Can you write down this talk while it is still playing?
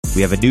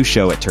We have a new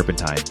show at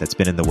Turpentine that's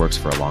been in the works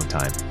for a long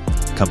time,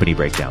 Company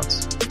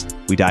Breakdowns.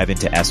 We dive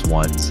into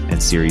S1s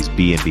and Series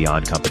B and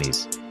beyond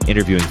companies,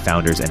 interviewing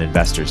founders and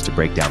investors to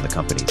break down the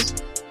companies.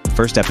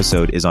 First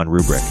episode is on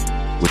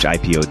Rubrik, which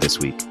IPO'd this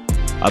week.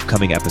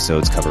 Upcoming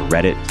episodes cover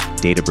Reddit,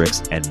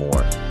 Databricks, and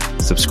more.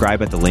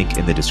 Subscribe at the link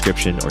in the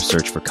description or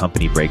search for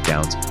Company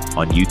Breakdowns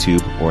on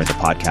YouTube or in the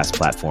podcast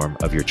platform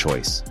of your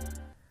choice.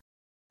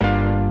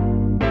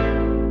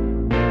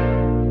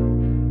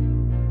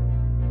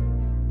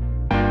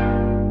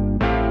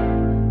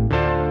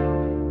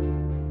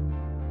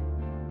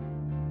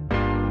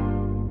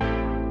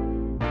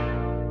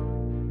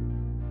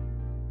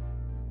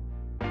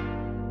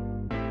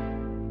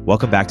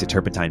 Welcome back to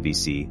Turpentine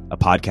VC, a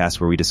podcast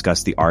where we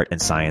discuss the art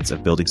and science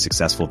of building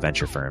successful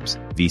venture firms,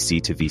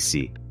 VC to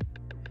VC.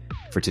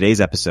 For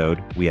today's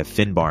episode, we have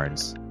Phin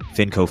Barnes.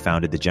 Phin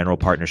co-founded the general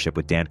partnership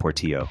with Dan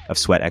Portillo of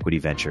Sweat Equity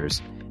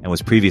Ventures and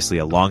was previously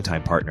a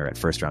longtime partner at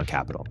First Round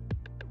Capital.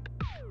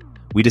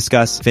 We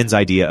discuss Phin's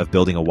idea of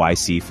building a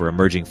YC for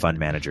emerging fund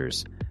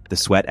managers, the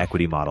Sweat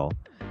Equity model,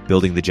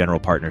 building the general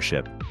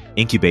partnership,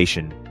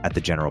 incubation at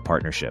the general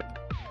partnership,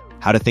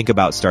 how to think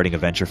about starting a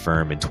venture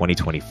firm in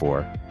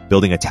 2024,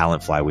 building a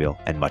talent flywheel,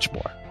 and much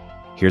more.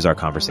 Here's our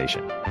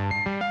conversation.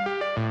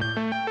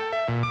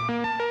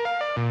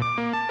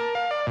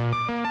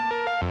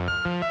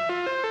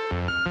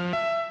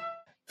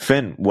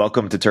 Phin,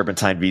 welcome to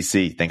Turpentine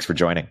VC. Thanks for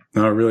joining.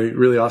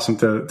 Really awesome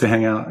to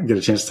hang out and get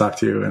a chance to talk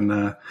to you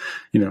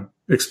and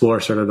explore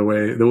sort of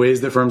the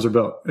ways that firms are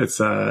built. It's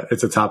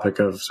a topic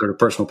of sort of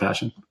personal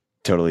passion.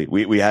 Totally.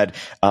 We had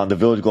on the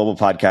Village Global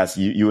podcast,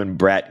 you and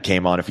Brett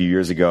came on a few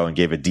years ago and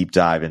gave a deep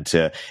dive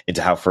into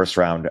how First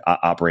Round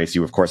operates.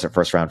 You, of course, at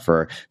First Round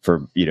for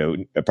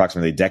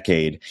approximately a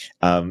decade.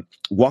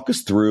 Walk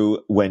us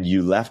through when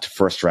you left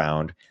First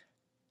Round.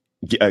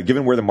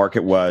 Given where the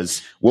market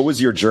was, what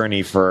was your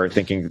journey for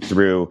thinking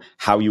through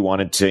how you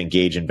wanted to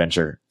engage in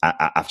venture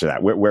after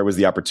that? Where was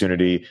the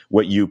opportunity?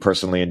 What you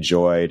personally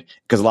enjoyed?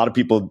 Because a lot of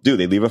people do.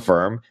 They leave a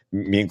firm,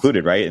 me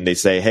included, right? And they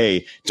say,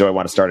 hey, do I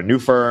want to start a new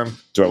firm?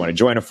 Do I want to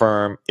join a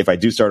firm? If I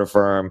do start a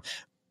firm,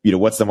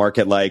 what's the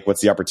market like? What's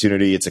the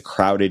opportunity? It's a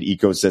crowded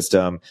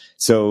ecosystem.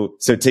 So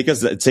take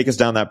us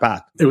down that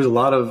path. It was a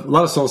lot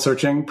of soul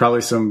searching,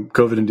 probably some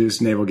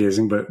COVID-induced navel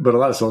gazing, but a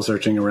lot of soul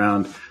searching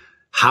around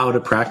how to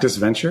practice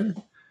venture.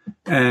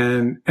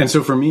 And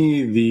so for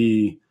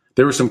me,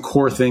 there were some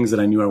core things that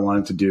I knew I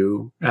wanted to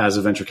do as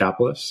a venture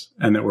capitalist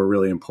and that were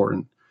really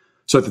important.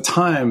 So at the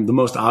time, the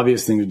most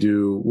obvious thing to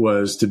do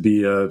was to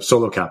be a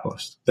solo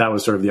capitalist. That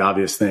was sort of the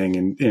obvious thing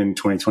in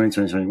 2020,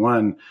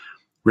 2021,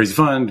 raise a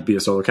fund, be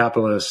a solo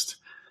capitalist.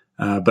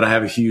 But I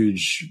have a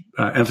huge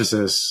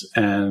emphasis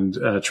and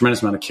a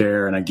tremendous amount of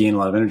care, and I gain a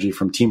lot of energy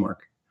from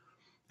teamwork.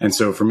 And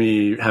so for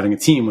me, having a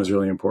team was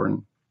really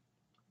important.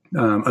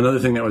 Another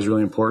thing that was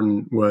really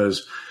important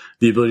was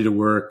the ability to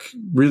work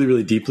really,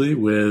 really deeply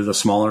with a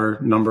smaller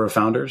number of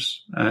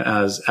founders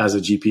as a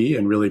GP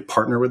and really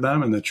partner with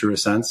them in the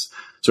truest sense,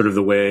 sort of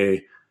the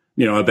way,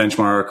 a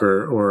Benchmark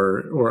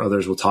or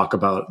others will talk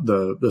about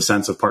the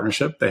sense of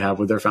partnership they have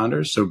with their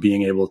founders. So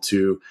being able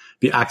to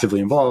be actively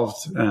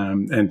involved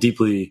and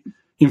deeply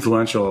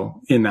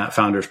influential in that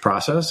founder's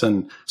process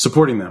and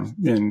supporting them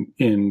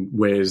in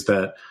ways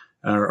that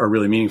are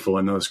really meaningful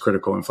in those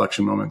critical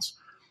inflection moments.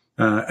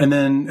 And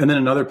then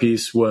another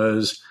piece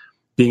was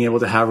being able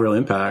to have real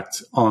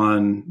impact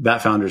on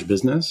that founder's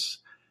business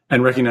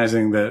and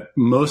recognizing that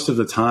most of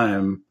the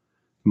time,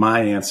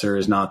 my answer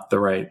is not the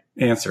right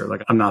answer.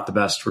 Like, I'm not the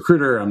best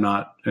recruiter. I'm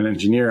not an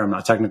engineer. I'm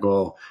not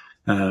technical.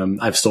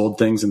 I've sold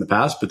things in the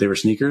past, but they were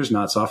sneakers,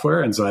 not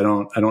software. And so I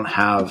don't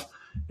have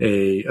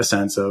a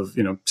sense of,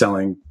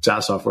 selling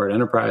SaaS software at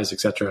enterprise,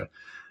 et cetera.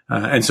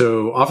 And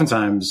so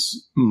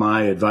oftentimes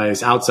my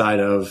advice outside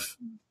of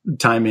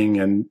timing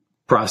and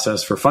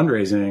process for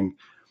fundraising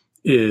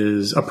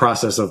is a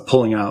process of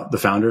pulling out the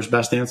founder's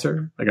best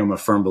answer. Like, I'm a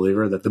firm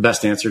believer that the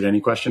best answer to any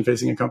question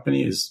facing a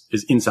company is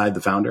inside the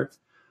founder.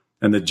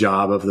 And the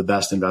job of the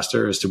best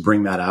investor is to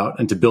bring that out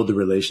and to build the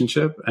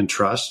relationship and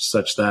trust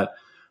such that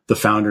the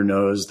founder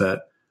knows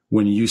that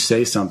when you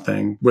say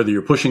something, whether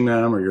you're pushing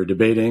them or you're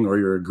debating or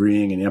you're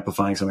agreeing and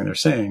amplifying something they're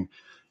saying,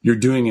 you're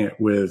doing it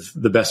with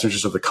the best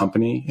interest of the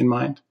company in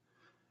mind.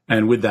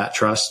 And with that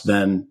trust,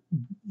 then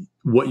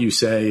what you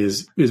say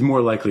is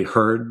more likely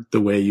heard the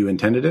way you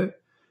intended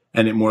it.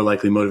 And it more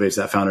likely motivates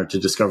that founder to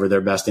discover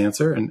their best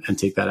answer and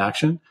take that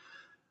action.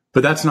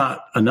 But that's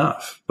not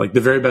enough. Like,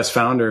 the very best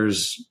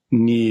founders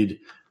need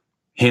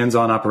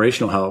hands-on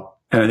operational help.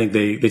 And I think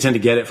they tend to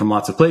get it from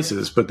lots of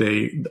places, but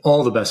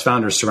all the best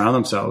founders surround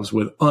themselves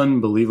with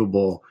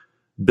unbelievable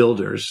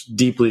builders,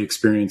 deeply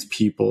experienced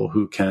people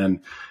who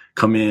can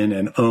come in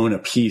and own a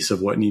piece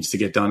of what needs to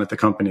get done at the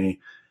company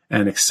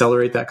and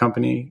accelerate that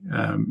company,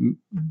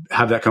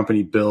 have that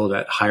company build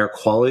at higher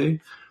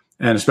quality,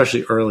 and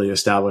especially early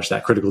establish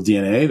that critical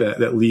DNA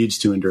that leads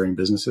to enduring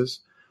businesses.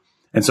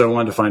 And so I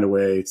wanted to find a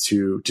way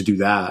to do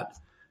that.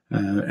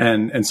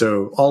 And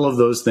so all of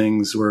those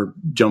things were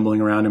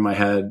jumbling around in my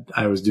head.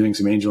 I was doing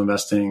some angel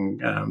investing,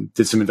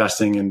 did some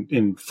investing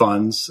in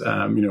funds,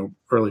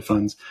 early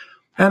funds.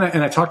 And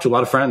I talked to a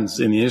lot of friends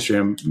in the industry.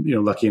 I'm,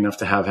 lucky enough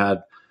to have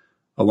had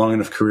a long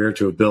enough career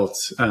to have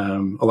built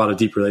a lot of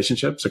deep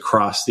relationships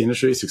across the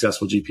industry,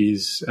 successful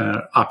GPs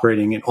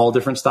operating in all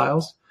different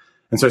styles.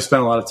 And so I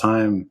spent a lot of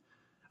time,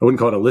 I wouldn't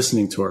call it a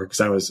listening tour because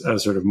I was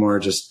sort of more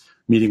just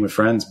meeting with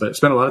friends, but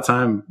spent a lot of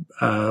time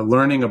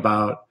learning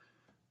about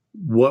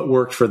what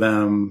worked for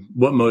them,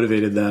 what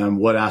motivated them,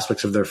 what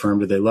aspects of their firm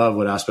did they love,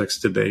 what aspects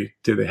did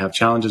they have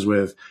challenges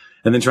with,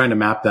 and then trying to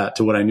map that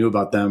to what I knew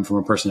about them from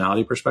a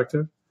personality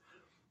perspective.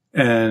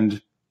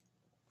 And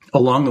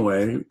along the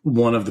way,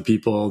 one of the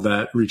people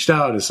that reached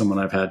out is someone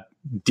I've had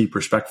deep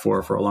respect for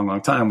a long,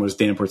 long time was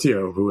Dan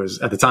Portillo, who was,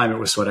 at the time, it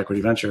was Sweat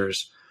Equity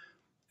Ventures.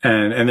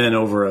 And then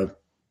over a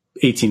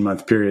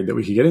 18-month period that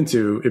we could get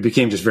into, it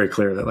became just very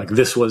clear that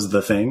this was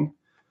the thing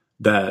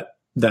that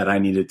I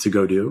needed to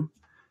go do.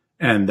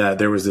 And that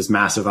there was this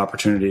massive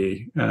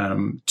opportunity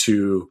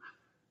to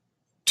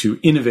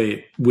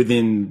innovate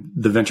within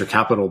the venture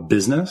capital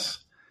business,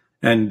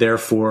 and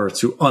therefore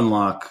to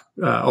unlock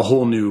a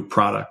whole new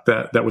product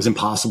that was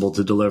impossible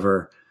to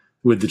deliver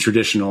with the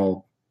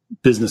traditional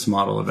business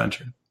model of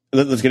venture.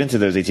 Let's get into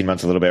those 18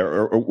 months a little bit.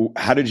 Or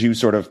how did you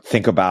sort of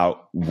think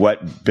about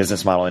what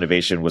business model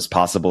innovation was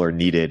possible or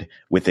needed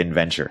within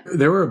venture?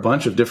 There were a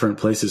bunch of different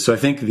places. So I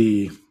think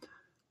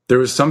there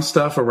was some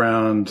stuff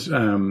around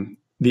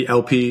the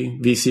LP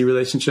VC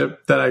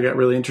relationship that I got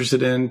really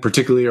interested in,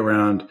 particularly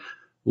around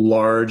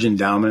large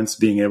endowments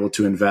being able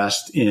to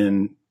invest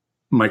in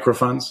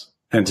microfunds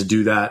and to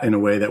do that in a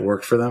way that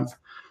worked for them,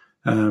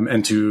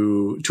 and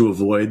to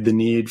avoid the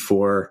need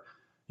for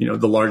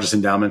the largest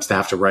endowments to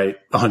have to write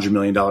a $100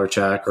 million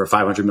check or a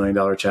 $500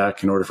 million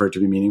check in order for it to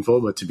be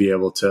meaningful, but to be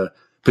able to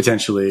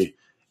potentially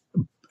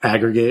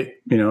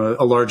aggregate,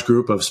 a large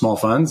group of small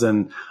funds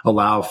and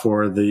allow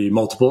for the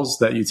multiples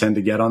that you tend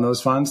to get on those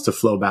funds to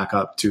flow back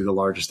up to the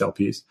largest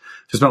LPs.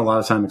 So I spent a lot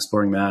of time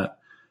exploring that.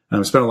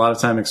 Spent a lot of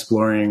time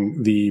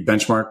exploring the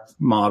benchmark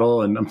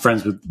model, and I'm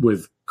friends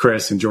with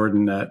Chris and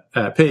Jordan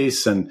at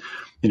Pace. And,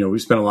 we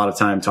spent a lot of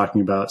time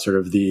talking about sort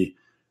of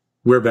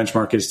where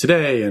benchmark is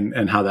today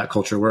and how that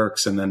culture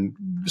works. And then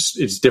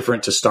it's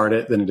different to start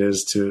it than it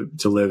is to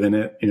live in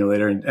it,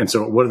 later. And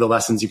so what are the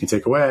lessons you can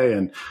take away,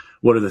 and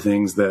what are the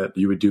things that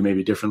you would do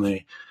maybe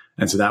differently?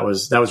 And so that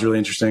was really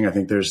interesting. I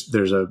think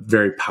there's a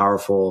very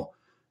powerful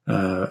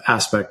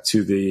aspect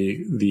to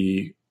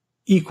the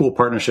equal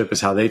partnership is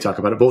how they talk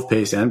about it, both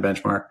Pace and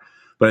benchmark.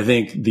 But I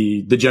think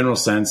the general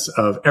sense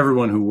of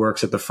everyone who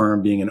works at the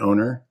firm being an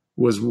owner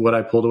was what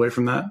I pulled away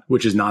from that,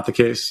 which is not the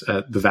case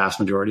at the vast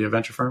majority of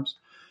venture firms.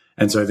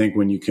 And so I think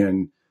when you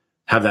can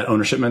have that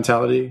ownership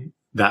mentality,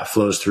 that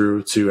flows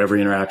through to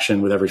every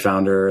interaction with every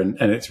founder, and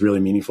it's really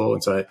meaningful.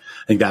 And so I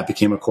think that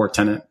became a core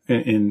tenet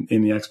in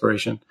the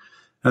exploration.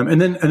 And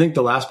then I think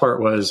the last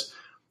part was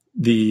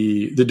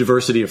the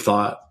diversity of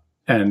thought,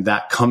 and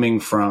that coming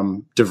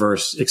from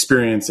diverse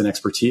experience and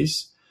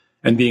expertise,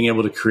 and being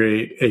able to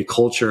create a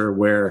culture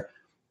where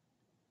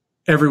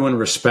everyone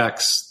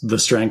respects the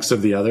strengths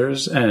of the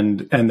others,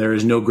 and there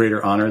is no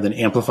greater honor than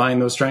amplifying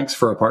those strengths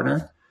for a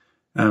partner,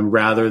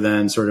 rather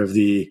than sort of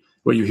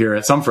what you hear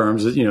at some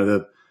firms,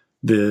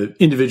 the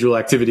individual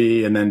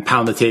activity, and then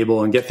pound the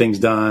table and get things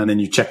done.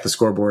 And you check the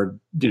scoreboard,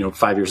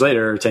 5 years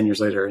later, 10 years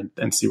later,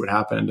 and see what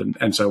happened.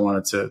 And so I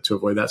wanted to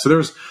avoid that.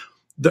 So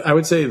I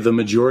would say the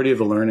majority of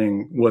the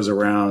learning was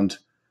around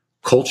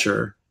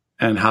culture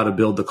and how to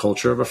build the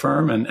culture of a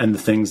firm, and the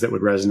things that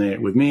would resonate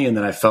with me and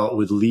that I felt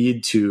would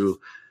lead to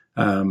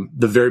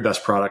the very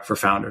best product for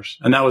founders.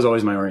 And that was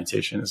always my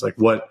orientation, is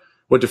what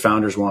do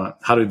founders want?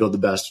 How do we build the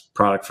best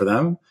product for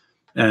them?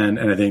 And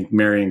I think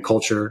marrying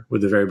culture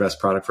with the very best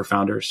product for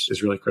founders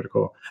is really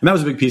critical. And that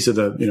was a big piece of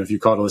if you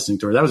call it a listening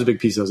tour, that was a big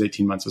piece of those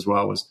 18 months as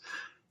well, was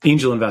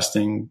angel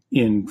investing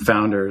in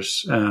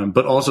founders,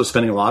 but also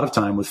spending a lot of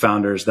time with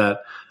founders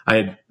that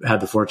I had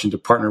the fortune to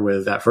partner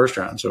with at first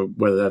round. So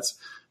whether that's,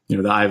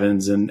 the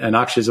Ivans and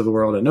Akshay's of the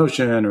world at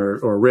Notion,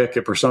 or Rick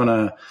at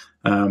Persona,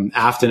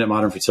 Afton at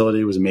Modern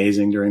Fertility was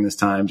amazing during this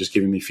time, just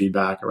giving me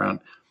feedback around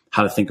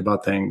how to think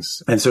about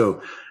things. And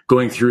so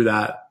going through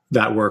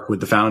that work with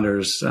the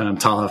founders,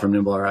 Talha from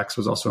NimbleRx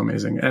was also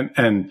amazing.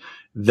 And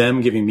them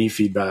giving me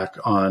feedback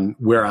on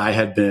where I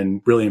had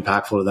been really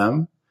impactful to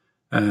them,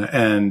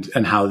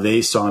 and how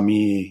they saw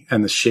me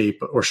and the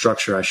shape or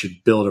structure I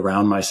should build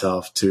around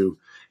myself to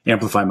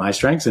amplify my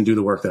strengths and do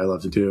the work that I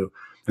love to do.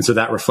 And so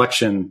that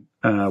reflection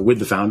with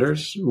the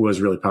founders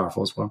was really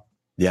powerful as well.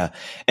 Yeah.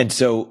 And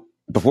so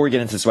before we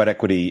get into sweat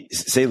equity,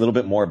 say a little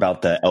bit more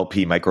about the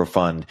LP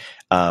microfund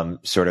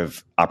sort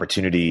of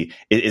opportunity.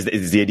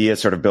 Is the idea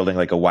sort of building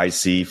like a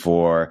YC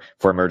for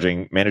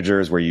emerging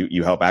managers, where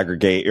you help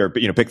aggregate or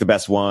pick the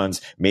best ones,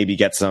 maybe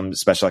get some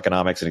special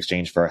economics in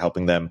exchange for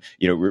helping them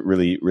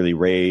really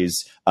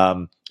raise,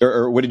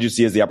 or what did you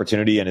see as the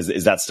opportunity, and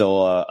is that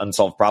still an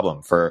unsolved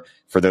problem for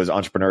those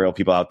entrepreneurial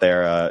people out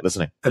there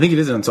listening? I think it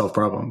is an unsolved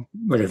problem.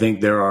 I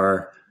think there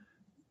are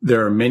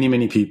there are many,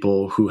 many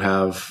people who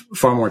have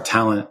far more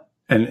talent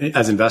and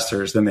as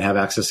investors than they have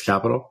access to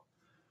capital.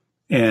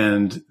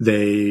 And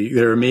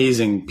they're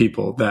amazing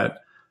people that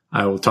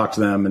I will talk to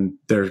them, and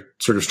they're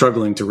sort of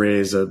struggling to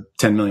raise a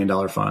 $10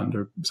 million fund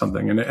or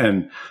something.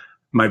 And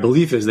my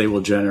belief is they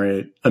will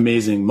generate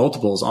amazing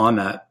multiples on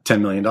that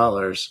 $10 million.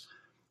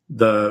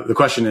 The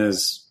question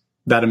is,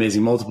 that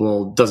amazing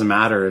multiple doesn't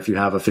matter if you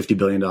have a $50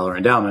 billion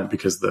endowment,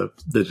 because the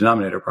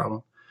denominator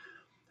problem.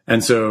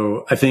 And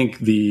so I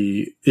think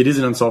it is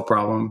an unsolved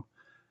problem.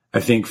 I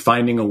think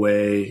finding a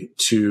way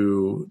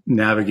to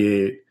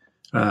navigate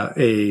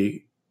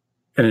an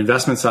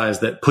investment size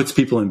that puts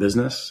people in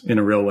business in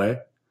a real way.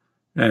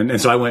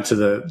 And so I went to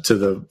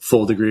the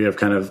full degree of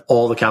kind of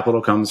all the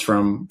capital comes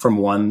from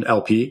one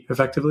LP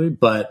effectively,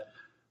 but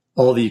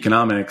all the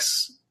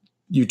economics,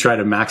 you try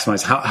to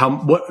maximize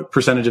what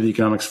percentage of the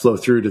economics flow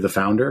through to the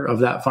founder of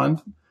that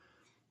fund.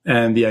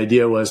 And the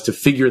idea was to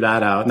figure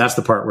that out. And that's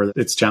the part where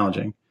it's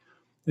challenging.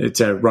 It's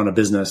to run a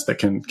business that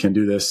can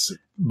do this.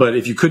 But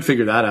if you could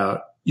figure that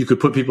out, you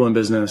could put people in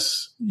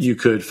business. You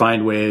could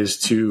find ways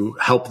to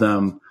help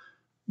them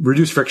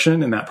reduce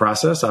friction in that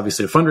process,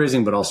 obviously of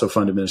fundraising, but also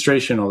fund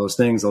administration, all those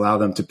things, allow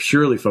them to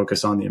purely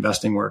focus on the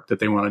investing work that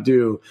they want to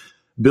do,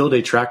 build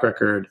a track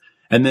record,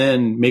 and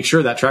then make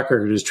sure that track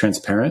record is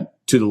transparent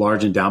to the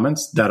large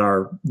endowments that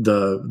are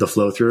the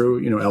flow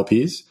through,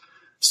 LPs,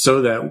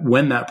 so that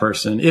when that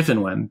person, if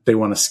and when they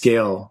want to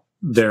scale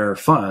their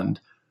fund,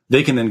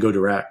 they can then go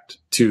direct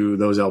to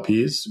those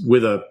LPs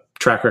with a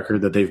track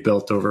record that they've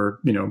built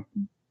over,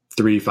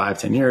 3, 5,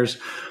 10 years,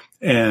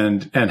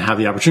 and have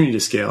the opportunity to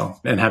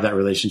scale and have that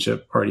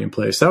relationship already in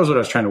place. That was what I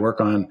was trying to work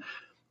on.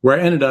 Where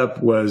I ended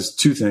up was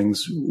two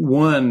things.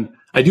 One,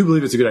 I do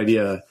believe it's a good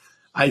idea.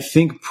 I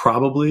think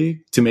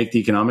probably to make the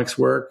economics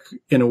work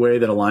in a way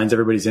that aligns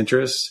everybody's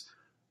interests,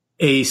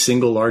 a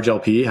single large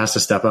LP has to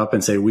step up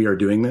and say, we are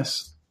doing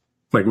this.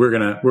 Like we're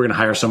going to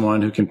hire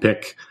someone who can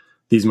pick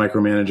these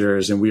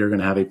micromanagers, and we are going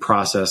to have a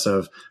process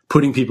of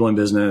putting people in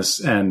business,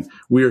 and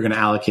we are going to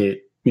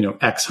allocate,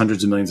 X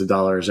hundreds of millions of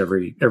dollars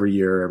every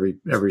year,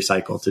 every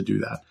cycle to do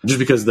that. Just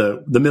because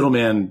the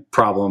middleman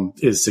problem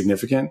is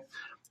significant,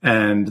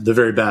 and the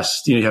very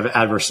best, you have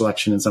adverse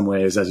selection in some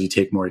ways as you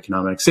take more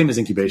economics, same as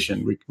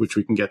incubation, which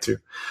we can get to.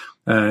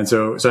 And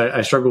so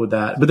I struggle with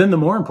that. But then the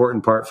more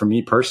important part for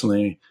me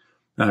personally,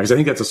 because I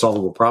think that's a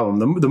solvable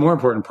problem. The more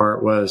important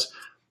part was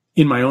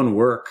in my own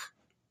work.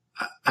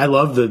 I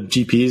love the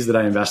GPs that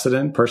I invested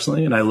in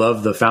personally, and I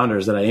love the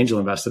founders that I angel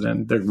invested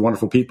in. They're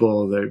wonderful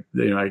people.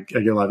 I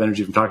get a lot of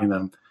energy from talking to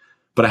them.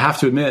 But I have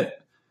to admit,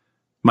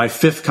 my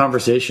fifth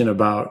conversation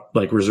about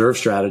like reserve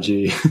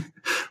strategy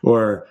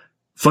or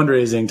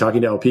fundraising,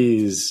 talking to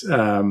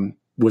LPs,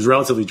 was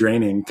relatively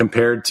draining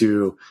compared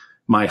to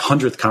my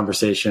 100th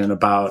conversation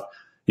about,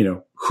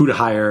 who to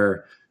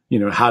hire,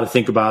 how to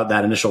think about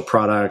that initial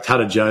product, how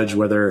to judge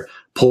whether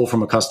pull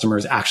from a customer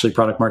is actually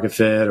product market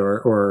fit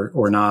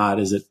or not.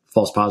 Is it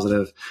false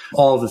positive?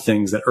 All of the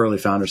things that early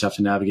founders have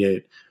to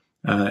navigate,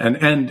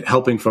 and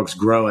helping folks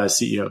grow as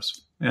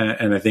CEOs.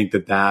 And I think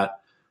that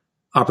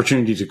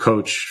opportunity to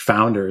coach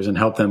founders and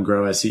help them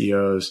grow as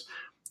CEOs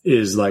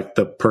is like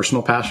the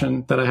personal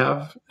passion that I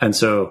have. And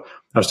so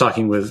I was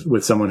talking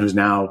with someone who's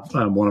now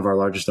one of our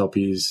largest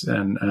LPs,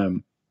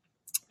 and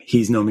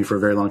he's known me for a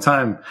very long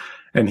time.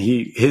 And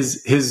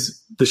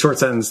the short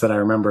sentence that I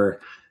remember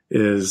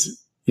is,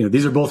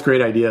 these are both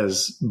great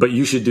ideas, but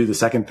you should do the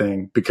second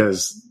thing,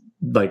 because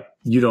like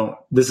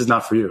this is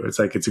not for you. It's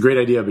like, it's a great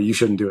idea, but you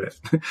shouldn't do it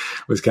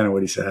was kind of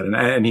what he said.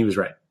 And he was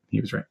right. He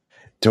was right.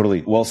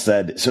 Totally. Well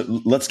said. So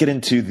let's get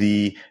into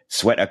the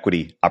sweat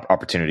equity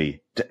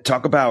opportunity.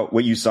 Talk about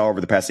what you saw over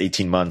the past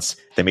 18 months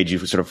that made you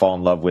sort of fall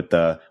in love with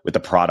the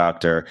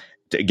product, or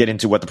to get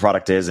into what the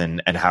product is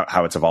and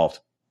how it's evolved.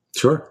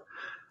 Sure.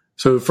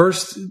 So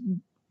first,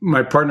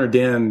 my partner,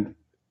 Dan,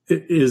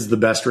 is the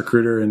best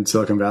recruiter in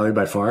Silicon Valley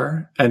by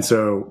far. And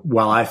so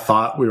while I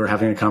thought we were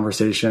having a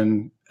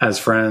conversation as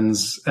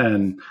friends,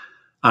 and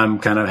I'm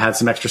kind of had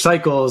some extra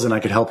cycles and I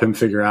could help him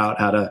figure out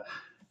how to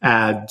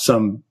add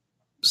some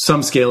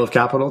scale of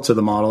capital to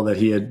the model that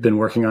he had been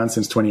working on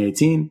since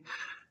 2018,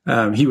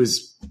 he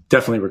was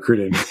definitely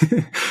recruiting.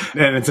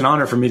 And it's an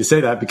honor for me to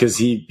say that, because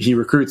he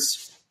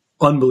recruits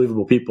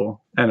unbelievable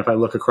people. And if I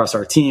look across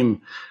our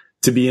team,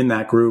 to be in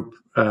that group,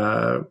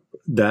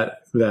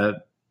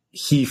 that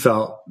he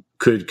felt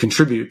could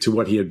contribute to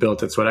what he had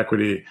built at Sweat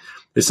Equity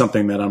is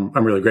something that I'm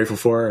really grateful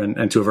for.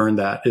 And to have earned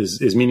that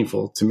is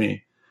meaningful to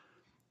me.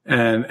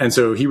 And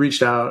so he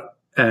reached out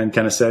and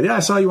kind of said, yeah, I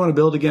saw you want to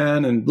build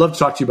again and love to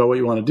talk to you about what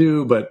you want to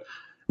do, but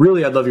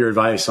really I'd love your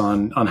advice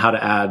on how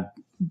to add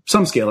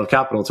some scale of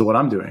capital to what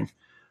I'm doing.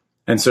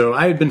 And so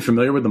I had been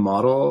familiar with the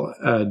model.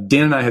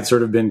 Dan and I had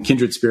sort of been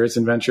kindred spirits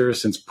in venture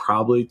since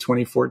probably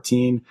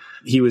 2014.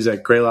 He was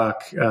at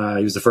Greylock. He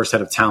was the first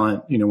head of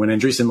talent, when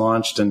Andreessen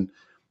launched, and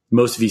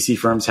most VC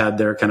firms had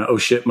their kind of, oh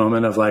shit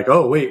moment of like,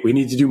 oh wait, we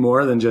need to do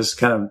more than just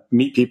kind of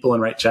meet people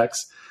and write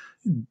checks.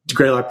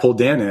 Greylock pulled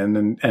Dan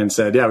in and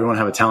said, yeah, we want to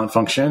have a talent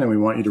function and we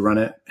want you to run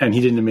it. And he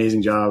did an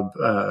amazing job,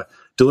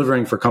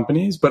 delivering for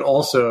companies, but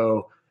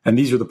also And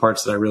these are the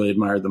parts that I really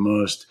admired the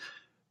most.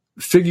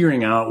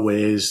 Figuring out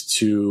ways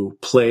to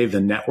play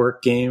the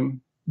network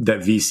game that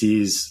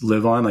VCs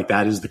live on, like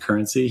that is the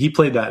currency. He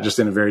played that just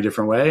in a very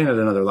different way and at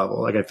another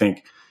level. Like I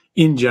think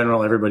in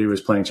general, everybody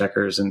was playing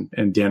checkers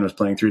and Dan was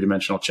playing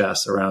 3-dimensional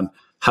chess around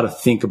how to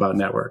think about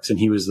networks. And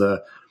he was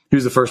the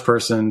first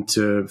person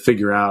to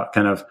figure out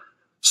kind of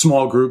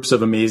small groups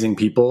of amazing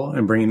people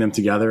and bringing them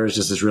together is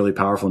just this really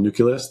powerful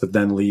nucleus that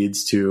then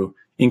leads to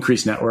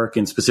increased network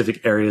in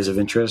specific areas of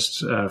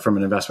interest from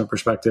an investment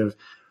perspective.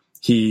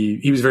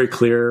 He was very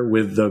clear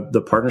with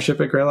the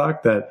partnership at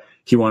Greylock that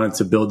he wanted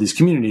to build these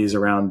communities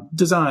around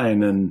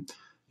design and,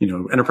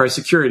 enterprise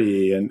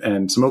security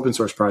and some open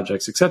source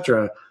projects, et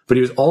cetera. But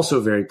he was also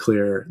very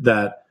clear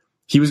that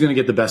he was going to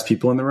get the best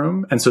people in the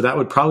room. And so that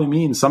would probably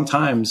mean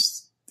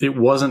sometimes it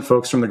wasn't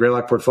folks from the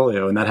Greylock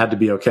portfolio, and that had to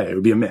be okay. It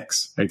would be a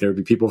mix. Like there would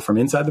be people from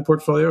inside the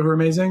portfolio who are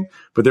amazing,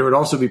 but there would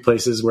also be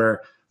places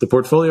where the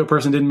portfolio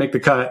person didn't make the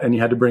cut and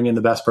you had to bring in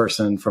the best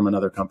person from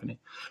another company.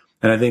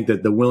 And I think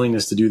that the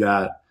willingness to do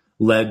that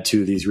led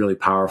to these really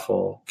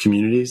powerful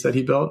communities that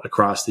he built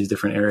across these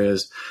different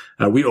areas.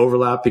 We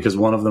overlapped because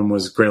one of them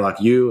was Greylock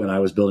U, and I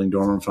was building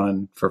Dormer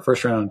Fund for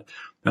first round.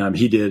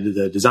 He did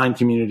the design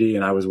community,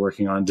 and I was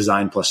working on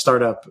design plus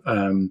startup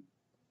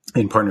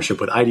in partnership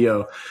with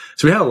IDEO.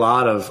 So we had a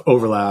lot of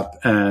overlap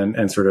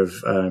and sort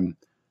of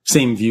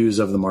same views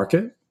of the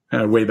market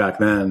way back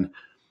then.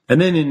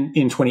 And then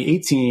in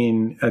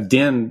 2018,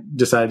 Dan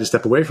decided to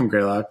step away from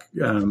Greylock,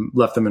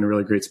 left them in a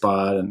really great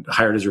spot and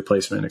hired his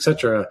replacement, et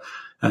cetera.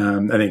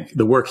 I think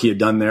the work he had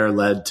done there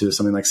led to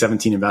something like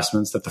 17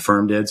 investments that the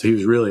firm did. So he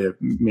was really a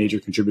major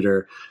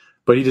contributor,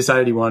 but he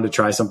decided he wanted to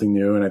try something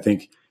new. And I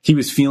think he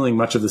was feeling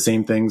much of the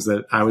same things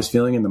that I was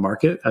feeling in the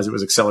market as it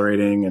was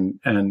accelerating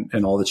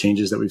and all the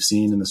changes that we've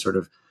seen in the sort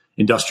of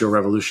industrial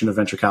revolution of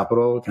venture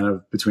capital kind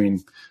of between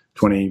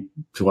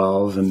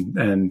 2012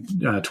 and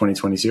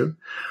 2022.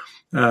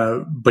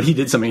 But he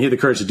did something. He had the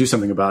courage to do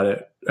something about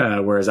it,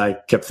 whereas I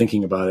kept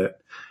thinking about it.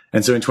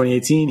 And so in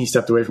 2018, he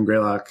stepped away from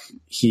Greylock.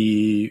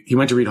 He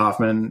went to Reid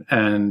Hoffman,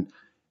 and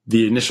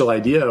the initial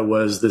idea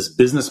was this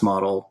business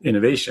model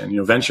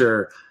innovation.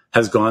 Venture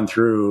has gone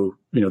through,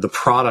 the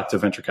product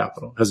of venture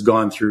capital has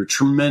gone through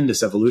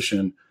tremendous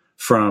evolution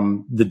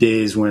from the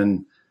days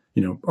when,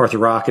 Arthur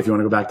Rock, if you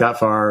want to go back that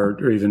far,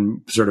 or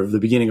even sort of the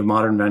beginning of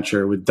modern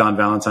venture with Don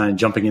Valentine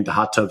jumping into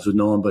hot tubs with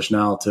Nolan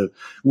Bushnell to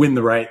win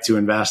the right to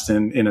invest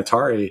in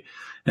Atari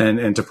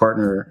and to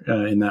partner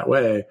in that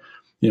way.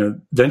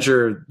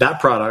 Venture, that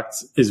product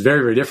is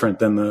very, very different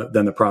than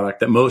the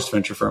product that most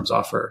venture firms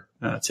offer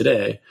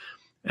today.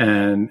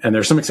 And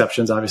there's some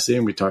exceptions, obviously,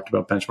 and we talked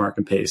about Benchmark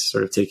and Pace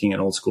sort of taking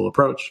an old school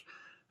approach.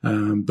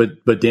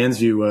 But Dan's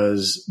view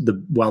was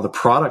while the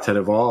product had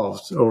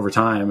evolved over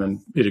time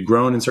and it had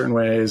grown in certain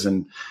ways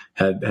and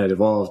had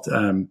evolved,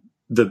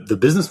 the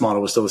business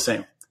model was still the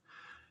same.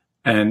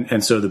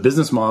 And so the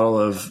business model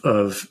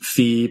of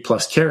fee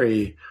plus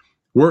carry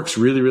works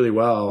really, really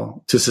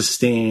well to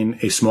sustain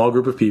a small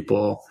group of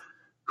people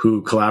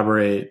who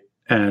collaborate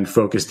and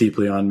focus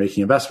deeply on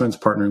making investments,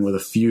 partnering with a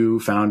few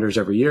founders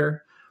every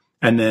year,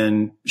 and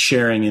then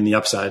sharing in the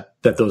upside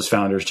that those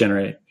founders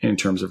generate in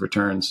terms of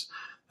returns,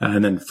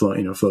 and then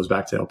flows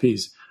back to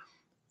LPs.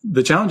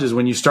 The challenge is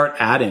when you start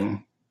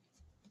adding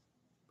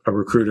a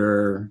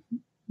recruiter,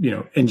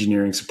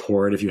 engineering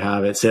support, if you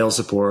have it, sales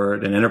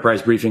support, an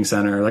enterprise briefing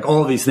center, like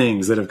all of these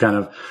things that have kind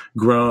of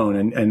grown,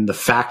 and the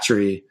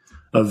factory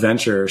of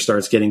venture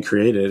starts getting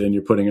created, and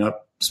you're putting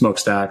up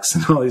smokestacks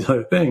and all these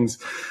other things.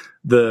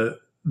 The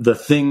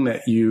thing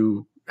that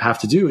you have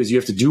to do is you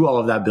have to do all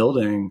of that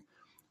building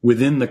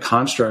within the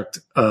construct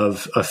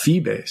of a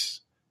fee base.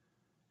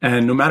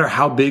 And no matter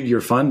how big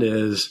your fund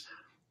is,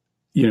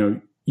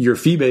 your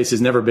fee base is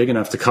never big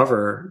enough to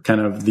cover kind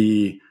of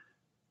the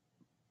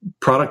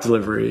product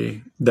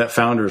delivery that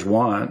founders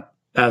want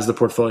as the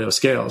portfolio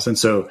scales. And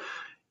so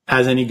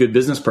as any good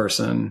business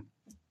person,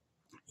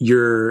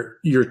 you're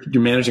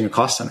managing a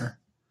cost center.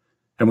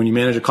 And when you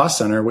manage a cost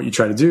center, what you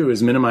try to do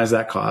is minimize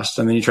that cost,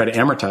 and then you try to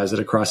amortize it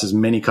across as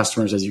many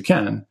customers as you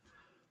can.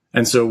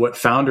 And so what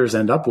founders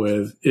end up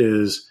with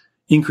is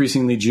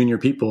increasingly junior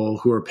people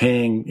who are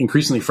paying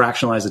increasingly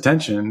fractionalized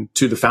attention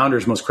to the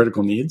founder's most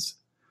critical needs.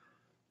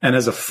 And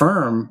as a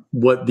firm,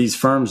 what these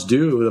firms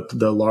do,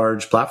 the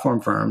large platform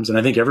firms, and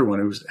I think everyone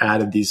who's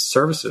added these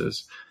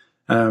services,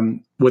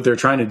 what they're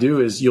trying to do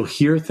is you'll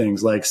hear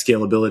things like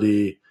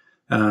scalability,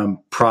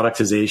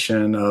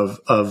 productization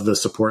of the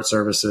support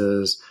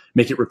services,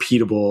 make it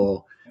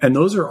repeatable. And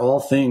those are all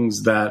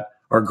things that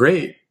are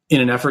great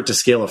in an effort to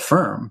scale a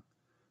firm.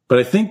 But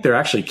I think they're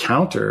actually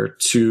counter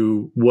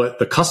to what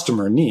the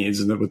customer needs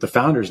and what the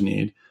founders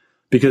need,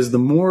 because the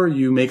more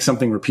you make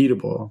something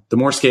repeatable, the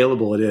more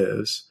scalable it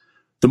is,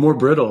 the more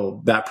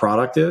brittle that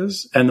product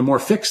is, and the more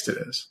fixed it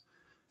is.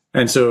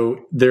 And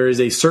so there is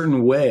a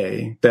certain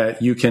way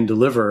that you can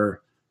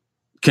deliver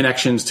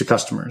connections to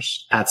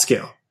customers at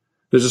scale.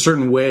 There's a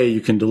certain way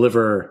you can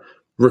deliver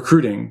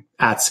recruiting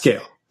at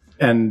scale.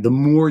 And the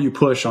more you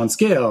push on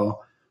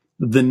scale,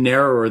 the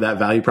narrower that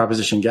value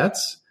proposition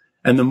gets.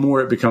 and the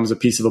more it becomes a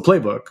piece of the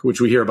playbook,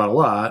 which we hear about a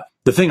lot.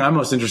 The thing I'm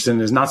most interested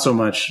in is not so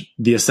much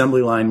the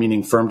assembly line,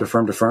 meaning firm to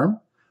firm to firm,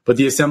 but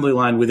the assembly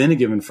line within a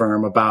given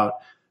firm about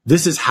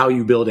this is how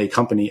you build a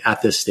company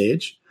at this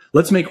stage.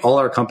 Let's make all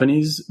our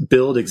companies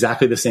build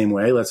exactly the same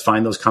way. Let's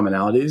find those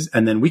commonalities,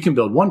 and then we can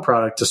build one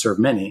product to serve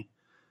many.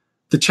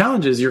 The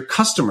challenge is your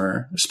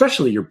customer,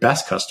 especially your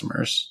best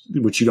customers,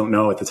 which you don't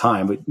know at the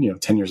time, but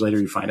 10 years later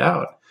you find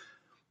out.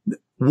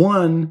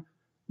 One,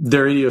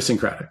 they're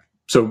idiosyncratic.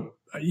 So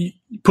you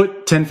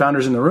put 10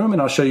 founders in the room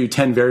and I'll show you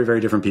 10 very, very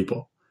different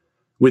people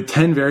with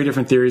 10 very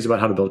different theories about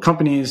how to build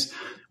companies,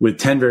 with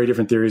 10 very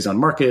different theories on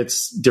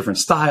markets, different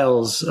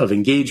styles of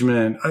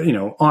engagement,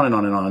 on and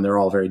on and on. They're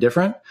all very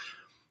different.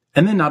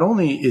 And then not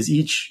only is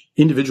each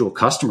individual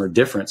customer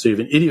different, so you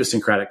have an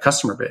idiosyncratic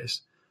customer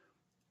base,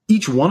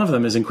 each one of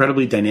them is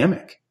incredibly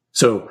dynamic.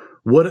 So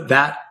what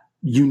that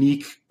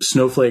unique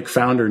Snowflake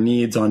founder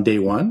needs on day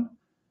one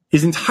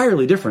is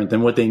entirely different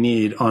than what they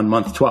need on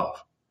month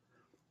 12.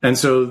 And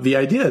so the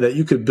idea that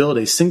you could build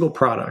a single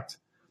product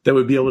that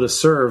would be able to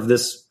serve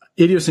this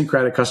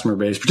idiosyncratic customer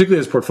base, particularly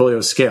as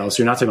portfolios scale,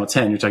 so you're not talking about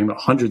 10, you're talking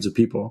about hundreds of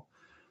people,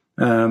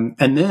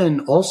 and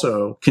then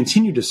also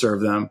continue to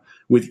serve them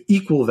with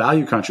equal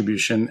value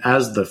contribution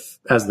as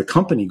the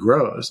company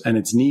grows and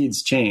its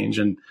needs change,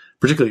 and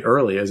particularly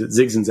early as it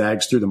zigs and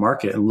zags through the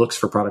market and looks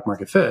for product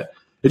market fit.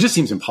 It just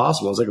seems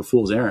impossible. It's like a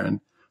fool's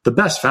errand. The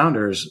best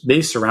founders,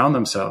 they surround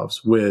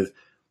themselves with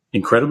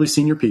incredibly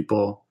senior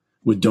people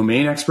with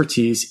domain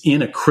expertise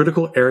in a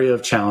critical area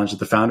of challenge that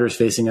the founder is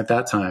facing at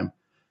that time,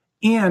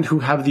 and who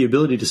have the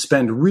ability to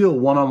spend real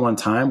one-on-one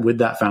time with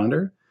that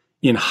founder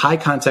in high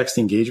context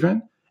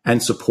engagement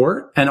and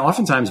support, and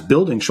oftentimes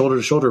building shoulder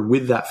to shoulder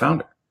with that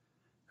founder,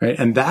 right?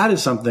 And that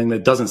is something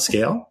that doesn't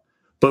scale,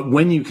 but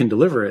when you can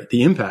deliver it,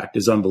 the impact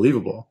is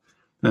unbelievable.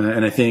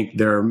 And I think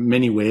there are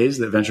many ways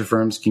that venture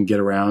firms can get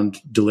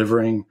around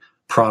delivering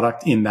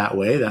product in that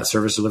way, that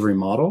service delivery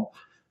model.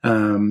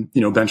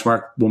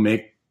 Benchmark will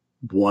make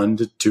 1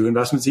 to 2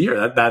 investments a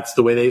year. That's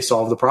the way they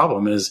solve the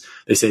problem. Is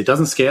they say it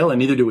doesn't scale, and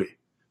neither do we.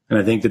 And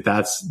I think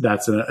that's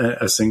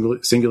a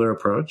singular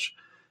approach.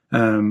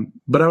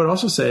 But I would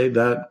also say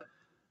that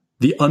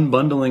the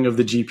unbundling of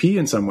the GP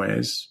in some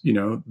ways,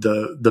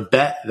 the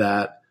bet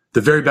that the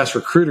very best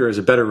recruiter is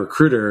a better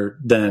recruiter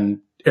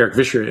than Eric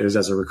Vischer is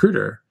as a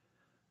recruiter.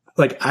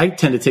 Like, I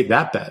tend to take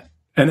that bet.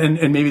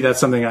 And maybe that's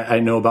something I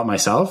know about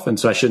myself. And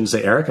so I shouldn't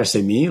say Eric, I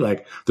say me.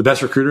 Like, the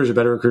best recruiter is a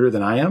better recruiter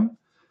than I am.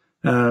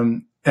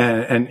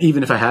 And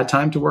even if I had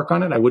time to work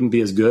on it, I wouldn't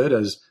be as good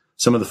as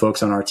some of the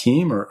folks on our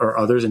team or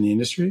others in the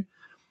industry.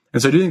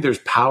 And so I do think there's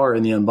power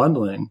in the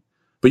unbundling,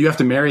 but you have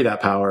to marry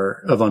that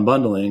power of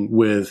unbundling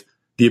with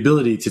the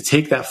ability to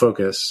take that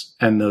focus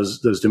and those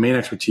domain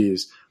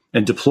expertise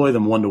and deploy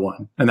them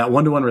one-to-one. And that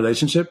one-to-one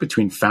relationship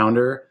between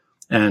founder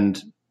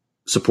and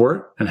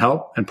support and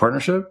help and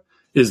partnership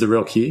is the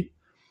real key.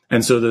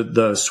 And so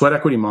the sweat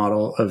equity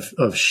model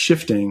of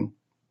shifting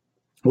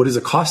what is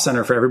a cost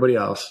center for everybody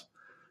else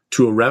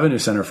to a revenue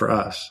center for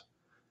us,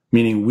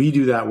 meaning we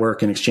do that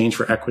work in exchange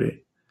for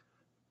equity,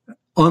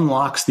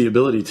 unlocks the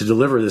ability to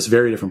deliver this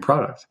very different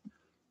product.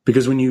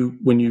 Because when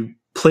you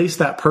place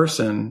that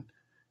person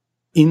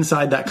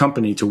inside that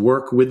company to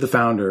work with the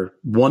founder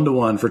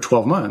one-to-one for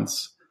 12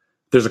 months,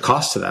 there's a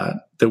cost to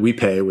that we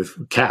pay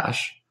with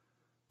cash,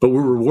 but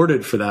we're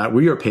rewarded for that.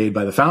 We are paid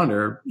by the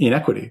founder in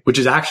equity, which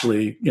is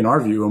actually, in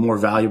our view, a more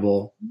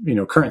valuable,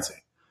 currency.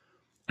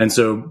 And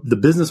so the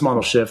business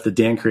model shift that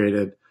Dan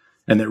created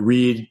and that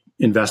Reed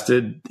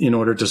invested in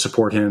order to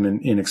support him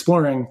in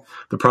exploring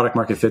the product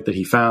market fit that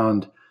he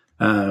found,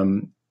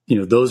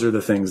 those are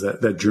the things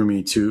that drew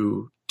me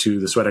to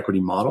the sweat equity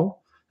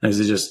model.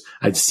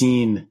 I'd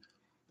seen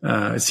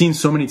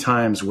so many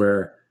times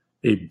where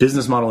a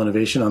business model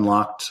innovation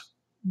unlocked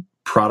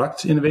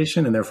product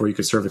innovation, and therefore you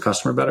could serve the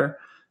customer better.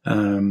 I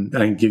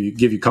can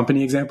give you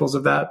company examples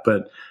of that,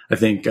 but I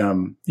think,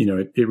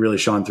 it really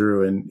shone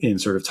through in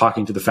sort of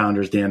talking to the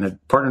founders Dan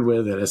had partnered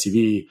with at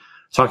SEV,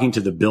 talking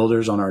to the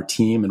builders on our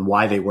team and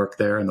why they work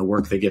there and the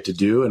work they get to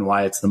do and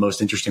why it's the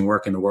most interesting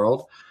work in the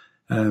world.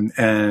 And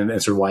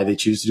sort of why they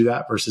choose to do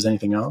that versus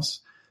anything else.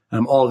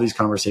 All of these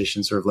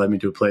conversations sort of led me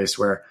to a place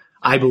where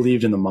I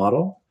believed in the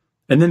model.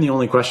 And then the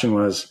only question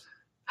was,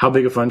 how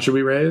big a fund should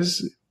we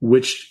raise?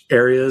 Which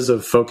areas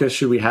of focus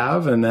should we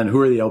have? And then who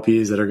are the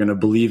LPs that are going to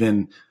believe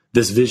in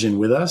this vision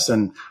with us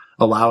and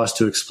allow us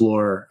to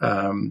explore,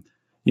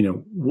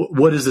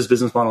 what does this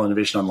business model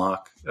innovation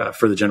unlock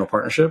for the general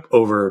partnership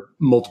over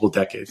multiple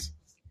decades?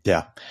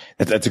 Yeah,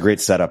 that's a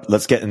great setup.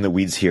 Let's get in the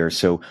weeds here.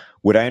 So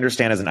what I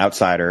understand as an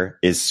outsider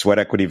is Sweat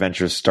Equity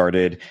Ventures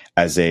started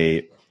as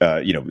a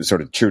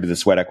sort of true to the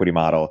sweat equity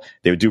model.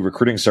 They would do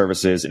recruiting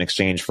services in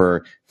exchange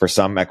for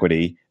some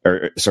equity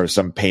or sort of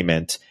some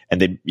payment.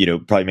 And they,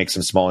 probably make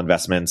some small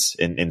investments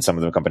in some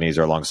of the companies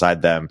or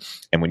alongside them.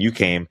 And when you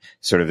came,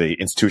 sort of they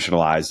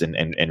institutionalized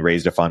and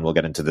raised a fund. We'll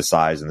get into the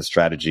size and the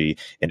strategy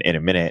in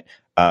a minute.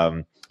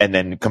 And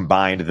then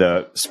combined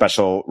the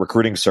special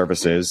recruiting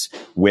services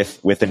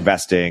with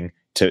investing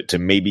to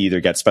maybe either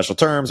get special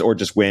terms or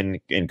just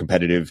win in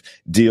competitive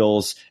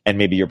deals, and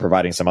maybe you're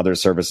providing some other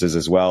services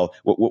as well.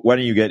 Why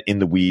don't you get in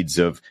the weeds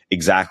of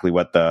exactly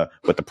what the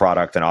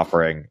product and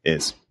offering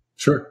is?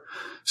 Sure.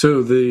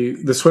 So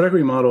the sweat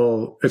equity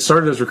model, it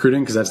started as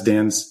recruiting because that's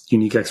Dan's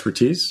unique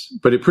expertise,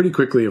 but it pretty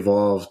quickly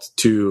evolved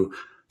to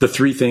the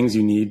three things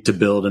you need to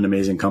build an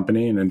amazing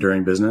company and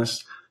enduring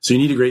business. So you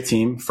need a great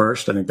team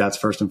first. I think that's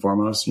first and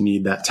foremost. You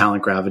need that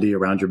talent gravity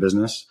around your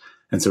business.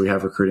 And so we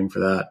have recruiting for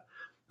that.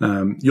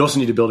 You also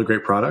need to build a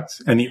great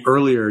product. And the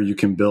earlier you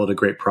can build a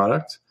great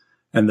product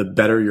and the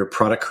better your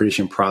product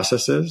creation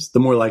process is, the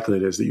more likely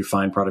it is that you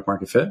find product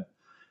market fit.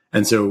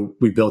 And so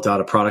we built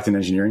out a product and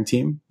engineering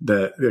team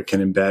that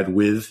can embed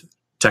with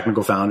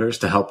technical founders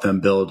to help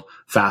them build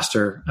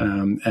faster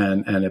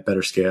and at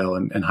better scale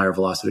and higher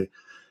velocity.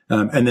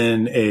 And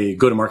then a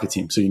go-to-market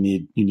team. So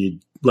you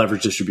need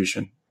leverage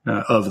distribution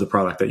of the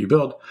product that you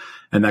build.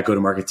 And that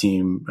go-to-market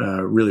team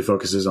really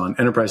focuses on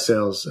enterprise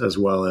sales as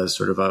well as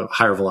sort of a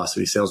higher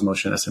velocity sales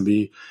motion,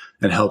 SMB,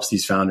 and helps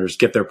these founders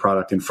get their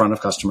product in front of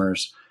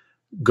customers,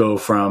 go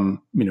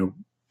from,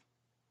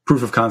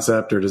 proof of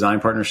concept or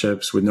design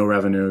partnerships with no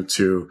revenue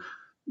to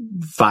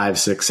 5,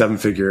 6,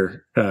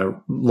 7-figure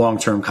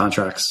long-term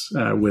contracts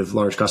with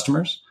large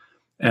customers,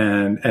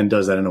 and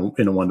does that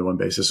in a one-to-one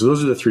basis. So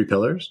those are the three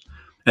pillars.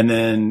 And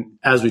then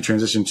as we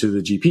transition to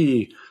the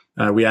GP,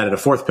 we added a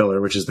fourth pillar,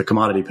 which is the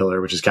commodity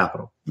pillar, which is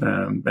capital.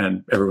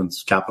 And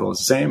everyone's capital is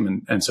the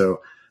same. And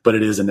so, but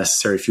it is a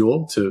necessary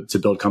fuel to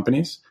build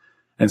companies.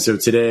 And so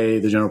today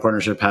the general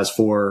partnership has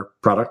 4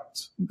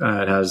 products.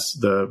 It has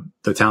the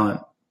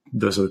talent,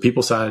 so the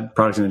people side,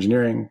 product and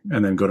engineering,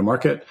 and then go to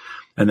market,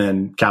 and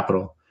then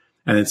capital.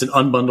 And it's an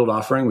unbundled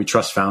offering. We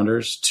trust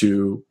founders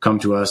to come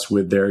to us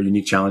with their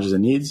unique challenges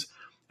and needs,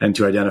 and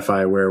to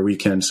identify where we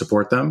can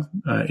support them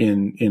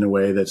in a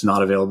way that's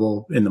not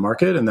available in the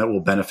market and that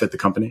will benefit the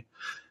company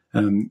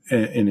in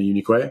a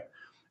unique way.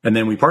 And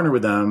then we partner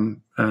with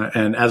them.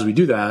 And as we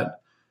do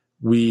that,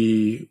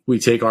 we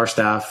take our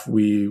staff,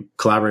 we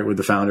collaborate with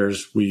the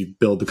founders, we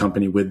build the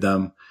company with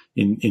them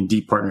in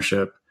deep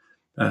partnership.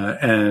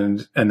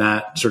 And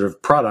that sort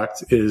of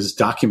product is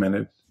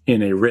documented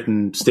in a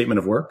written statement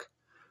of work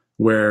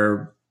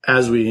where,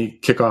 as we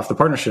kick off the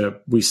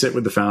partnership, we sit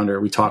with the founder,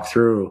 we talk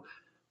through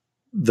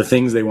the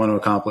things they want to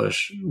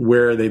accomplish,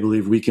 where they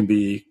believe we can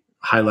be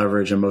high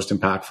leverage and most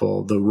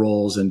impactful, the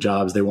roles and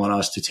jobs they want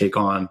us to take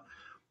on,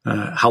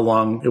 how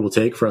long it will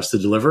take for us to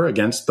deliver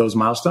against those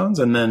milestones,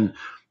 and then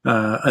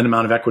an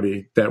amount of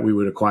equity that we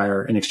would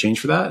acquire in exchange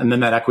for that. And then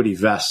that equity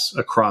vests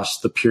across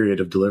the period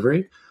of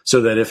delivery,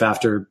 so that if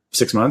after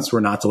 6 months we're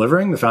not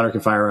delivering, the founder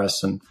can fire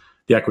us and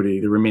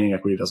the remaining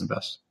equity doesn't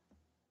vest.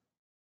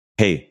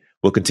 Hey,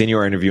 we'll continue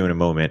our interview in a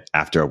moment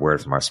after a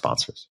word from our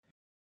sponsors.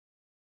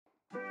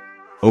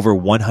 Over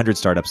 100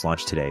 startups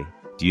launched today.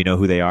 Do you know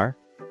who they are?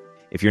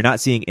 If you're not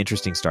seeing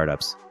interesting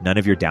startups, none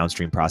of your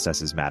downstream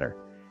processes matter.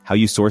 How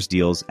you source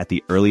deals at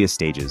the earliest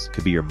stages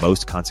could be your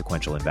most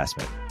consequential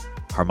investment.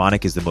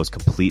 Harmonic is the most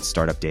complete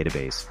startup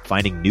database,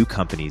 finding new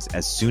companies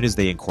as soon as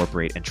they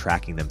incorporate and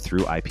tracking them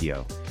through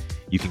IPO.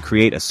 You can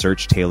create a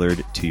search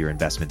tailored to your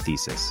investment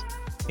thesis.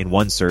 In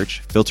one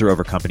search, filter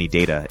over company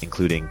data,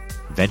 including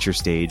venture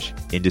stage,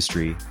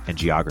 industry, and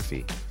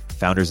geography,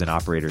 founders and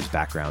operators'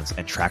 backgrounds,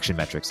 and traction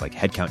metrics like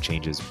headcount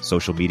changes,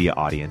 social media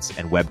audience,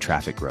 and web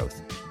traffic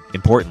growth.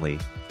 Importantly,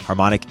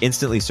 Harmonic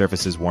instantly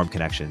surfaces warm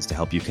connections to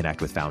help you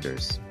connect with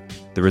founders.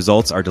 The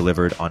results are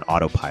delivered on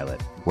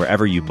autopilot,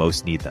 wherever you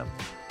most need them,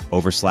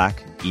 over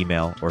Slack,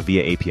 email, or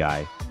via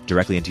API,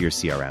 directly into your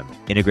CRM,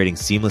 integrating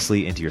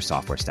seamlessly into your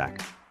software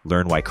stack.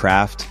 Learn why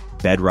Craft,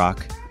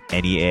 Bedrock,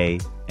 NEA,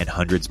 and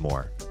hundreds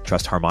more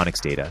trust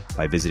Harmonic's data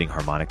by visiting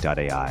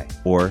harmonic.ai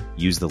or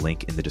use the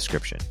link in the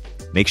description.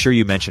 Make sure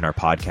you mention our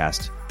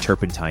podcast,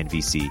 Turpentine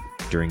VC,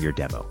 during your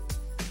demo.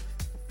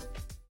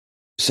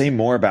 Say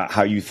more about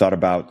how you thought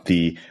about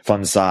the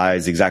fund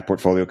size, the exact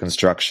portfolio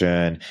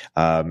construction,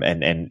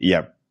 and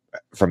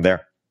from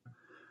there.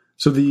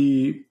 So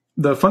the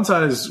fund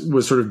size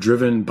was sort of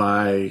driven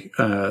by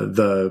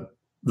the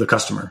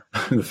customer,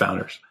 the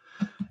founders.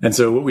 And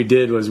so what we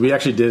did was we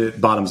actually did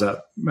it bottoms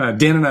up.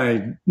 Dan and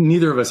I,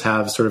 neither of us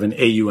have sort of an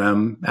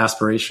AUM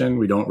aspiration.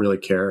 We don't really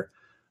care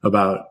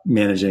about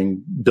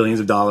managing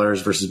billions of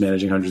dollars versus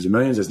managing hundreds of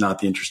millions. It's not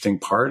the interesting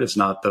part. It's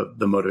not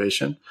the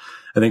motivation.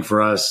 I think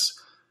for us,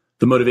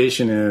 the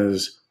motivation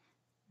is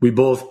we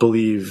both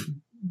believe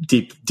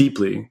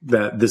deeply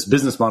that this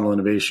business model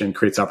innovation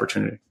creates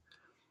opportunity.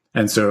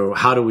 And so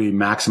how do we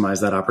maximize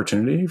that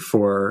opportunity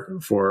for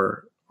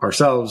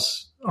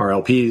ourselves, our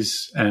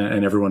LPs,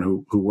 and everyone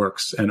who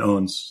works and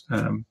owns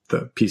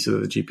the piece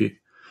of the GP?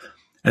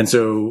 And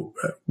so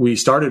we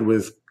started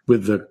with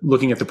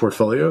looking at the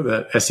portfolio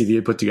that SCV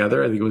had put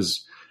together. I think it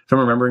was, if I'm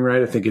remembering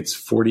right, I think it's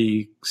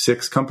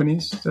 46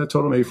 companies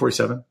total, maybe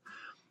 47.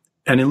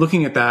 And in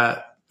looking at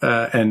that,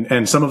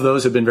 and some of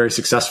those have been very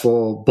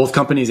successful, both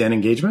companies and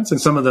engagements, and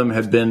some of them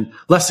have been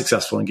less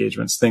successful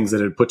engagements, things that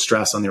had put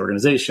stress on the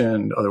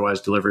organization, otherwise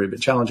delivery had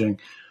been challenging.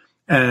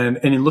 And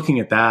in looking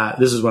at that,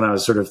 this is when I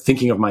was sort of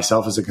thinking of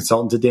myself as a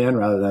consultant to Dan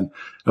rather than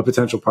a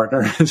potential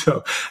partner.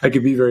 So I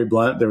could be very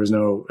blunt. There was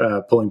no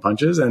pulling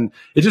punches. And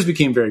it just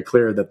became very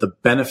clear that the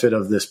benefit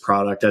of this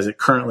product as it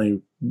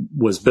currently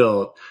was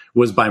built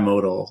was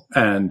bimodal.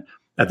 And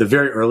at the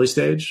very early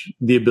stage,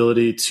 the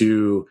ability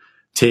to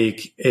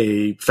take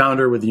a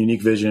founder with a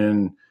unique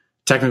vision,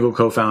 technical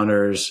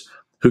co-founders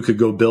who could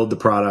go build the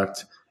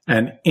product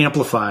and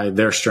amplify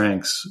their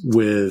strengths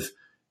with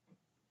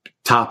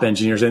top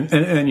engineers.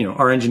 And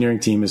our engineering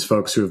team is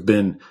folks who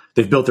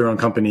they've built their own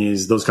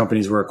companies. Those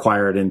companies were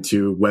acquired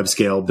into web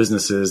scale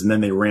businesses, and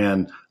then they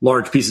ran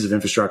large pieces of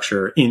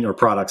infrastructure or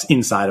products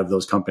inside of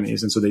those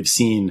companies. And so they've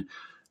seen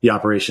the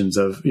operations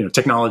of,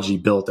 technology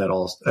built at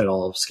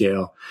all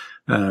scale.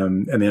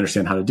 And they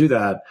understand how to do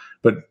that,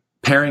 but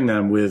pairing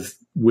them with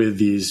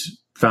these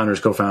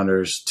founders,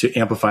 co-founders to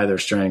amplify their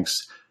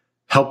strengths,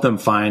 help them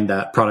find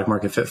that product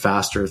market fit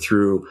faster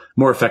through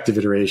more effective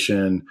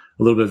iteration,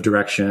 a little bit of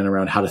direction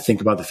around how to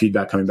think about the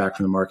feedback coming back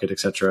from the market, et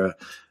cetera.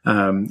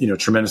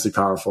 Tremendously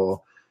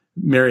powerful.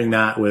 Marrying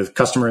that with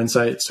customer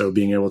insight. So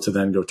being able to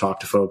then go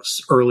talk to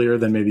folks earlier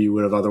than maybe you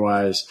would have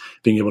otherwise,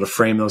 being able to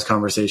frame those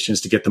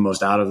conversations to get the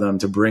most out of them,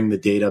 to bring the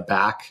data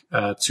back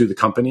to the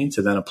company,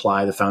 to then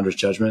apply the founder's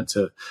judgment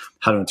to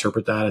how to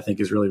interpret that, I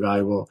think is really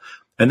valuable.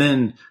 And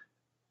then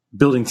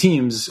building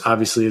teams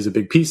obviously is a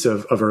big piece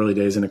of early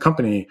days in a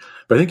company,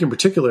 but I think in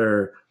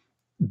particular,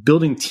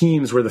 building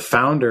teams where the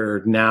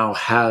founder now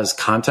has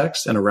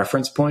context and a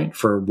reference point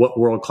for what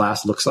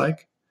world-class looks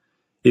like.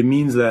 It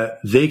means that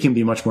they can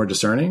be much more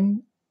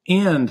discerning.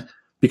 And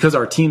because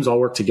our teams all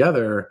work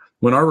together,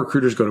 when our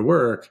recruiters go to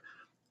work,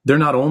 they're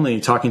not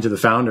only talking to the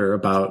founder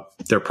about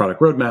their product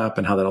roadmap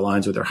and how that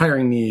aligns with their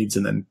hiring needs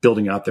and then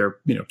building out their,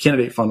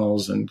 candidate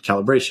funnels and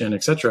calibration,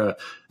 et cetera.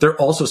 They're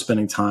also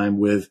spending time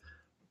with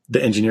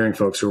the engineering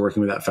folks who are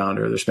working with that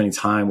founder. They're spending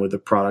time with the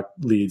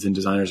product leads and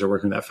designers who are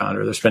working with that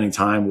founder. They're spending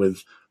time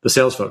with the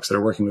sales folks that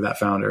are working with that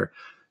founder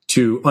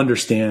to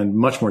understand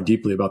much more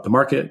deeply about the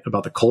market,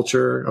 about the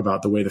culture,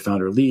 about the way the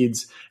founder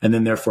leads, and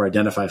then therefore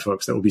identify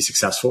folks that will be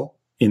successful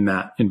in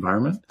that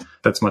environment.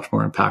 That's much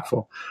more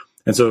impactful.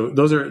 And so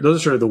those are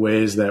sort of the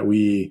ways that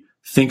we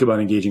think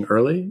about engaging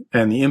early,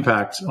 and the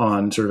impact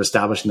on sort of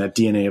establishing that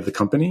DNA of the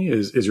company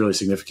is really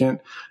significant,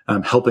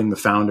 helping the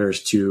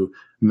founders to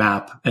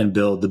map and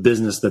build the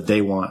business that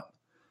they want,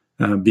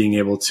 being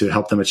able to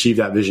help them achieve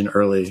that vision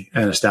early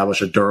and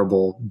establish a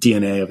durable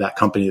DNA of that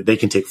company that they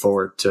can take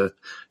forward to,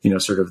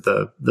 sort of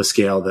the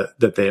scale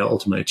that they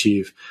ultimately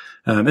achieve.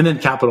 And then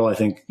capital, I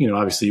think,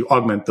 obviously you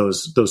augment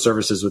those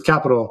services with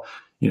capital.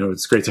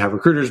 It's great to have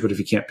recruiters, but if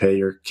you can't pay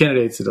your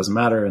candidates, it doesn't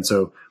matter. And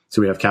so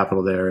we have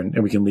capital there,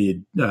 and we can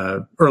lead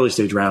early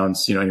stage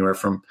rounds, anywhere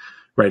from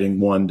writing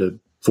 $1 to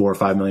 $4 or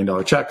 $5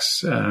 million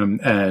checks,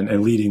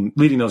 and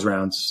leading those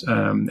rounds,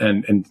 and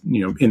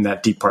in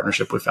that deep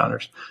partnership with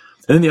founders.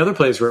 And then the other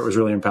place where it was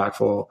really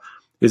impactful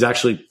is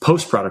actually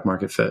post product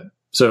market fit.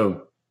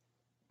 So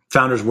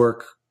founders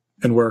work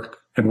and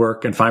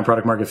find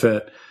product market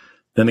fit.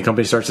 Then the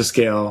company starts to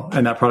scale,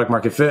 and that product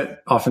market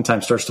fit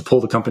oftentimes starts to pull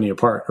the company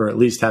apart, or at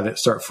least have it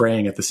start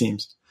fraying at the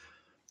seams.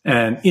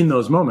 And in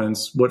those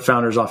moments, what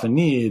founders often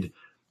need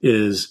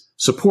is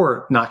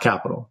support, not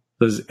capital.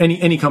 Because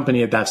any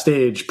company at that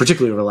stage,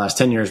 particularly over the last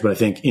 10 years, but I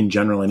think in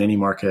general in any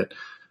market,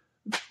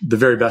 the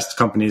very best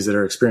companies that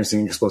are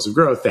experiencing explosive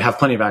growth, they have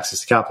plenty of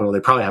access to capital. They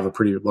probably have a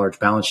pretty large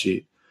balance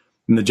sheet.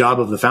 And the job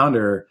of the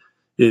founder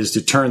is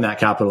to turn that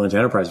capital into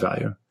enterprise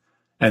value.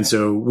 And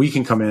so we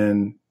can come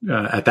in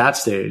at that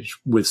stage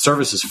with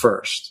services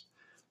first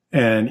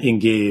and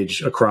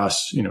engage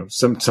across,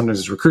 sometimes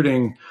it's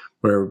recruiting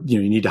where,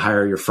 you need to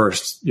hire your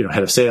first,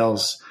 head of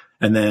sales.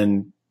 And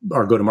then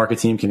our go-to-market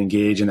team can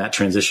engage in that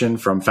transition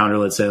from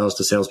founder-led sales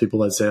to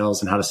salespeople-led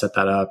sales and how to set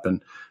that up.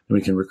 And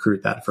we can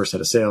recruit that first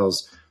head of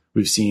sales.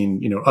 We've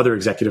seen, other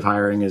executive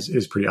hiring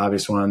is pretty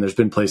obvious one. There's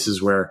been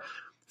places where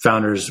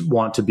founders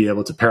want to be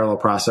able to parallel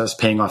process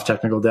paying off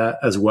technical debt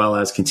as well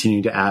as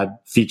continuing to add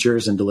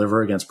features and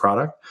deliver against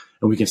product.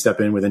 And we can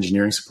step in with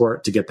engineering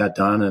support to get that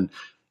done. And,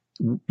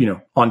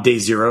 on day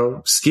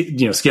zero,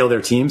 scale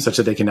their team such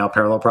that they can now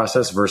parallel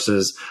process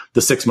versus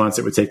the 6 months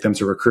it would take them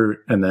to recruit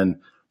and then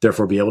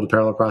therefore be able to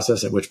parallel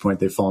process, at which point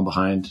they've fallen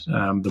behind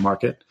the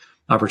market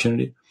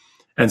opportunity.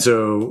 And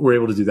so we're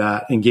able to do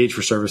that, engage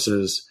for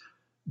services,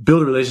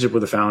 build a relationship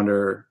with the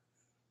founder,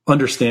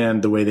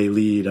 understand the way they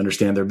lead,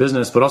 understand their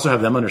business, but also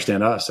have them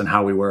understand us and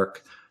how we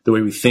work, the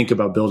way we think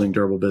about building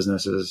durable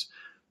businesses,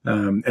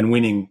 and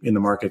winning in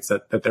the markets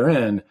that they're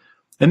in.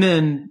 And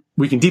then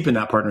we can deepen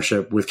that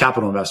partnership with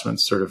capital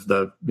investments, sort of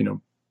the,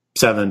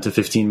 $7 to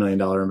 $15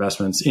 million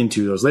investments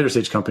into those later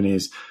stage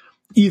companies,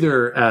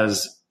 either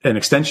as an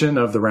extension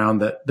of the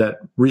round that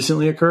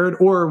recently occurred,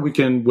 or we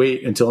can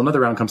wait until another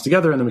round comes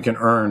together and then we can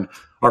earn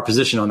our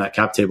position on that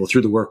cap table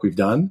through the work we've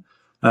done.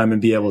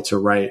 And be able to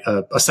write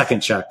a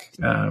second check,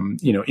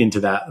 into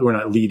that. We're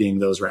not leading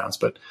those rounds,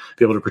 but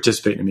be able to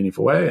participate in a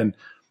meaningful way. And,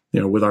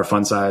 with our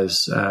fund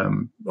size,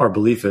 our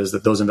belief is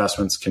that those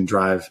investments can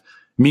drive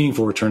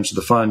meaningful returns to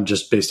the fund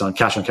just based on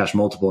cash on cash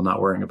multiple,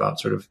 not worrying about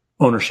sort of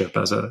ownership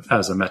as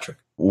a metric.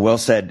 Well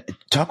said.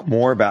 Talk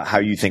more about how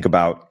you think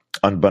about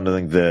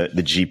unbundling the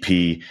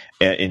GP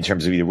in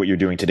terms of either what you're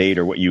doing to date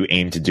or what you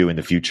aim to do in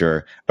the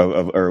future,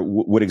 or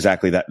what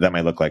exactly that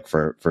might look like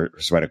for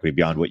sweat equity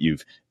beyond what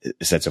you've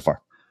said so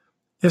far.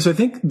 Yeah, so I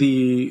think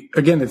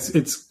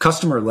it's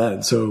customer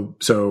led.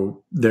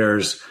 So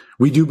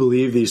we do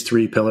believe these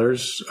three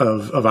pillars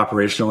of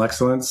operational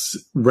excellence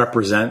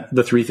represent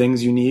the three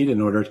things you need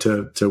in order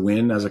to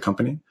win as a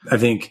company. I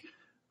think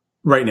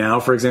right now,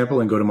 for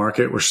example, in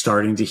go-to-market, we're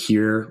starting to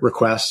hear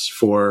requests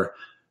for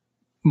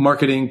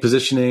marketing,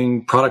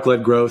 positioning,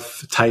 product-led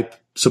growth type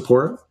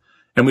support.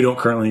 And we don't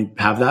currently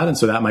have that. And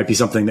so that might be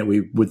something that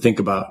we would think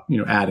about,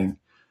 adding.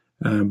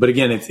 But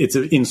again, it's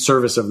in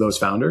service of those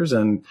founders.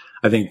 And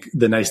I think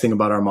the nice thing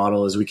about our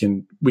model is we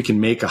can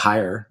make a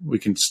hire. We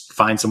can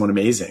find someone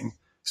amazing.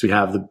 So we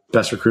have the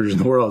best recruiters in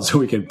the world. So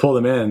we can pull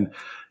them in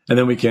and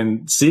then we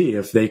can see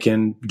if they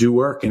can do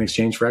work in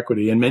exchange for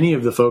equity. And many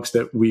of the folks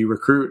that we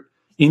recruit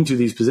into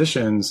these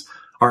positions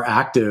are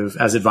active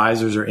as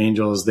advisors or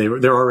angels.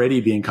 They're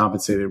already being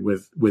compensated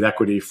with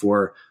equity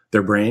for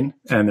their brain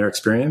and their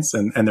experience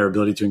and their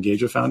ability to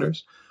engage with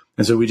founders.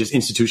 And so we just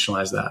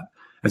institutionalize that.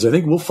 And so I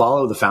think we'll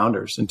follow the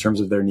founders in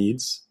terms of their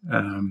needs.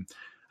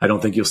 I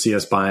don't think you'll see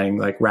us buying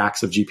like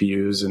racks of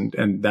GPUs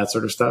and that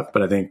sort of stuff,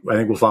 but I think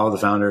we'll follow the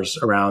founders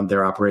around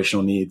their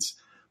operational needs,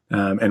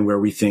 and where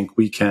we think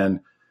we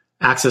can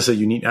access a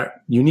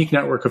unique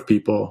network of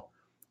people,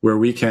 where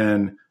we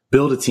can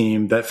build a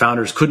team that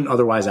founders couldn't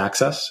otherwise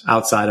access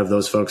outside of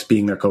those folks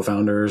being their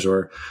co-founders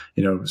or,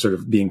 sort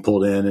of being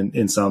pulled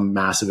in some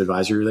massive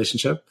advisory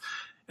relationship,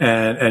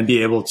 and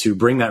be able to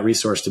bring that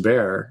resource to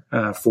bear,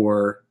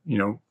 for,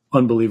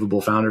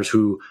 unbelievable founders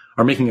who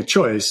are making a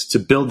choice to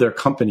build their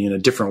company in a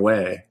different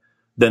way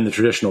than the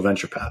traditional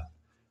venture path.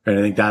 And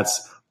I think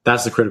that's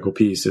the critical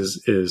piece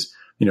is,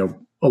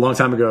 a long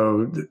time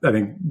ago, I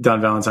think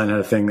Don Valentine had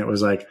a thing that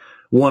was like,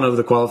 one of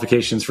the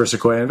qualifications for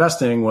Sequoia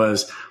investing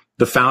was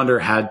the founder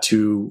had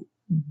to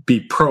be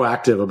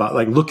proactive about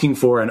like looking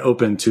for and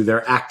open to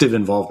their active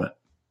involvement,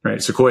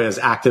 right? Sequoia's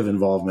active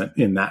involvement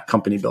in that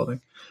company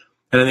building.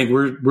 And I think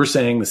we're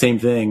saying the same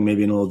thing,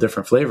 maybe in a little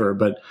different flavor,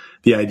 but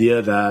the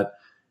idea that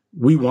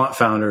we want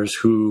founders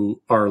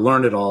who are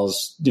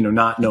learn-it-alls,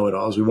 not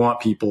know-it-alls. We want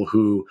people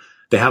who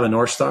they have a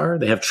North Star,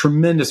 they have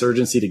tremendous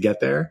urgency to get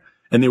there,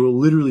 and they will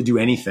literally do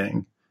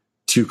anything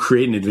to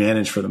create an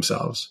advantage for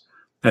themselves.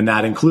 And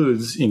that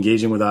includes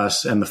engaging with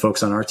us and the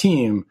folks on our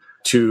team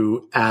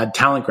to add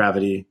talent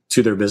gravity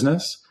to their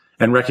business,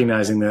 and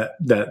recognizing that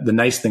the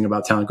nice thing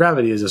about talent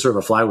gravity is a sort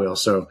of a flywheel.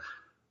 So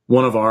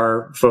one of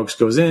our folks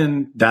goes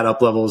in, that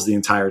up levels the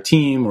entire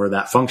team or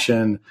that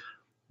function.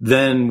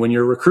 Then when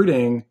you're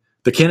recruiting,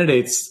 the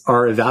candidates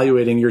are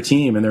evaluating your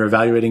team and they're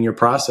evaluating your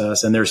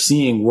process and they're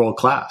seeing world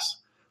class.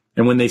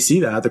 And when they see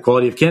that, the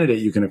quality of candidate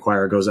you can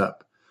acquire goes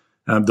up.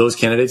 Those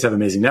candidates have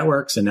amazing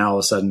networks, and now all of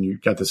a sudden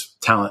you've got this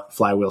talent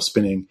flywheel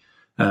spinning,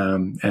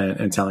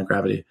 and talent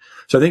gravity.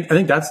 So I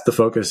think that's the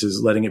focus,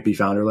 is letting it be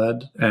founder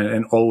led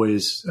and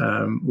always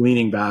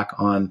leaning back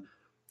on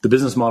the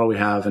business model we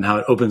have and how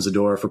it opens the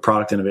door for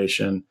product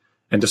innovation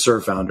and to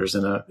serve founders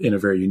in a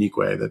very unique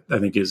way that I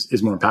think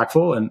is more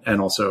impactful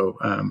and also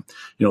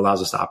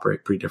allows us to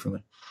operate pretty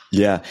differently.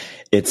 Yeah,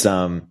 it's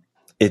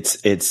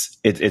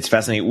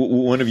fascinating.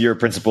 One of your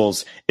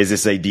principles is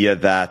this idea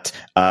that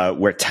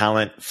where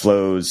talent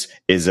flows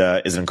is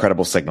an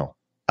incredible signal.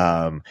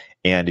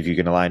 And if you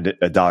can align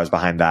dollars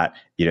behind that,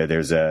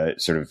 there's a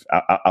sort of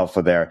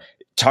alpha there.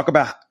 Talk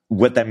about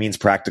what that means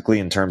practically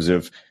in terms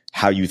of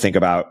how you think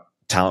about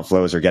talent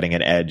flows or getting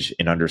an edge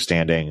in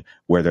understanding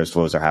where those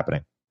flows are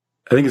happening.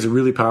 I think it's a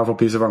really powerful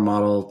piece of our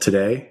model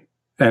today.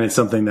 And it's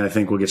something that I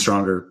think will get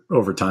stronger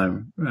over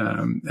time.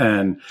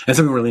 And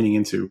something we're leaning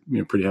into,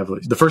 pretty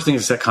heavily. The first thing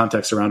is to set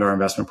context around our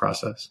investment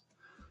process.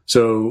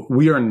 So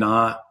we are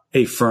not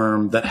a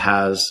firm that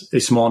has a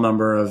small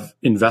number of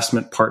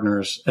investment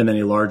partners and then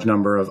a large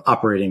number of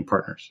operating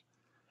partners.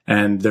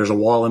 And there's a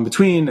wall in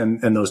between,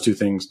 and those two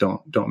things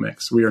don't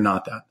mix. We are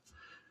not that.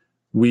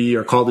 We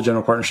are called the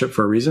general partnership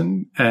for a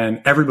reason,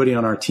 and everybody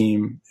on our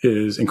team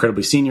is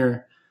incredibly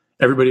senior.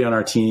 Everybody on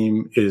our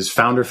team is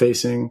founder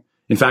facing.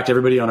 In fact,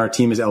 everybody on our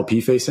team is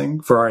LP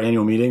facing. For our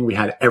annual meeting, we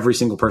had every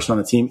single person on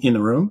the team in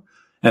the room.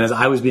 And as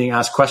I was being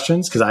asked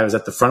questions, because I was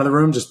at the front of the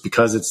room, just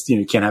because it's,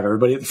 you can't have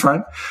everybody at the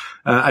front,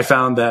 I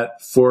found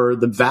that for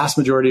the vast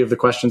majority of the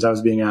questions I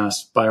was being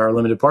asked by our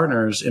limited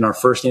partners in our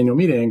first annual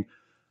meeting,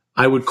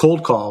 I would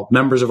cold call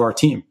members of our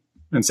team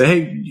and say,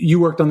 hey, you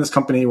worked on this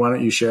company. Why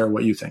don't you share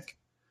what you think?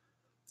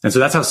 And so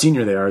that's how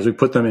senior they are, is we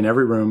put them in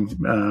every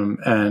room,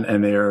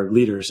 and they are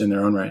leaders in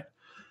their own right.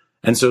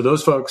 And so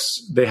those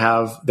folks, they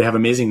have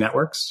amazing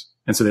networks.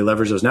 And so they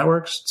leverage those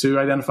networks to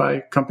identify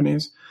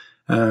companies.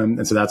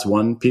 And so that's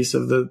one piece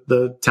of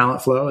the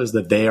talent flow, is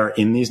that they are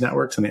in these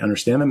networks and they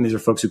understand them. These are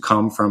folks who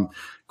come from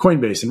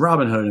Coinbase and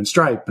Robinhood and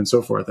Stripe and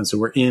so forth. And so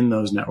we're in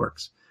those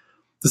networks.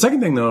 The second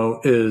thing, though,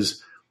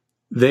 is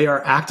they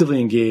are actively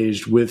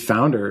engaged with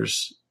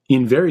founders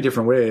in very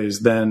different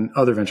ways than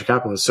other venture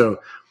capitalists. So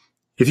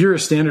if you're a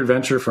standard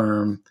venture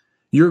firm,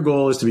 your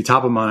goal is to be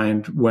top of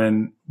mind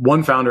when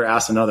one founder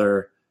asks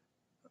another,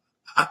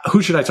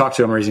 who should I talk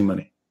to? I'm raising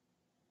money.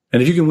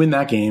 And if you can win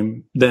that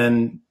game,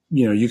 then,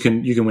 you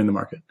can win the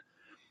market.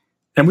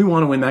 And we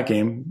want to win that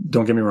game.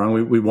 Don't get me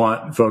wrong. We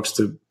want folks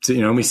to,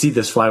 and we see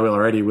this flywheel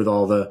already with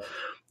all the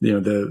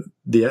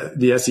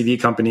SEV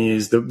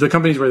companies, the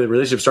companies where the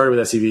relationship started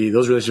with SEV,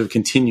 those relationships have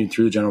continued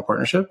through the general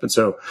partnership. And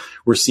so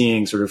we're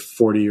seeing sort of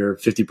 40 or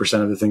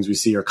 50% of the things we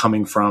see are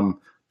coming from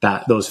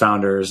those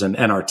founders and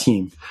our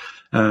team.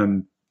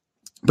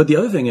 But the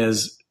other thing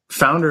is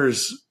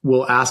founders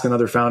will ask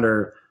another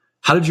founder,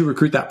 how did you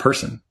recruit that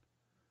person?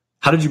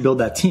 How did you build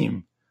that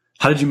team?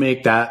 How did you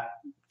make that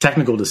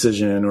technical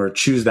decision or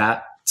choose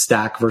that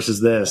stack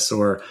versus this?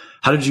 Or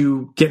how did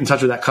you get in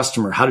touch with that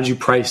customer? How did you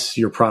price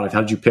your product?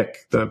 How did you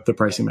pick the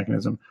pricing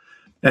mechanism?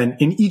 And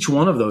in each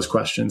one of those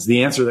questions,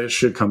 the answer that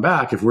should come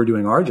back if we're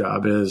doing our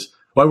job is,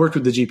 well, I worked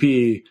with the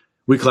GP,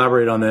 we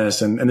collaborated on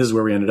this, and this is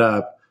where we ended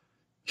up.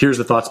 Here's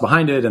the thoughts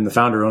behind it, and the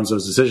founder owns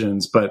those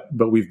decisions, but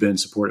we've been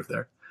supportive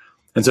there.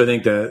 And so I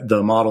think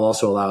the model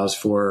also allows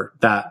for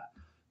that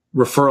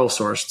referral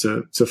source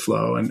to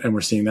flow, and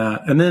we're seeing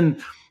that. And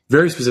then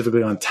very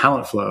specifically on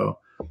talent flow,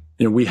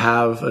 we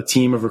have a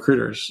team of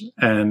recruiters,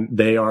 and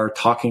they are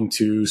talking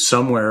to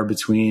somewhere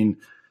between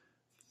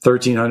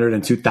 1,300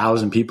 and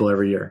 2,000 people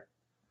every year.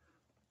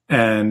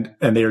 And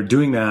they are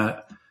doing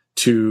that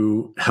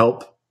to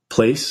help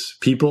place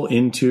people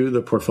into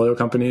the portfolio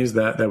companies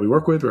that we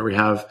work with, where we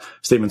have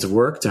statements of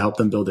work to help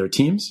them build their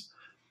teams.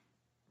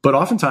 But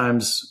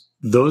oftentimes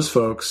those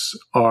folks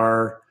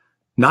are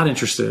not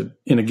interested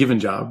in a given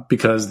job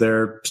because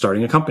they're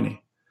starting a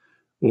company,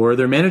 or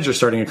their manager's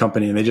starting a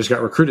company and they just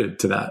got recruited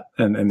to that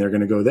and they're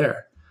going to go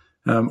there.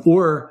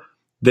 Or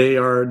they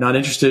are not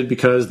interested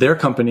because their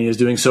company is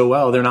doing so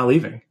well, they're not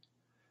leaving.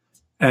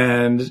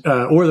 And,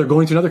 or they're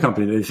going to another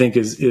company that they think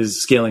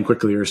is scaling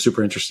quickly or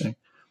super interesting.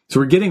 So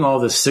we're getting all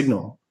this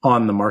signal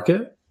on the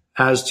market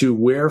as to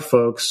where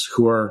folks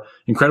who are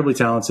incredibly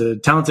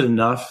talented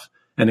enough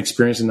and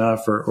experienced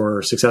enough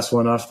or successful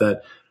enough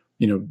that,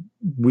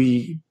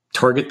 we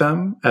target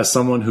them as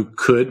someone who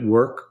could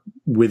work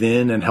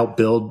within and help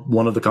build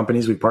one of the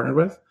companies we've partnered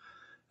with.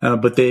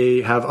 But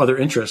they have other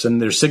interests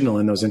and there's signal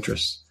in those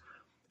interests.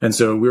 And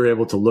so we were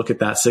able to look at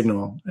that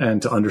signal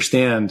and to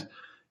understand,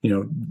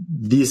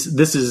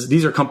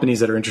 these are companies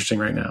that are interesting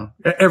right now.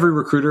 Every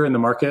recruiter in the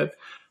market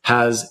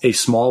has a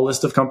small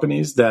list of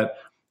companies that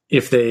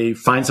if they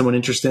find someone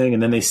interesting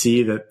and then they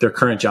see that their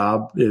current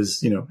job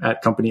is,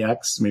 at company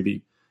X,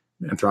 maybe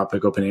Anthropic,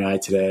 OpenAI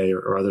today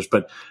or others,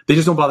 but they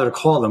just don't bother to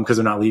call them because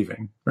they're not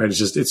leaving, right?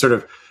 It's sort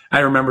of, I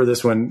remember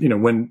this when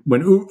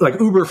like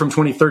Uber from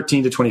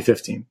 2013 to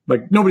 2015,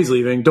 like nobody's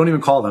leaving, don't even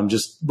call them,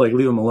 just like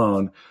leave them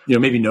alone.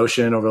 Maybe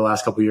Notion over the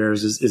last couple of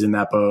years is in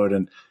that boat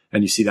and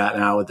you see that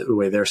now with the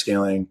way they're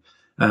scaling.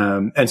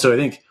 And so I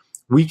think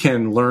we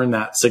can learn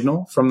that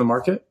signal from the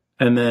market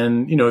and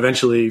then,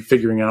 eventually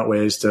figuring out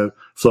ways to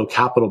flow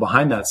capital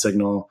behind that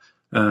signal.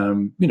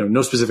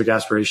 No specific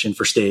aspiration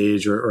for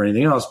stage or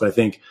anything else, but I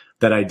think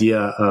that idea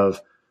of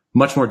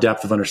much more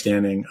depth of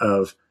understanding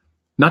of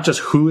not just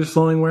who is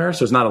flowing where.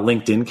 So it's not a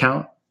LinkedIn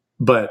count,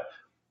 but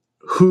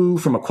who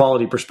from a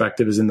quality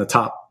perspective is in the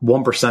top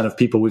 1% of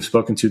people we've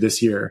spoken to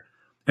this year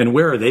and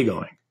where are they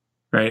going?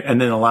 Right.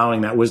 And then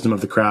allowing that wisdom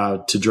of the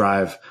crowd to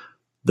drive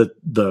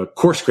the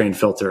coarse grain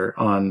filter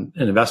on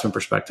an investment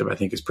perspective, I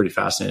think is pretty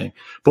fascinating,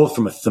 both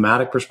from a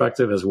thematic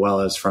perspective as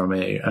well as from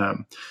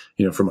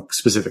from a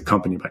specific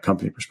company by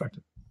company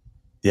perspective.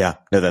 Yeah,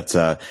 no,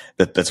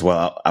 that's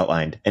well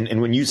outlined.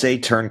 And when you say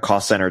turn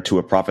cost center to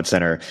a profit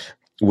center,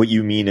 what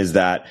you mean is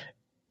that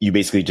you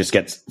basically just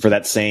get, for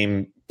that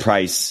same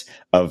price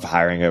of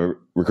hiring a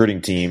recruiting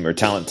team or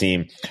talent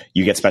team,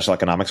 you get special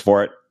economics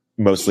for it,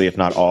 mostly, if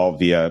not all,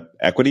 via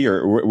equity,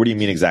 or what do you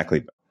mean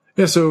exactly?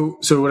 Yeah. So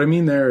what I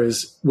mean there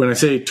is when I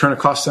say turn a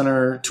cost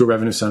center to a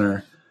revenue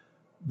center,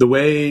 the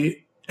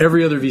way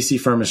every other VC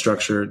firm is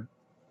structured,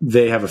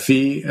 they have a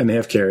fee and they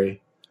have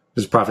carry.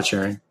 There's profit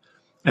sharing.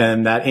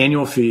 And that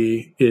annual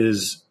fee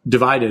is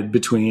divided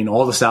between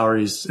all the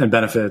salaries and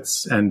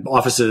benefits and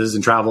offices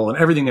and travel and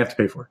everything they have to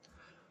pay for.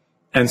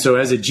 And so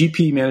as a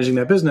GP managing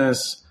that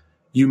business,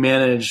 you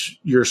manage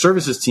your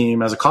services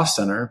team as a cost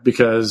center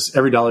because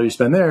every dollar you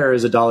spend there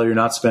is a dollar you're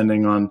not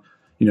spending on,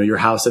 your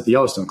house at the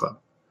Yellowstone Club.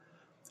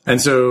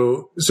 And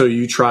so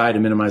you try to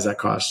minimize that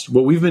cost.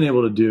 What we've been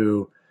able to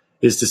do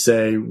is to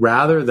say,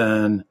 rather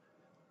than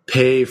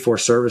pay for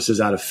services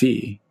out of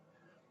fee,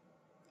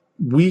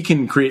 we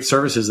can create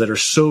services that are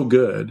so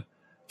good,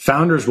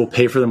 founders will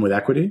pay for them with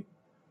equity.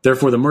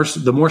 Therefore, the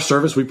more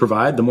service we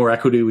provide, the more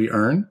equity we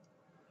earn.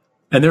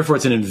 And therefore,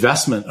 it's an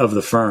investment of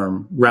the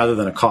firm rather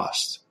than a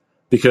cost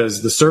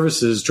because the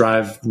services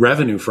drive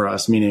revenue for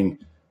us, meaning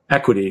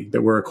equity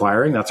that we're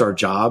acquiring. That's our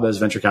job as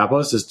venture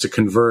capitalists, is to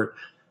convert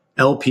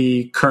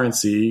LP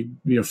currency,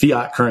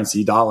 fiat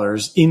currency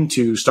dollars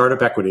into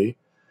startup equity.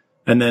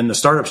 And then the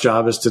startup's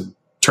job is to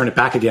turn it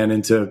back again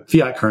into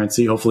fiat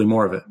currency, hopefully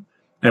more of it.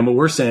 And what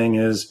we're saying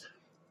is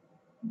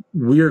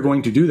we are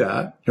going to do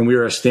that. And we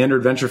are a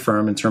standard venture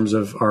firm in terms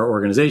of our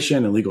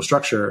organization and legal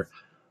structure.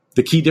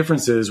 The key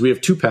difference is we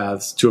have two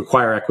paths to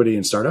acquire equity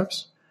in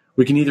startups.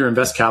 We can either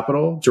invest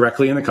capital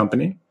directly in the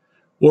company,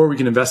 or we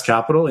can invest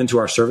capital into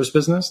our service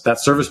business. That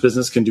service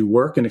business can do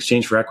work in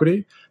exchange for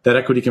equity. That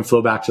equity can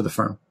flow back to the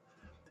firm.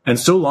 And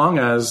so long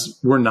as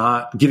we're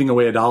not giving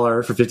away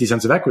 $1 for 50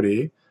 cents of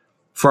equity,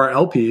 for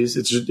our LPs,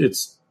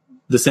 it's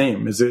the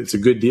same. It's a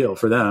good deal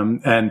for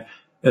them. And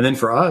then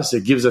for us,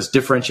 it gives us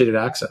differentiated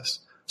access.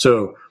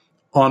 So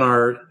on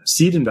our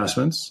seed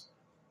investments,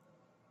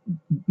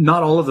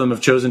 not all of them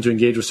have chosen to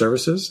engage with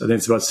services. I think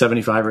it's about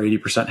 75 or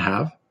 80%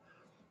 have.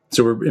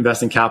 So we're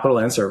investing capital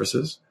and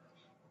services.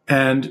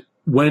 And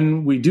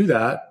when we do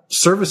that,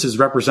 services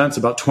represents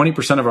about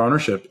 20% of our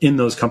ownership in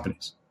those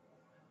companies.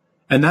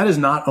 And that is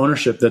not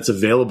ownership that's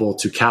available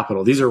to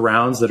capital. These are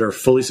rounds that are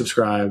fully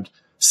subscribed.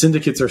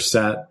 Syndicates are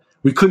set.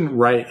 We couldn't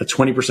write a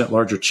 20%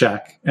 larger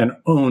check and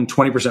own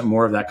 20%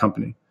 more of that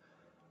company.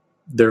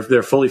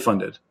 They're fully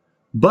funded.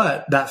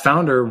 But that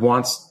founder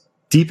wants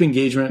deep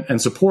engagement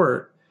and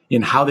support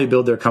in how they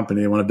build their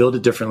company. They want to build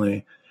it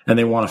differently, and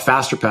they want a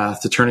faster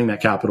path to turning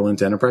that capital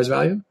into enterprise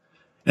value.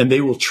 And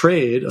they will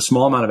trade a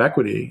small amount of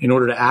equity in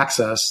order to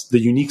access the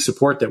unique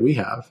support that we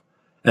have.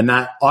 And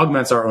that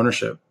augments our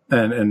ownership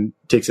and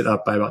takes it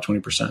up by about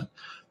 20%.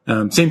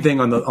 Same thing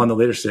on the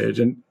later stage,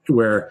 and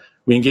where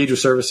we engage with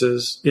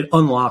services, it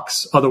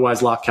unlocks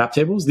otherwise locked cap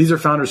tables. These are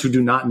founders who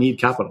do not need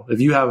capital.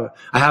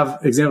 I have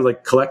examples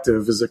like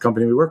Collective is a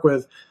company we work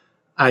with.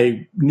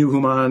 I knew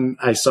Human.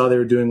 I saw they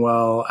were doing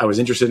well. I was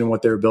interested in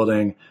what they were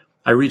building.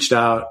 I reached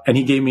out, and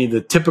he gave me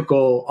the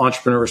typical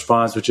entrepreneur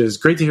response, which is,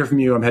 great to hear from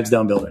you. I'm heads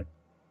down building.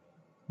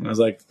 And I was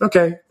like,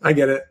 okay, I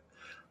get it.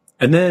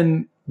 And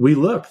then we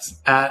looked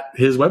at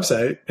his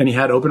website, and he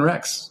had open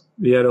recs.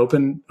 He had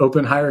open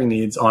hiring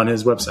needs on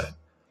his website.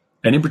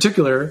 And in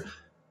particular,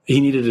 he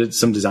needed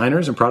some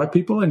designers and product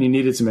people, and he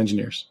needed some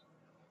engineers.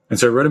 And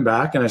so I wrote him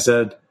back and I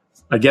said,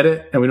 I get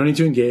it, and we don't need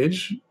to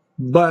engage,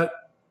 but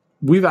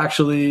we've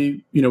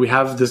actually, we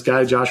have this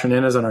guy, Josh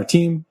Hernandez, on our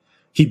team.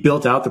 He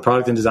built out the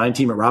product and design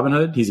team at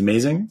Robinhood. He's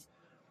amazing.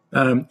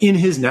 In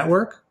his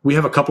network, we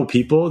have a couple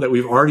people that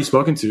we've already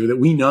spoken to that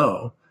we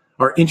know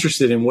are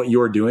interested in what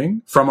you're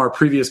doing from our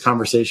previous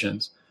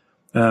conversations.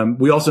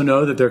 We also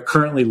know that they're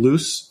currently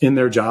loose in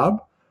their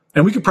job,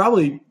 and we could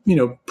probably,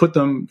 put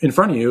them in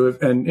front of you.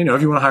 If you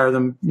want to hire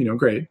them,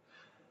 great.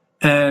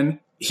 And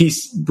he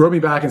wrote me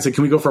back and said,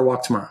 can we go for a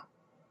walk tomorrow?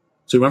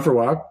 So we went for a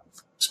walk,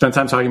 spent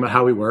time talking about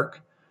how we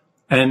work.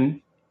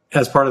 And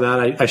as part of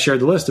that, I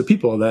shared the list of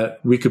people that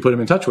we could put him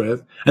in touch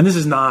with. And this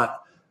is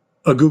not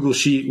a Google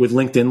sheet with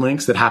LinkedIn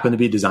links that happen to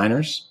be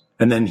designers.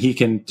 And then he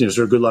can, sort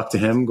of good luck to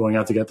him going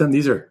out to get them.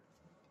 These are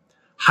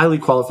highly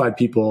qualified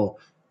people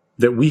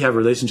that we have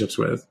relationships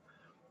with.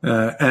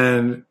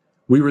 And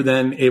we were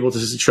then able to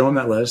show him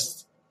that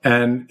list.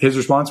 And his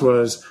response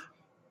was,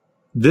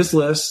 this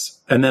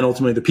list, and then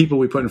ultimately the people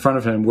we put in front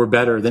of him, were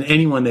better than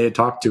anyone they had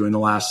talked to in the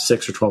last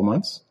 6 or 12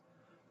 months.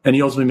 And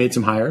he ultimately made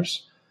some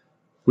hires.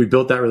 We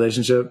built that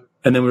relationship,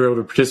 and then we were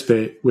able to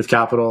participate with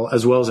capital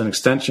as well as an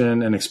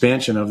extension and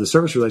expansion of the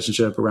service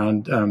relationship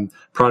around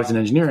product and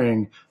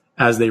engineering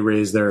as they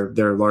raised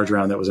their large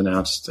round that was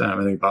announced, I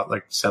think about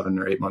like 7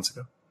 or 8 months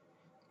ago.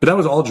 But that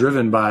was all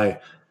driven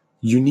by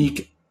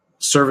unique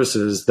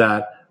services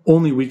that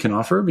only we can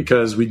offer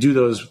because we do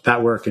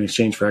that work in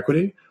exchange for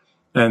equity.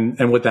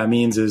 And what that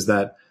means is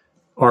that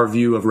our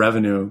view of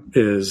revenue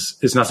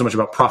is not so much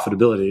about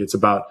profitability. It's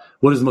about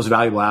what is the most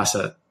valuable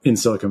asset in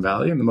Silicon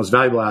Valley. And the most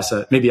valuable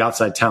asset, maybe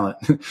outside talent,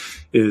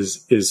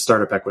 is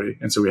startup equity.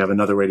 And so we have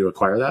another way to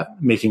acquire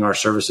that, making our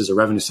services a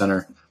revenue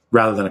center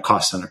rather than a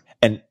cost center.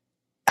 And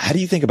how do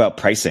you think about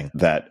pricing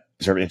that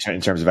sort of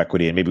in terms of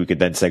equity? And maybe we could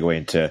then segue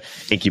into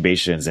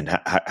incubations and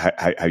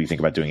how you think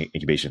about doing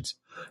incubations.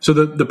 So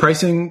the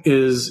pricing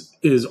is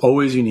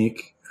always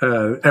unique.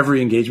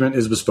 Every engagement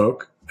is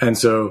bespoke. And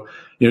so,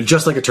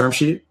 just like a term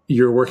sheet,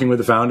 you're working with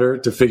the founder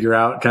to figure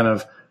out kind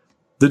of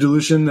the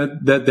dilution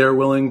that they're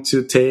willing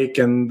to take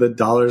and the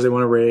dollars they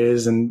want to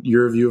raise and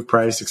your view of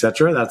price, et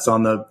cetera. That's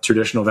on the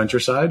traditional venture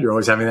side. You're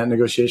always having that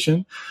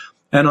negotiation.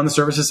 And on the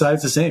services side,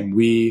 it's the same.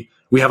 We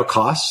have a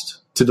cost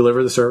to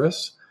deliver the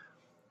service.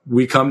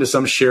 We come to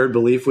some shared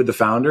belief with the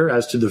founder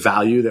as to the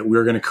value that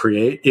we're going to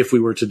create if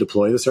we were to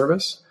deploy the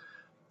service.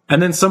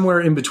 And then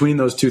somewhere in between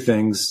those two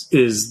things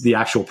is the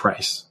actual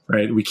price,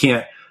 right? We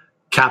can't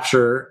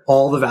capture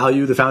all the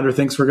value the founder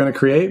thinks we're going to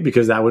create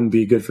because that wouldn't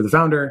be good for the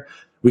founder.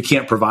 We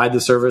can't provide the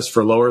service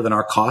for lower than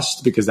our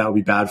cost because that would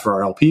be bad for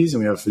our LPs, and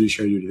we have a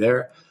fiduciary duty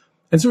there.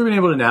 And so we've been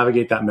able to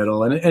navigate that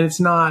middle. And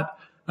it's not,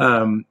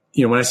 when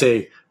I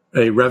say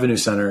a revenue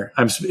center,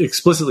 I'm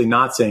explicitly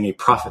not saying a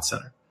profit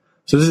center.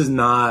 So this is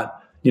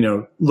not,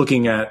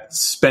 looking at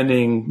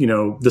spending,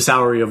 the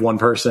salary of one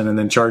person and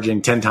then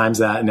charging 10 times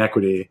that in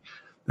equity.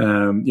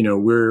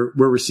 We're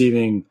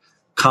receiving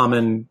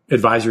common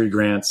advisory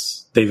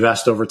grants. They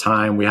vest over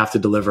time. We have to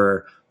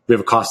deliver. We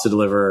have a cost to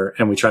deliver,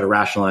 and we try to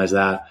rationalize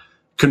that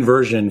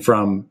conversion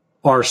from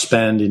our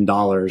spend in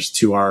dollars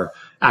to our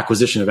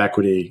acquisition of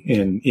equity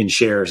in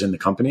shares in the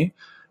company.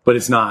 but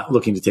it's not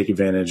looking to take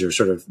advantage or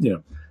sort of,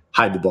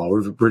 hide the ball.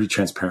 We're pretty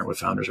transparent with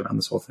founders around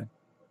this whole thing.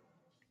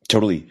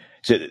 Totally.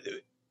 So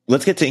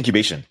let's get to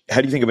incubation. How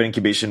do you think about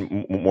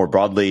incubation more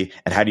broadly?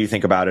 And how do you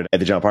think about it at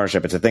the general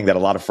partnership? It's a thing that a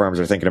lot of firms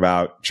are thinking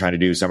about trying to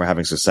do. Some are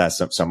having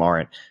success, some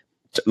aren't.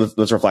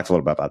 Let's reflect a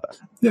little bit about that.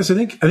 Yeah. So I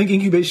think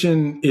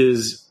incubation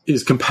is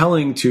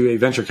compelling to a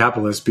venture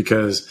capitalist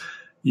because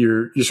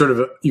you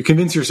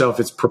convince yourself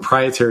it's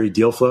proprietary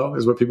deal flow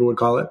is what people would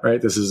call it,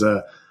 right? This is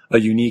a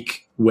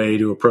unique way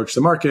to approach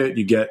the market.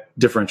 You get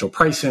differential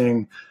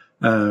pricing.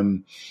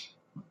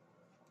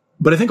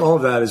 But I think all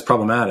of that is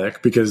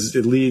problematic because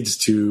it leads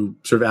to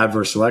sort of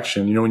adverse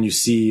selection. When you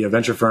see a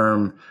venture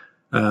firm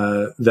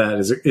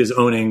that is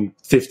owning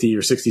 50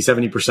 or 60,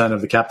 70%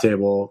 of the cap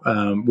table,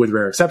 with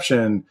rare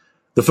exception,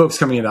 the folks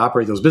coming in to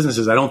operate those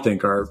businesses, I don't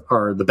think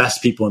are the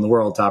best people in the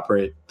world to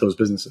operate those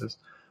businesses.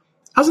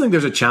 I also think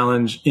there's a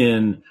challenge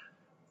in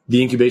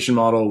the incubation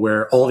model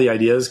where all the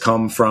ideas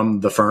come from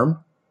the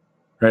firm,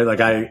 right?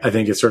 Like I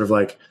think it's sort of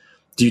like,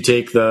 do you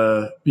take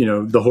the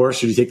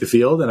horse or do you take the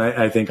field? And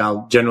I think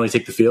I'll generally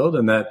take the field,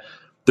 and that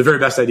the very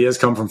best ideas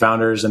come from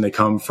founders and they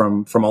come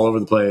from all over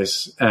the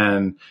place.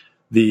 And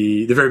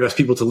the very best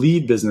people to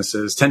lead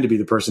businesses tend to be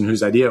the person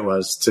whose idea it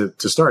was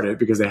to start it,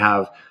 because they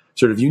have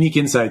sort of unique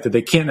insight that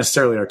they can't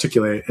necessarily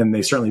articulate, and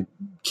they certainly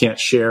can't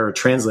share or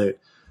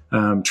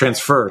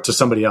transfer to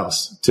somebody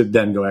else to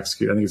then go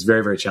execute. I think it's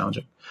very, very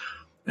challenging.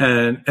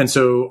 And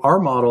so our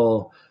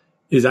model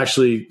is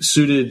actually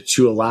suited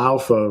to allow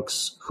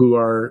folks who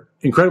are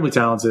incredibly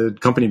talented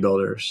company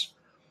builders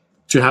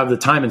to have the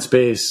time and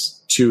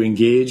space to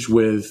engage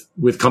with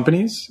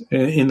companies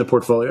in the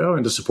portfolio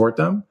and to support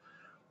them.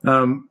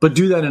 But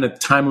do that in a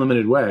time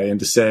limited way, and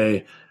to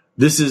say,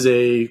 this is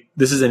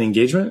an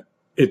engagement.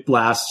 It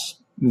lasts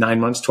 9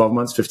 months, 12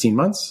 months, 15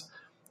 months.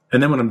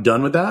 And then when I'm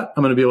done with that,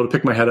 I'm going to be able to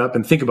pick my head up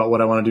and think about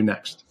what I want to do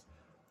next.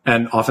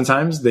 And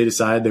oftentimes they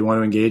decide they want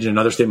to engage in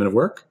another statement of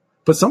work,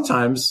 but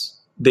sometimes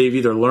they've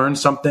either learned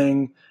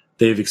something,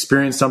 they've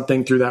experienced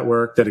something through that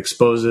work that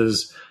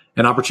exposes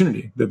an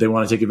opportunity that they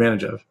want to take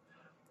advantage of.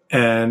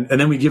 And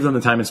then we give them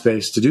the time and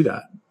space to do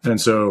that. And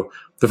so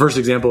the first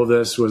example of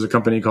this was a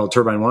company called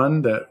Turbine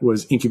One that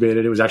was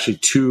incubated. It was actually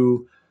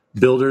 2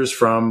 builders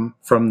from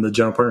the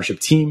general partnership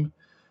team.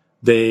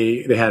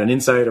 They had an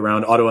insight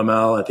around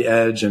AutoML at the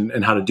edge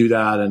and how to do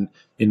that and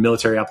in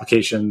military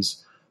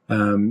applications.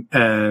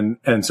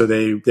 And so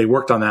they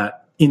worked on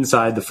that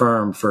inside the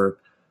firm for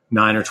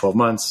 9 or 12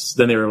 months.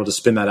 Then they were able to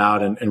spin that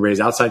out and raise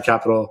outside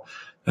capital.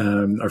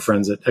 Our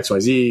friends at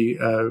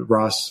XYZ,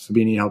 Ross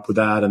Fabini, helped with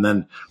that. And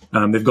then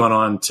they've gone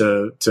on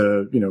to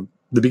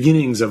the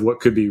beginnings of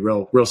what could be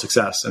real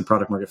success and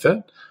product market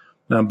fit.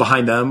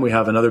 Behind them, we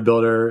have another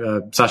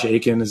builder, Sasha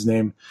Aiken is his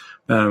name.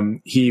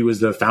 He was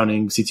the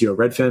founding CTO of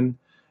Redfin.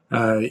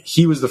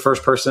 He was the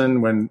first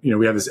person when,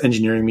 we have this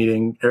engineering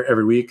meeting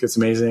every week. It's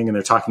amazing. And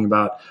they're talking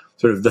about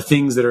sort of the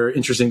things that are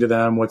interesting to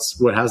them,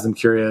 what has them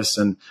curious,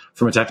 and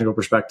from a technical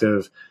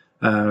perspective.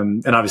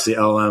 And obviously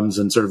LLMs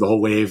and sort of the whole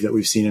wave that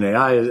we've seen in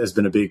AI has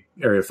been a big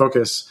area of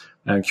focus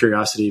and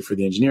curiosity for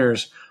the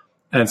engineers.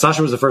 And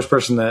Sasha was the first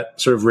person that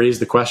sort of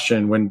raised the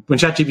question when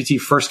ChatGPT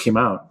first came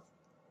out.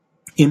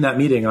 In that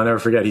meeting, I'll never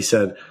forget, he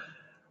said,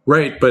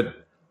 right,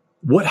 but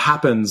what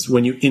happens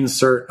when you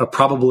insert a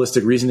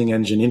probabilistic reasoning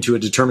engine into a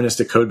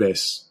deterministic code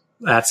base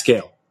at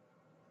scale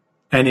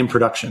and in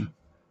production?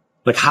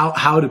 Like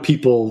how do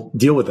people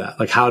deal with that?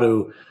 Like how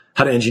do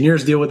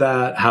engineers deal with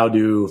that? How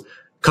do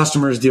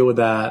customers deal with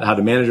that? How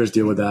do managers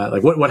deal with that?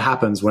 Like what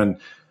happens when,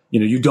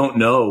 you don't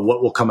know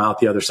what will come out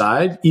the other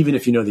side, even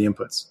if you know the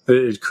inputs?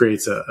 It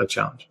creates a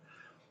challenge.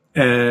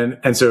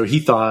 And so he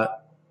thought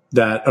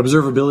that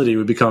observability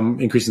would become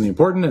increasingly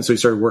important. And so he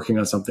started working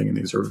on something in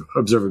the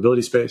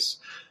observability space.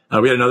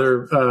 We had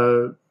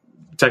another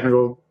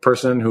technical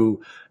person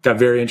who got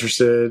very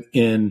interested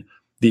in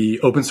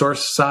the open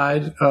source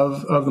side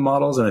of the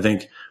models. And I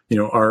think,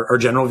 our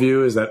general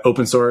view is that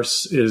open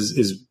source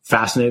is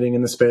fascinating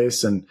in the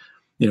space. And,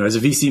 as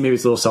a VC, maybe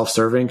it's a little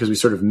self-serving because we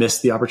sort of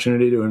missed the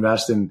opportunity to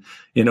invest in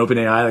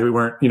OpenAI. Like we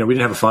weren't, we didn't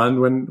have a fund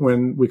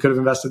when we could have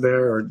invested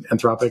there, or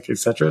Anthropic, et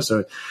cetera.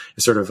 So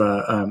it's sort of,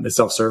 it's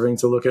self-serving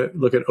to look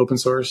at open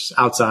source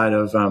outside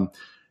of,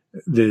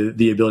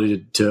 the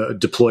ability to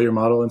deploy your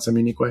model in some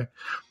unique way.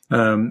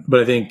 But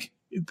I think,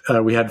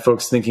 we had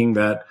folks thinking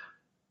that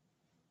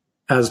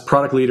as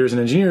product leaders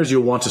and engineers,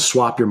 you'll want to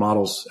swap your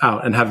models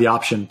out and have the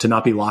option to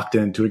not be locked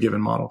into a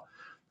given model.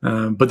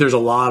 But there's a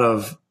lot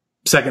of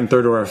second,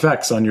 third order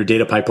effects on your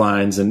data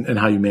pipelines and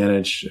how you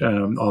manage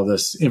all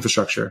this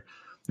infrastructure.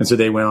 And so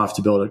they went off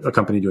to build a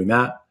company doing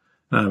that.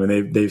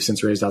 And they've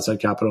since raised outside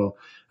capital.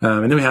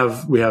 And then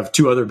we have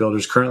 2 other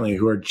builders currently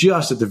who are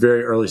just at the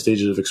very early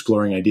stages of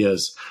exploring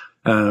ideas.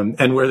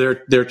 And where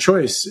their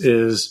choice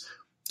is,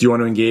 do you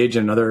want to engage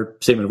in another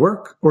statement of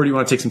work, or do you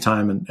want to take some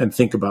time and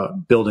think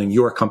about building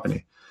your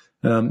company?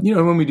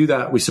 When we do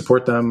that, we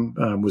support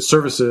them with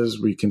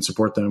services. We can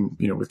support them,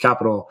 with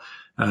capital.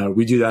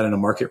 We do that in a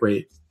market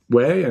rate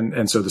way.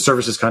 And so the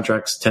services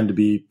contracts tend to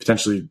be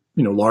potentially,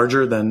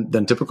 larger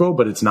than typical,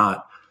 but it's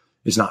not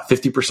is not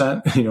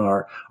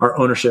 50%. Our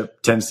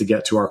ownership tends to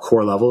get to our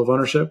core level of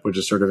ownership, which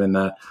is sort of in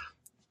that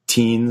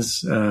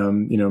teens,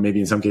 maybe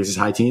in some cases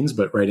high teens,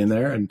 but right in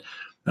there, and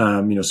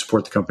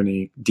support the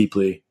company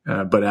deeply.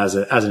 But as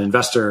an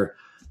investor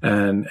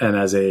and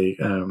as a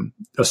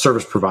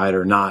service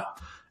provider, not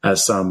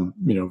as some,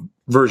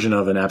 version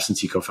of an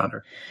absentee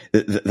co-founder.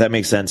 That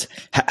makes sense.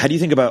 How do you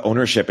think about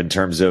ownership in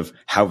terms of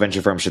how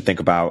venture firms should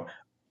think about,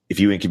 if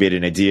you incubate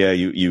an idea,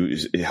 you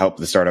help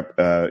the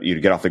startup, you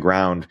get off the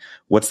ground,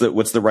 what's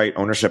the right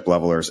ownership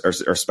level or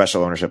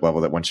special ownership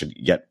level that one should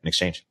get in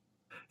exchange?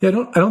 Yeah,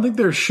 I don't think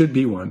there should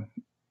be one,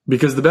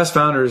 because the best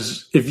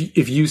founders,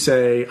 if you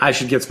say I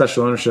should get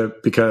special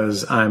ownership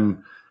because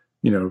I'm,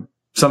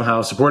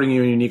 somehow supporting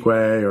you in a unique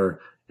way,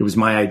 or it was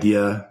my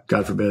idea,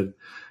 God forbid,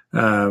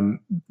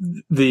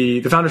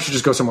 the founder should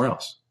just go somewhere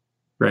else,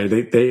 right?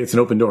 It's an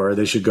open door.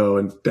 They should go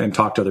and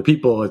talk to other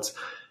people. It's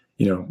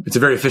a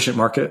very efficient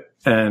market.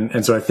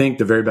 And so I think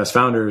the very best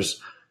founders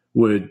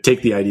would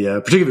take the idea,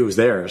 particularly if it was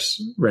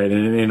theirs, right?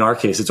 And in our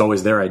case, it's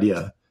always their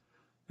idea.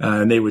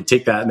 And they would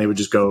take that and they would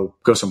just go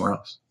somewhere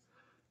else.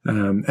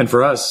 And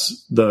for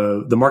us,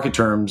 the market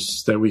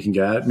terms that we can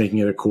get, making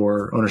it a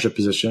core ownership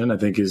position, I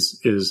think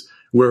is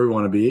where we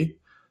want to be.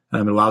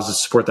 It allows us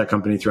to support that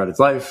company throughout its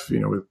life,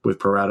 with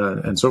pro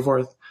rata and so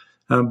forth.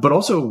 But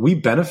also we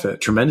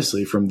benefit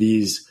tremendously from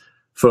these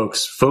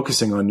folks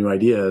focusing on new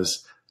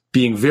ideas,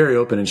 being very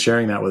open and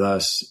sharing that with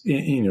us,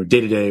 day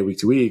to day, week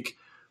to week,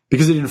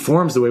 because it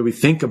informs the way we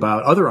think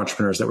about other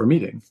entrepreneurs that we're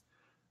meeting.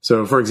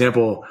 So, for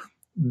example,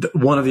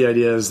 one of the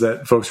ideas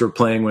that folks were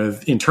playing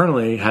with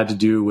internally had to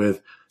do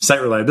with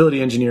site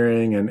reliability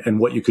engineering and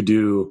what you could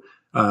do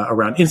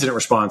around incident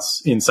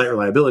response in site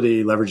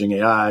reliability, leveraging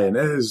AI. And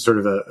it was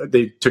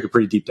they took a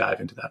pretty deep dive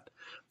into that.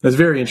 It's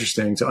very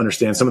interesting to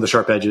understand some of the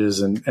sharp edges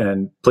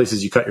and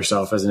places you cut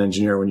yourself as an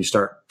engineer when you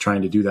start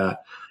trying to do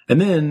that. And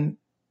then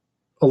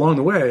along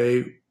the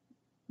way,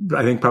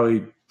 I think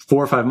probably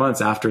 4 or 5 months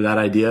after that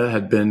idea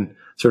had been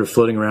sort of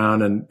floating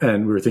around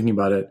and we were thinking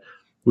about it,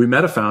 we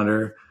met a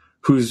founder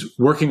who's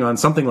working on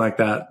something like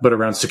that, but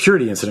around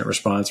security incident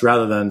response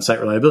rather than site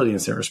reliability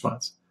incident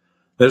response.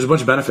 There's a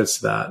bunch of benefits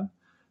to that,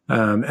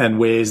 and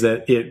ways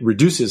that it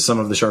reduces some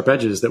of the sharp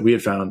edges that we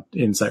had found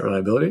in site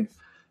reliability.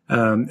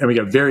 And we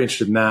got very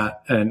interested in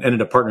that and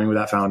ended up partnering with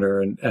that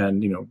founder.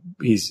 And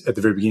he's at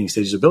the very beginning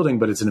stages of building,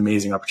 but it's an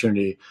amazing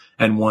opportunity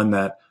and one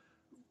that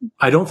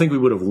I don't think we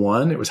would have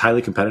won. It was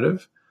highly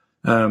competitive.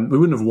 We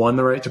wouldn't have won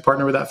the right to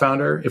partner with that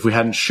founder if we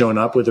hadn't shown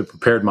up with a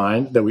prepared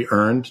mind that we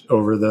earned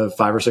over the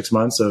 5 or 6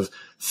 months of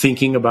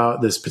thinking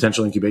about this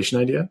potential incubation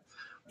idea.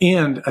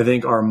 And I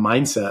think our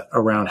mindset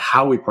around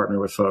how we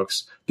partner with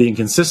folks, being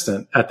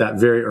consistent at that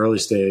very early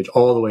stage,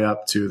 all the way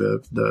up to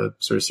the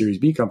sort of Series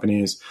B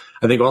companies,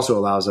 I think also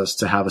allows us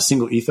to have a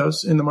single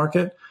ethos in the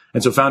market.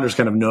 And so founders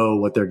kind of know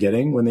what they're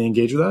getting when they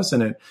engage with us.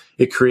 And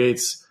it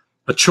creates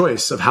a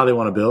choice of how they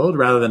want to build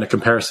rather than a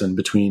comparison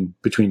between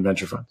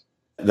venture funds.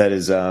 That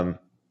is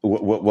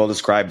well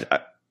described.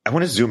 I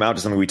want to zoom out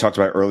to something we talked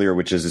about earlier,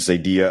 which is this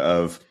idea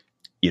of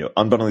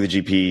unbundling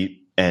the GP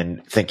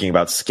and thinking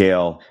about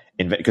scale,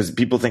 because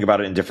people think about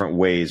it in different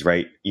ways,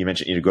 right? You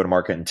mentioned go to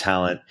market and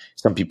talent.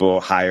 Some people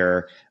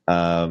hire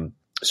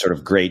sort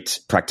of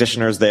great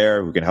practitioners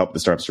there who can help the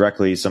startups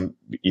directly. Some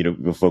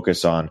will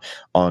focus on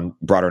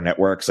broader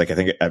networks. Like I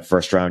think at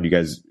first round, you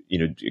guys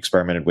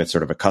experimented with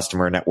sort of a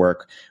customer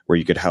network where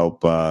you could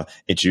help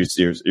introduce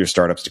your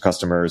startups to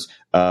customers.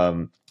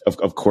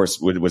 Of course,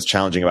 what was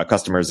challenging about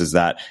customers is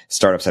that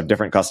startups have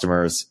different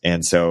customers.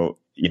 And so,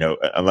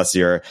 unless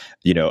you're,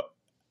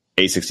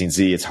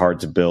 A16Z, it's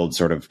hard to build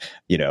sort of,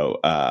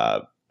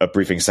 a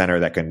briefing center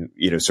that can,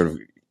 sort of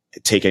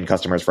take in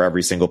customers for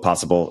every single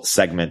possible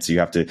segment. So you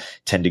have to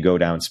tend to go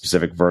down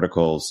specific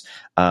verticals.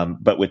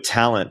 But with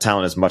talent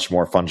is much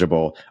more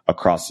fungible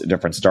across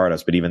different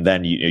startups. But even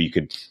then, you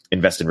could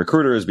invest in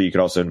recruiters, but you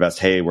could also invest,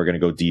 hey, we're going to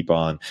go deep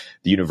on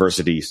the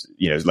universities,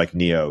 like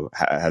Neo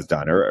has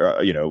done,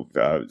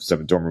 or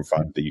some dorm room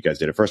fund that you guys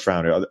did at first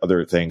round, or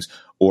other things.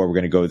 Or we're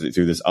going to go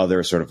through this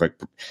other sort of like,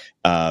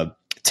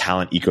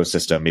 talent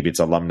ecosystem. Maybe it's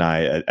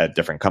alumni at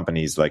different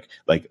companies, like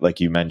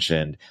you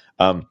mentioned.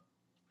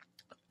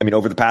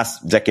 Over the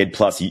past decade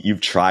plus, you've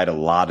tried a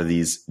lot of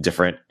these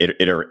different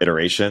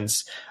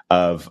iterations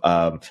of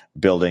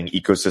building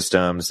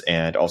ecosystems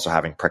and also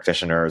having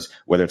practitioners,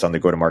 whether it's on the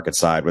go-to-market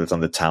side, whether it's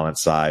on the talent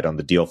side, on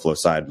the deal flow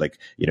side, like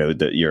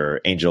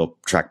your angel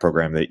track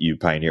program that you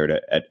pioneered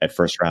at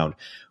first round.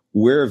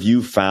 Where have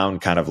you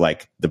found kind of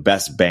like the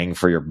best bang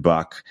for your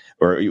buck,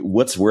 or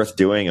what's worth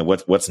doing and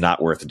what's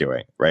not worth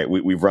doing, right?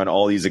 We've run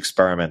all these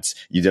experiments.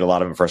 You did a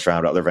lot of them first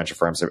round. Other venture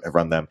firms have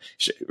run them.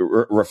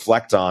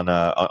 Reflect on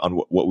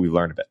what we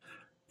learned a bit.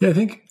 Yeah,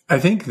 I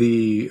think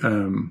the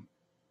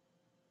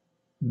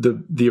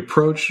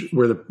approach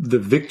where the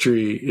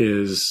victory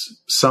is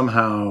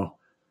somehow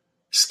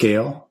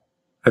scale,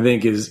 I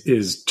think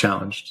is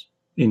challenged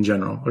in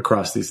general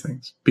across these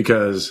things,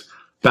 because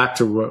back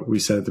to what we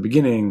said at the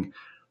beginning,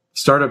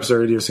 startups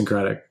are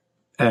idiosyncratic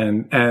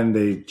and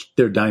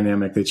they're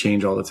dynamic. They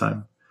change all the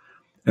time.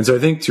 And so I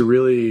think to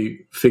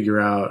really figure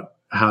out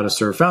how to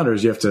serve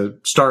founders, you have to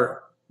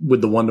start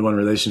with the one-to-one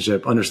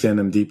relationship, understand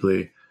them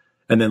deeply,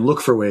 and then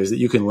look for ways that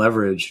you can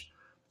leverage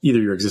either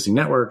your existing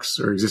networks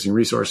or existing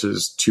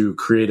resources to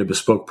create a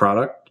bespoke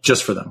product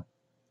just for them.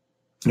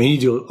 And you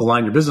need to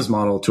align your business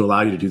model to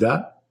allow you to do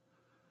that.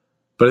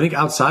 But I think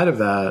outside of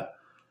that,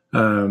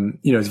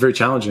 it's very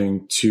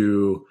challenging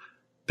to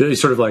be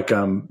sort of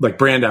like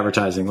brand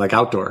advertising, like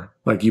outdoor.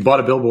 Like you bought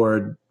a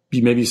billboard,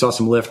 maybe you saw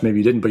some lift, maybe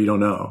you didn't, but you don't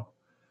know,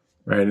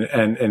 right?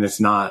 And it's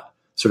not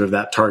sort of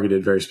that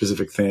targeted, very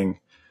specific thing.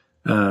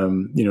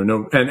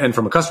 And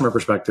from a customer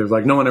perspective,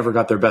 like no one ever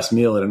got their best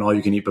meal at an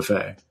all-you-can-eat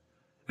buffet.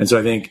 And so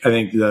I think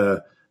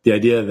the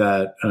idea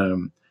that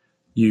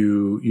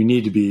you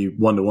need to be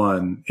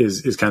one-to-one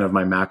is kind of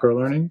my macro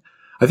learning.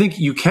 I think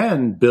you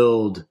can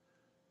build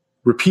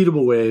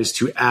repeatable ways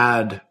to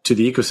add to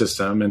the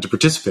ecosystem and to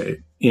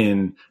participate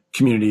in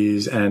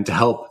communities and to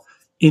help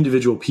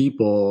individual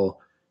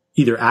people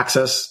either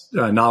access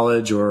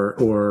knowledge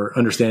or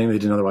understanding they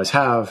didn't otherwise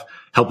have,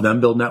 help them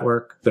build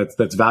network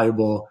that's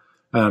valuable.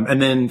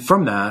 And then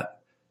from that,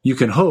 you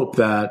can hope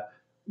that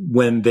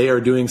when they are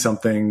doing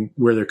something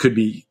where there could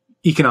be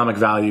economic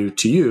value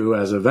to you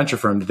as a venture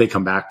firm, that they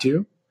come back to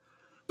you.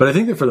 But I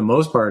think that for the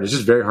most part, it's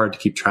just very hard to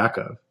keep track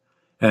of.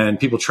 And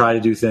people try to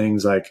do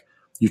things like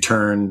you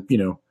turn,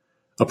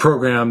 a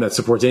program that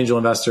supports angel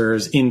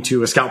investors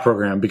into a scout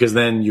program, because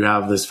then you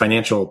have this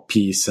financial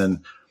piece. But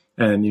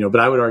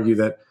I would argue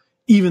that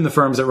even the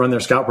firms that run their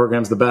scout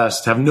programs the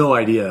best have no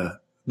idea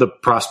the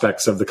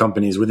prospects of the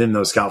companies within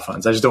those scout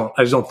funds. I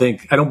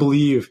don't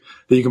believe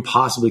that you can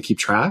possibly keep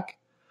track,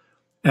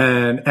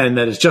 and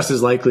that it's just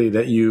as likely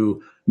that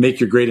you make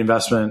your great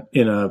investment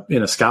in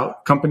a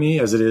scout company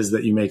as it is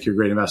that you make your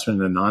great investment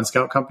in a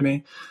non-scout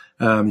company.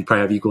 You probably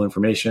have equal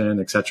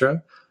information, et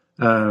cetera.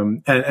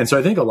 And so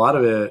I think a lot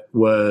of it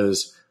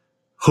was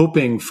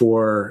hoping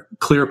for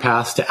clear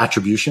paths to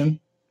attribution,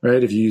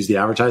 right? If you use the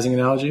advertising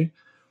analogy,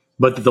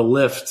 but the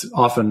lift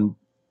often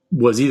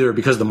was either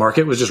because the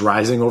market was just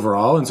rising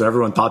overall. And so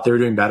everyone thought they were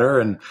doing better.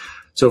 And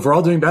so if we're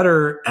all doing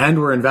better and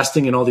we're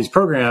investing in all these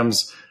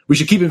programs, we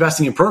should keep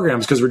investing in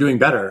programs because we're doing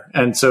better.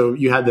 And so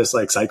you had this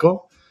like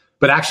cycle,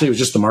 but actually it was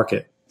just the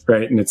market,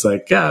 right? And it's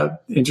like, yeah,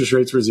 interest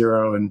rates were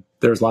zero and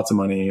there was lots of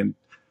money and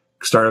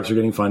startups were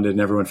getting funded and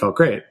everyone felt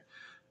great.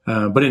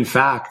 But in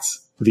fact,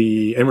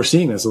 and we're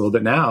seeing this a little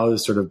bit now,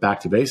 is sort of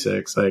back to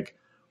basics. Like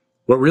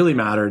what really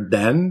mattered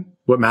then,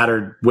 what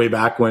mattered way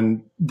back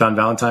when Don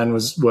Valentine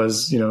was,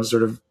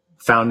 sort of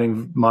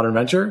founding Modern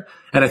Venture.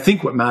 And I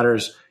think what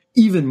matters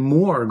even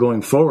more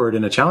going forward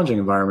in a challenging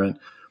environment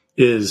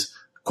is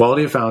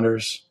quality of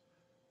founders,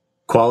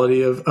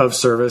 quality of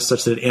service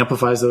such that it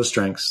amplifies those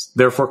strengths,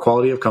 therefore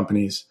quality of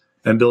companies,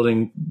 and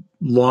building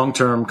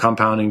long-term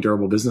compounding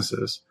durable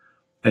businesses.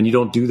 And you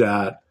don't do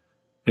that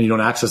and you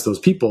don't access those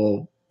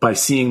people by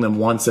seeing them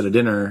once at a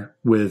dinner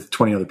with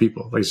 20 other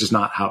people. Like it's just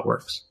not how it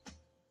works.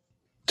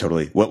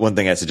 Totally. One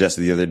thing I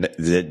suggested the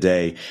other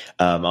day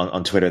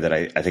on Twitter that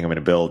I think I'm going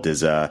to build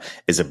is a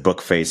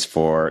book face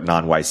for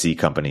non-YC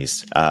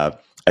companies. I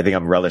think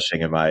I'm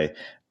relishing in my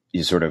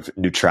sort of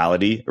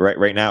neutrality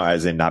right now,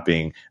 as in not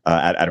being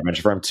at a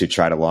venture firm, to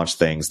try to launch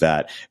things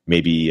that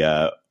maybe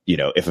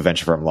if a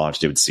venture firm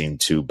launched, it would seem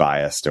too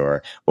biased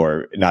or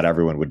not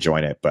everyone would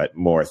join it, but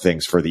more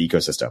things for the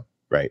ecosystem,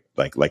 right?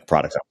 Like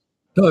products.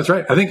 No, that's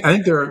right. I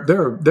think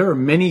there are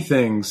many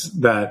things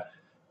that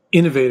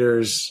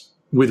innovators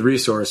with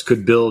resource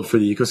could build for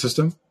the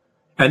ecosystem,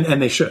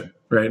 and they should,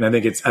 right? And I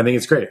think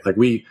it's great. Like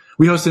we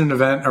hosted an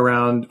event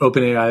around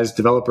OpenAI's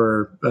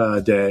developer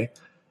day,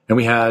 and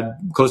we had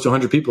close to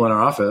 100 people in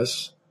our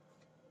office.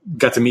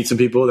 Got to meet some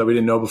people that we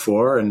didn't know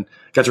before, and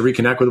got to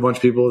reconnect with a bunch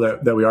of people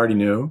that we already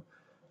knew.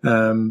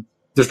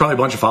 There's probably a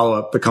bunch of follow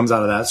up that comes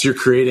out of that. So you're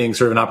creating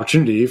sort of an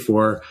opportunity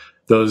for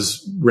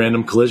those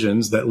random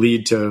collisions that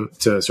lead to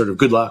sort of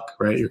good luck,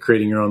 right? You're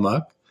creating your own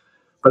luck.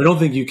 But I don't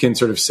think you can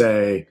sort of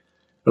say,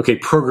 okay,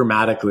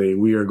 programmatically,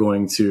 we are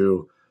going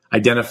to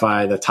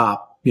identify the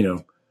top,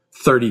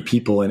 30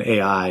 people in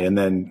AI and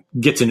then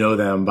get to know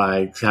them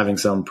by having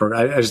some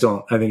program.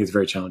 I think it's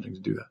very challenging to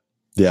do that.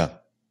 Yeah,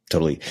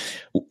 totally.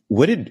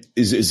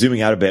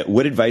 Zooming out a bit,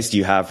 what advice do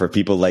you have for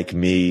people like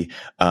me,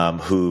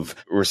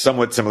 were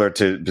somewhat similar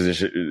to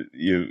position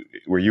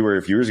where you were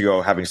a few years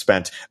ago, having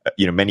spent,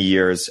 many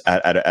years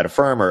at a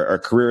firm or a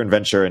career in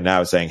venture, and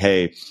now saying,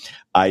 hey,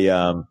 I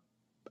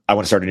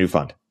want to start a new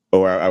fund.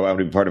 Or I want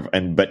to be part of,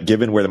 but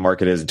given where the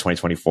market is in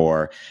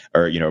 2024,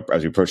 or,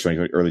 as we approach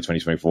early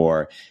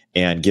 2024,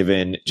 and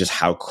given just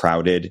how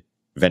crowded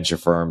venture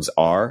firms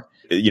are,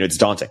 it's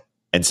daunting.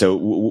 And so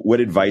what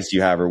advice do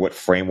you have, or what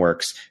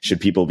frameworks should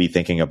people be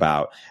thinking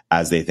about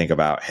as they think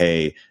about,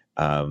 hey,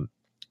 what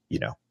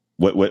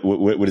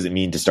does it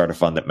mean to start a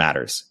fund that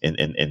matters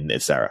in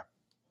this era?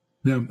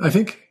 Yeah, I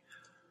think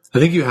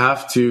you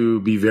have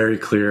to be very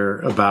clear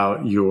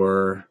about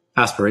your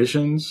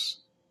aspirations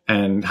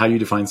and how you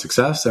define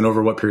success and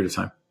over what period of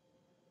time.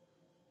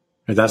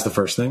 Right, that's the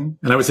first thing.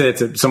 And I would say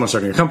it's someone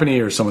starting a company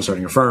or someone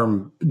starting a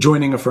firm,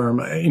 joining a firm,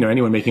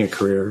 anyone making a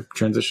career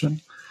transition.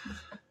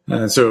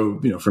 And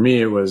so, for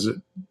me, it was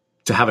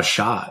to have a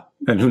shot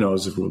and who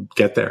knows if we'll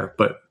get there,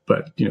 but,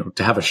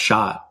 to have a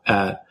shot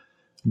at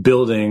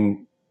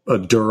building a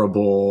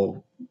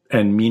durable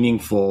and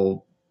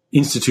meaningful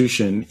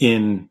institution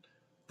in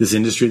this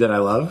industry that I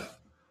love.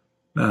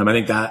 I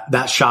think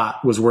that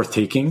shot was worth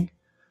taking,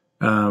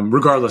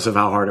 regardless of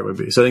how hard it would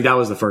be. So I think that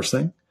was the first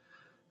thing.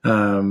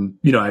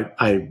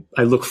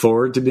 I look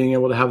forward to being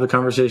able to have the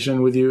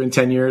conversation with you in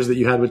 10 years that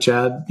you had with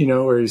Chad,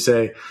 where you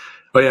say,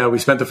 oh yeah, we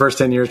spent the first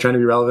 10 years trying to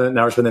be relevant.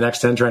 Now we're spending the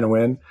next 10 trying to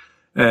win.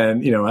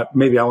 And,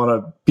 maybe I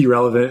want to be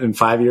relevant in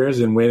 5 years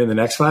and win in the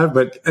next 5,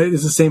 but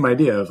it's the same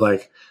idea of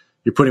like,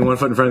 you're putting one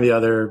foot in front of the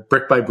other.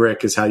 Brick by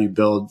brick is how you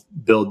build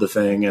the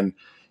thing. And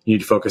you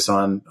need to focus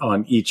on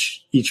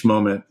each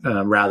moment,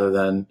 rather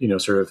than,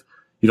 sort of,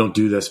 you don't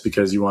do this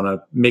because you want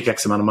to make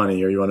X amount of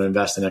money or you want to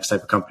invest in X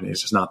type of company.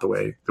 It's just not the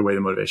way the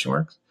motivation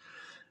works.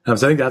 So I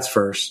think that's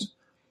first.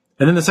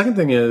 And then the second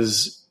thing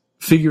is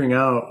figuring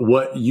out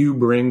what you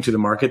bring to the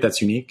market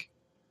that's unique.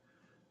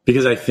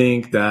 Because I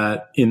think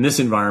that in this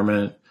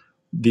environment,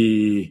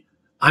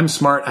 I'm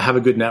smart, I have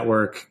a good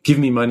network, give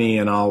me money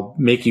and I'll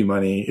make you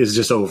money is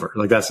just over.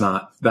 Like that's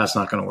not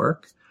going to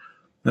work.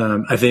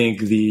 I think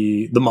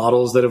the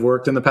models that have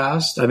worked in the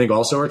past, I think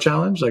also are a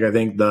challenge. Like I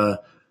think the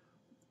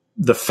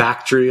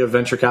factory of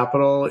venture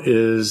capital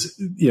is,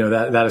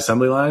 that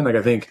assembly line. Like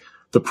I think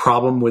the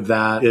problem with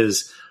that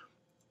is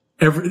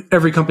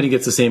every company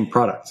gets the same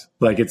product.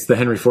 Like it's the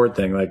Henry Ford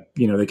thing. Like,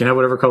 they can have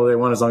whatever color they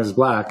want as long as it's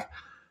black.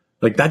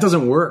 Like that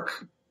doesn't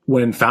work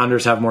when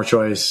founders have more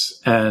choice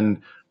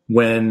and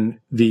when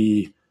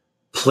the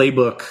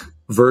playbook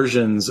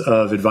versions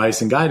of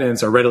advice and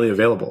guidance are readily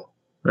available,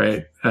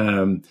 right?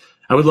 I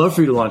would love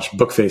for you to launch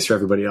Bookface for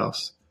everybody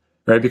else,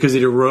 right? Because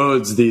it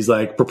erodes these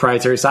like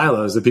proprietary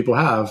silos that people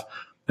have.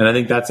 And I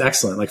think that's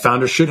excellent. Like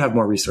founders should have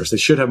more resources. They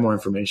should have more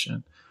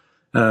information.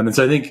 And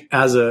so I think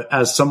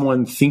as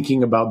someone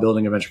thinking about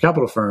building a venture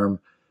capital firm,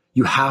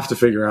 you have to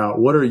figure out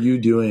what are you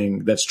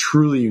doing that's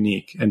truly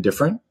unique and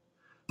different,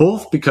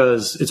 both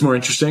because it's more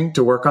interesting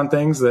to work on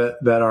things that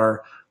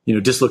are,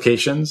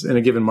 dislocations in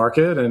a given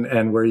market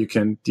and where you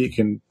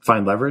can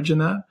find leverage in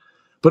that.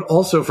 But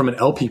also from an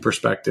LP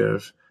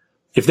perspective,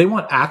 if they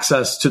want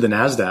access to the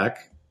NASDAQ,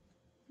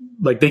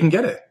 like they can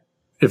get it.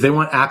 If they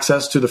want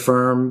access to the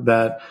firm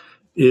that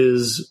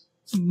is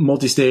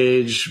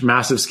multi-stage,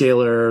 massive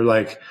scaler,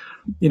 like,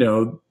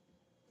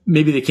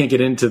 maybe they can't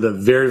get into the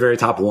very, very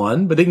top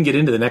one, but they can get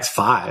into the next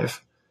 5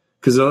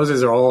 because those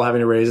guys are all having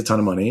to raise a ton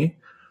of money.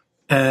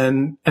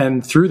 And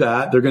through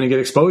that, they're going to get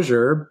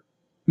exposure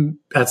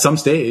at some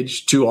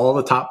stage to all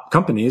the top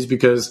companies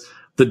because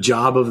the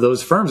job of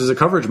those firms is a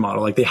coverage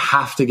model. Like they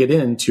have to get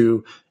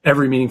into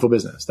every meaningful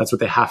business. That's what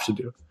they have to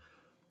do.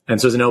 And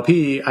so as an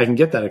LP, I can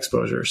get that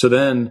exposure. So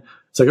then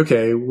it's like,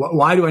 okay,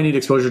 why do I need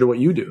exposure to what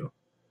you do?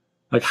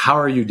 Like, how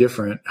are you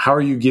different? How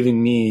are you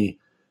giving me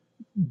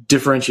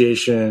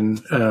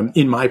differentiation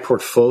in my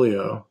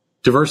portfolio,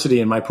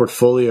 diversity in my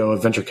portfolio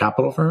of venture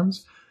capital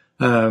firms?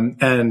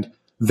 And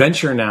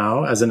venture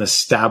now as an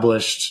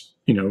established,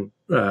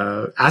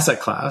 asset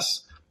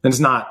class, and it's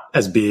not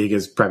as big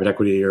as private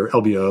equity or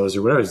LBOs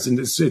or whatever.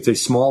 It's a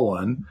small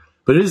one,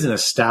 but it is an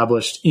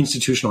established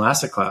institutional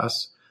asset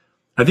class.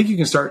 I think you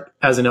can start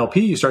as an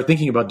LP, you start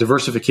thinking about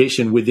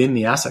diversification within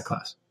the asset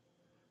class.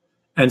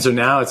 And so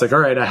now it's like, all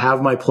right, I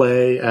have my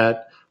play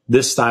at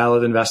this style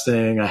of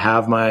investing. I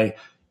have my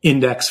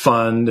index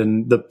fund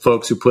and the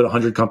folks who put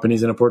 100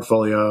 companies in a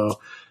portfolio.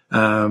 And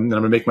I'm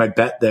going to make my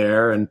bet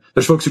there. And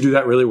there's folks who do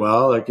that really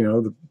well. Like,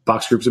 the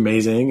Box Group's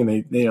amazing and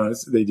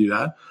they do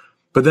that.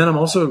 But then I'm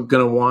also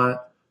going to want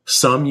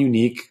some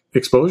unique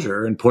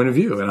exposure and point of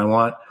view. And I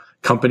want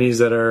companies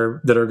that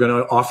are going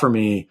to offer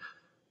me,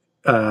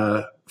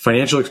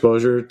 financial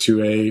exposure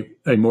to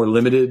a more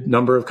limited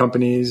number of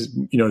companies.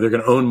 They're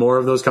going to own more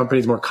of those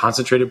companies, more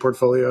concentrated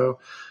portfolio.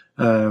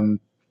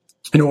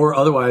 Or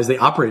otherwise they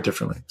operate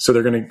differently. So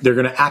they're going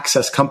to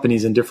access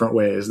companies in different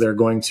ways. They're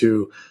going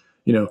to,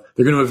 they're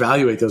going to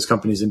evaluate those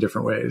companies in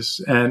different ways.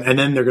 And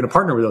then they're going to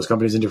partner with those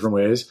companies in different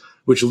ways,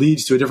 which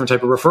leads to a different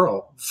type of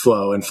referral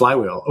flow and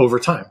flywheel over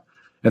time.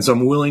 And so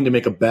I'm willing to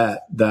make a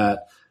bet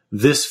that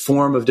this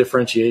form of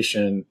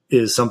differentiation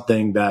is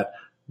something that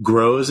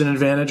grows an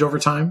advantage over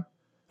time,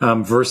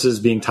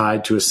 versus being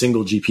tied to a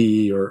single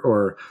GP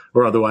or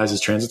otherwise is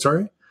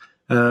transitory.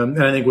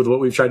 And I think with what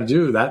we've tried to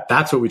do,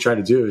 that's what we try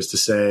to do is to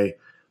say,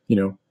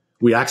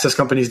 we access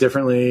companies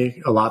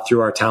differently a lot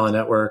through our talent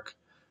network.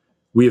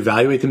 We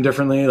evaluate them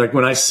differently. Like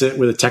when I sit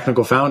with a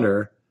technical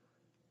founder,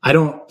 I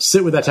don't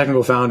sit with that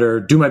technical founder,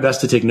 do my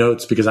best to take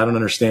notes because I don't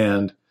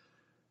understand,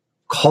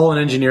 call an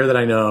engineer that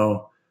I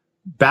know,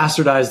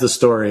 bastardize the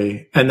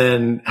story, and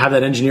then have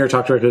that engineer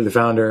talk directly to the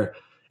founder,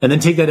 and then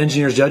take that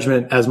engineer's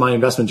judgment as my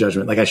investment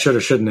judgment. Like I should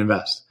or shouldn't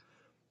invest.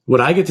 What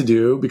I get to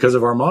do because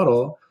of our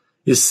model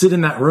is sit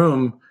in that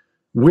room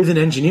with an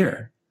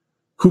engineer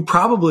who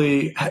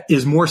probably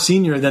is more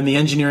senior than the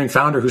engineering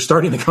founder who's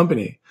starting the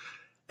company.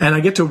 And I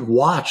get to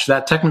watch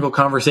that technical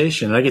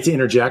conversation and I get to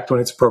interject when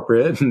it's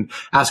appropriate and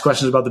ask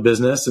questions about the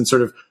business and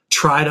sort of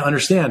try to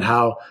understand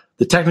how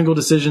the technical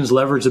decisions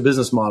leverage the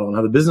business model, and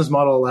how the business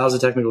model allows the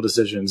technical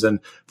decisions, and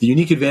the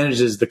unique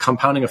advantages, the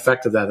compounding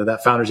effect of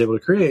that founder is able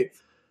to create.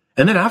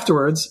 And then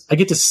afterwards, I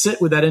get to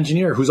sit with that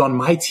engineer who's on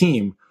my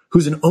team,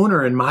 who's an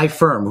owner in my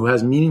firm, who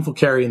has meaningful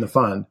carry in the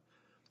fund,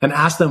 and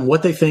ask them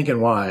what they think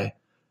and why,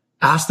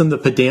 ask them the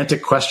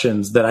pedantic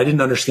questions that I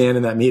didn't understand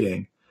in that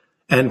meeting,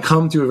 and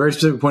come to a very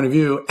specific point of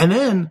view, and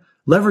then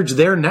leverage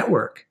their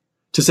network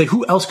to say,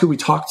 who else could we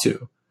talk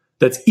to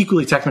that's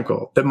equally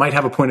technical, that might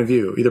have a point of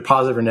view, either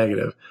positive or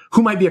negative?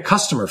 Who might be a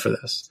customer for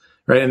this,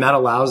 right? And that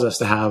allows us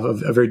to have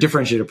a very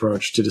differentiated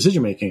approach to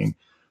decision-making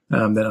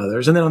than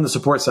others. And then on the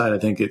support side, I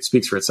think it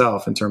speaks for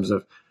itself in terms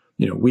of,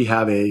 we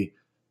have a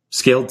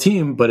scaled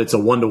team, but it's a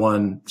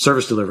one-to-one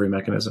service delivery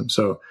mechanism.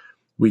 So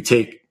we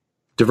take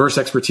diverse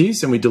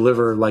expertise and we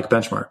deliver like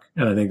benchmark.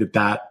 And I think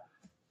that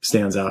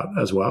stands out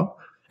as well.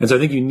 And so I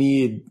think you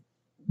need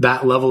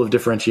that level of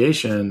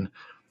differentiation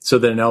so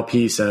that an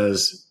LP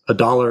says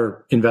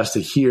 $1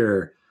 invested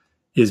here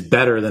is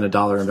better than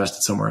 $1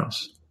 invested somewhere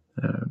else.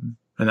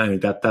 And I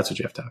think that's what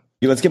you have to have.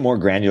 Let's get more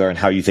granular in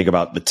how you think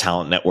about the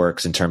talent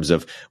networks in terms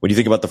of when you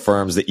think about the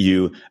firms that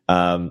you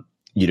want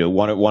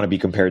to be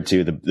compared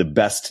to the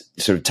best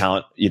sort of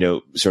talent,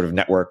 sort of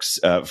networks,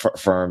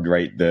 firmed,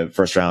 right? The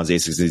first rounds,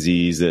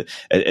 A6Zs,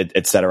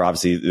 et cetera.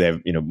 Obviously they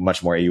have,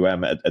 much more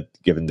AUM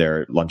given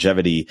their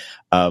longevity.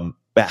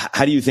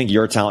 How do you think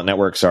your talent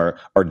networks are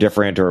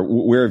different, or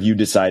where have you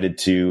decided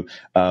to,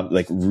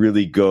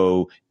 really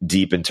go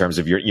deep in terms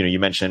of your, you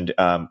mentioned,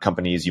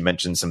 companies, you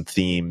mentioned some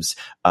themes,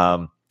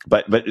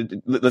 but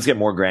let's get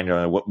more granular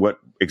on what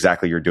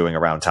exactly you're doing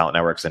around talent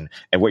networks and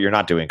what you're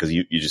not doing. Cause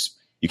you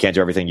can't do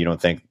everything. You don't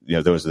think,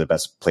 those are the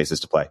best places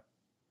to play.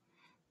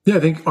 Yeah. I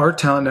think our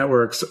talent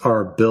networks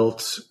are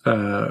built,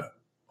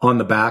 on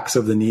the backs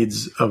of the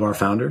needs of our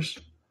founders.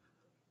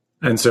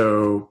 And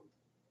so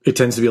it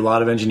tends to be a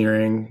lot of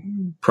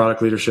engineering,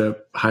 product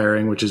leadership,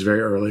 hiring, which is very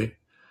early.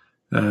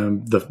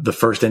 The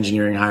first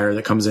engineering hire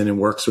that comes in and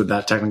works with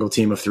that technical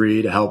team of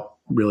 3 to help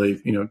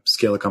really,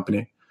 scale a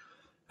company.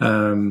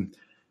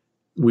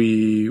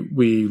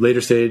 We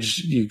later stage,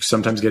 you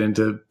sometimes get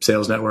into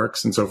sales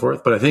networks and so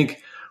forth. But I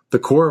think the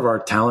core of our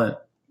talent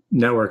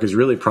network is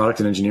really product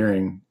and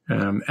engineering,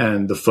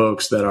 and the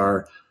folks that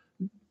are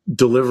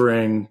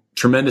delivering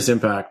tremendous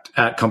impact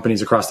at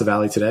companies across the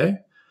valley today,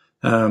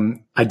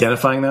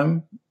 identifying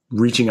them,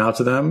 reaching out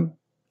to them,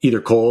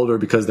 either cold or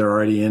because they're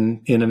already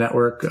in a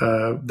network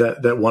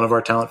that one of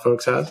our talent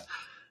folks has,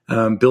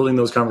 building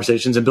those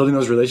conversations and building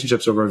those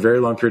relationships over a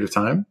very long period of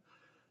time,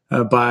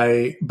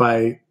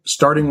 by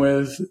starting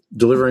with,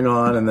 delivering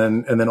on, and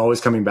then always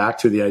coming back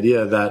to the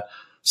idea that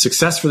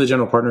success for the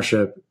general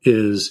partnership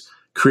is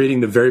creating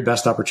the very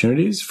best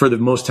opportunities for the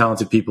most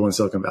talented people in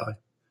Silicon Valley.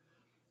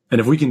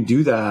 And if we can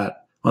do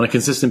that on a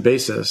consistent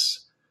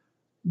basis,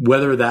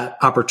 whether that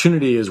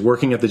opportunity is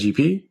working at the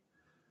GP,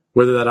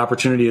 whether that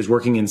opportunity is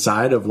working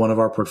inside of one of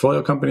our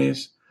portfolio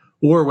companies,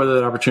 or whether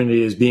that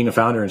opportunity is being a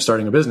founder and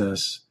starting a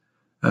business,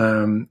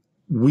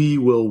 we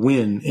will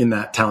win in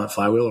that talent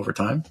flywheel over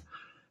time.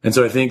 And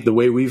so I think the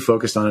way we've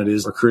focused on it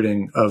is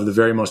recruiting of the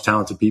very most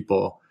talented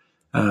people,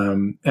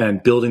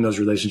 and building those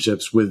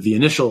relationships with the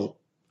initial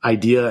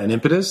idea and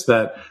impetus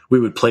that we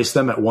would place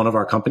them at one of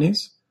our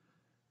companies.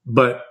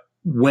 But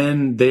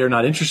when they are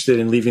not interested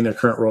in leaving their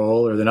current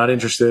role, or they're not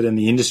interested in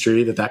the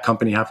industry that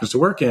company happens to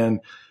work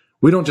in,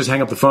 we don't just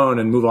hang up the phone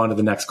and move on to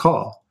the next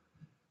call.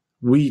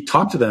 We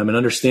talk to them and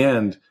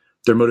understand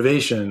their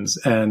motivations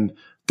and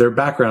their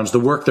backgrounds, the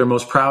work they're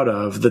most proud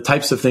of, the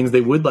types of things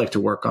they would like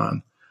to work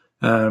on,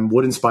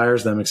 what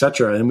inspires them, et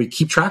cetera. And we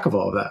keep track of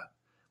all of that.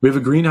 We have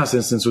a greenhouse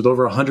instance with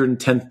over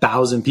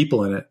 110,000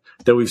 people in it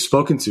that we've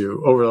spoken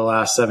to over the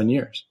last 7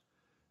 years,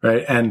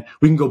 right? And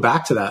we can go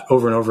back to that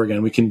over and over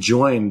again. We can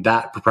join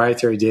that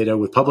proprietary data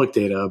with public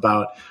data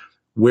about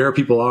where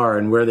people are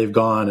and where they've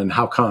gone and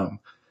how come.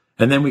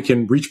 And then we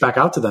can reach back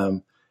out to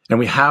them, and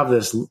we have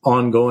this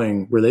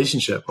ongoing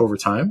relationship over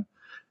time.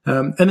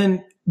 And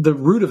then the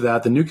root of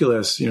that, the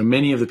nucleus,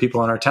 many of the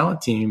people on our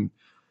talent team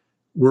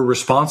were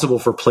responsible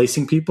for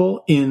placing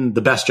people in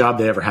the best job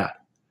they ever had.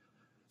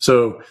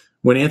 So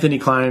when Anthony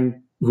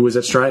Klein, who was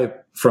at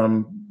Stripe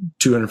from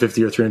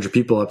 250 or 300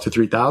 people up to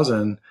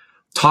 3,000,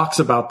 talks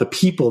about the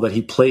people that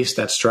he placed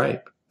at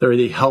Stripe, or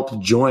they helped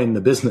join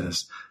the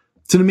business,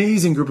 it's an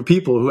amazing group of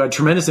people who had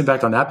tremendous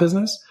impact on that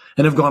business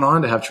and have gone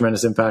on to have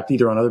tremendous impact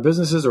either on other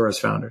businesses or as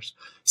founders.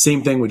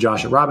 Same thing with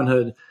Josh at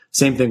Robinhood.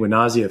 Same thing with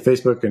Nazi at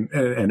Facebook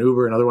and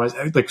Uber and otherwise.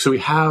 So we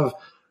have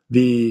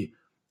the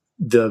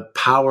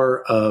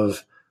power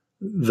of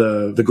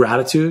the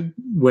gratitude.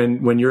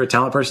 When you're a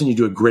talent person, you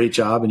do a great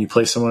job and you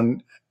place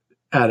someone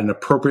at an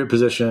appropriate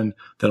position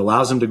that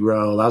allows them to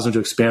grow, allows them to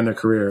expand their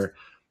career.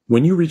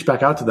 When you reach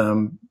back out to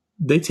them,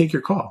 they take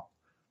your call,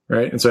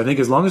 right? And so I think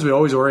as long as we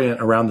always orient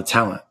around the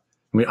talent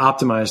and we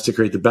optimize to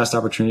create the best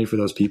opportunity for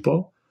those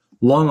people,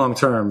 long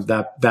term,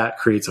 that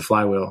creates a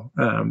flywheel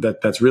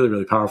that's really,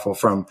 really powerful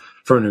from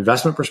an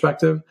investment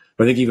perspective,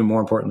 but I think even more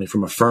importantly,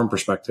 from a firm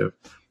perspective,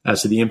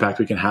 as to the impact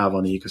we can have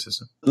on the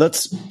ecosystem.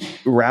 Let's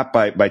wrap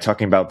by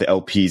talking about the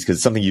LPs, because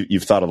it's something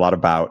you've thought a lot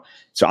about.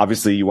 So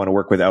obviously you want to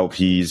work with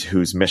LPs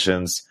whose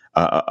missions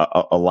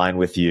align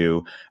with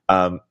you.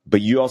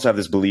 But you also have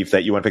this belief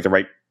that you want to pick the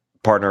right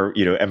partner,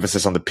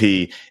 emphasis on the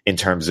P in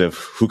terms of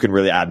who can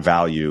really add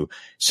value.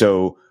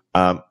 So,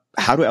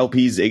 how do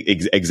LPs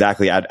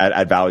exactly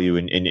add value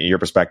in your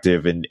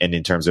perspective, and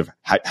in terms of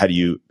how do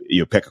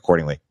you pick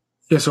accordingly?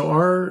 Yeah. So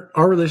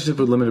our relationship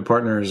with limited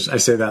partners, I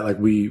say that like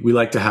we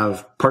like to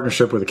have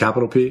partnership with a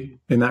capital P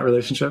in that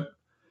relationship.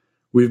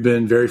 We've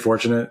been very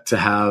fortunate to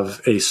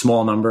have a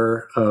small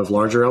number of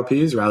larger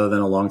LPs rather than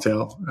a long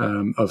tail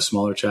of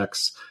smaller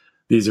checks.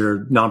 These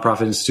are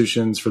nonprofit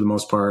institutions for the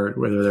most part,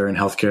 whether they're in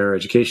healthcare or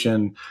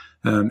education,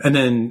 and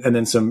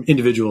then some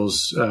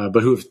individuals,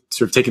 but who have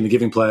sort of taken the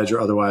giving pledge or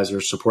otherwise are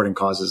supporting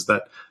causes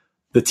that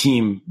the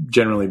team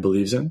generally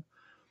believes in.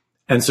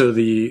 And so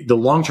the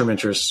long-term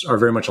interests are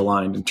very much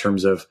aligned in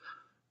terms of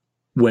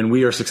when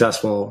we are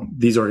successful,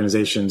 these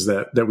organizations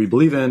that we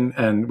believe in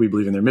and we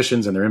believe in their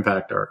missions and their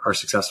impact are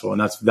successful.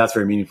 And that's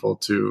very meaningful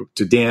to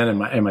Dan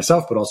and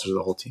myself, but also to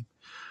the whole team.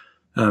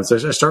 So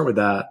I start with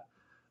that,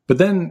 but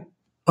then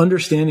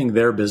understanding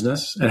their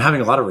business and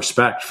having a lot of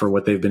respect for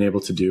what they've been able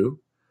to do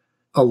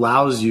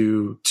allows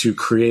you to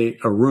create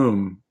a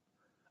room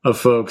of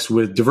folks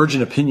with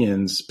divergent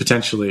opinions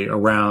potentially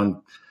around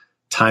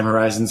time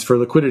horizons for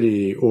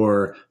liquidity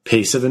or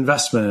pace of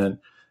investment,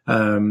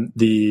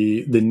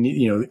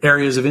 the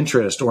areas of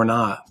interest or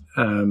not,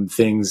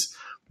 things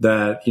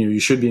that you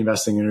should be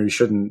investing in or you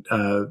shouldn't.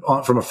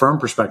 From a firm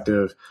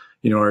perspective,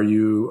 are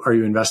you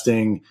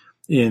investing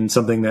in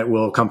something that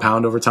will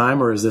compound over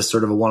time, or is this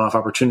sort of a one-off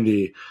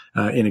opportunity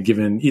in a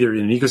given, either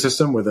in an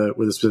ecosystem with a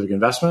specific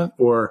investment,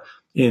 or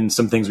in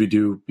some things we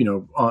do,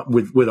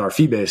 with our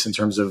fee base in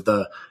terms of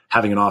the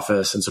having an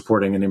office and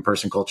supporting an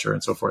in-person culture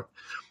and so forth.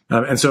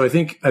 And so I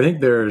think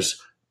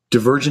there's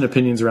divergent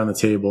opinions around the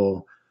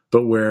table,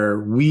 but where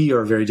we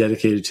are very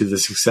dedicated to the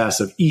success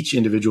of each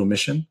individual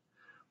mission.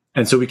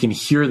 And so we can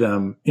hear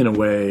them in a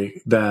way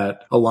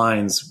that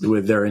aligns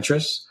with their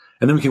interests.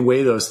 And then we can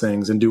weigh those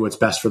things and do what's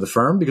best for the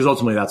firm, because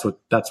ultimately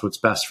that's what's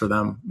best for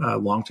them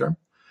long term.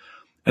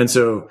 And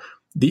so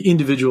the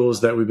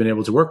individuals that we've been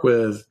able to work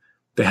with,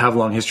 they have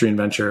long history in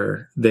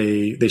venture.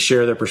 They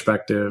share their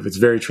perspective. It's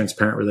a very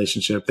transparent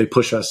relationship. They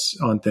push us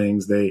on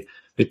things. They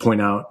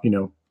point out,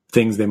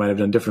 things they might have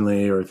done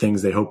differently or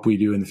things they hope we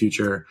do in the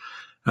future.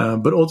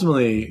 But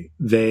ultimately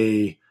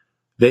they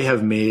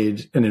have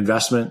made an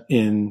investment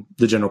in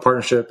the general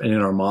partnership and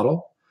in our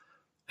model.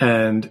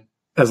 And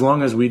as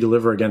long as we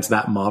deliver against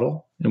that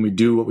model and we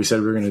do what we said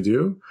we were going to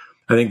do,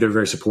 I think they're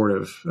very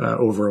supportive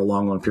over a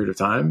long, long period of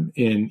time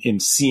in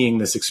seeing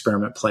this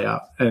experiment play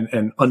out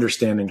and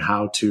understanding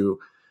how to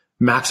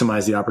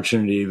maximize the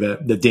opportunity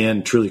that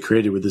Dan truly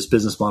created with this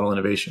business model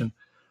innovation.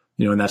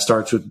 And that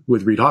starts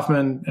with Reid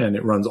Hoffman, and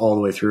it runs all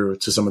the way through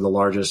to some of the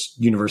largest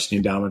university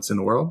endowments in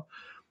the world.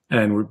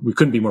 And we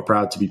couldn't be more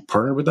proud to be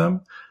partnered with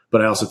them.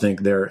 But I also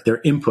think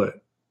their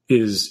input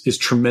is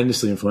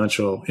tremendously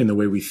influential in the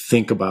way we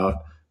think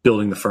about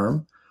building the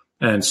firm,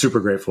 and super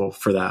grateful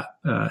for that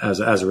as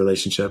a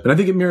relationship. And I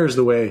think it mirrors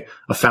the way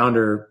a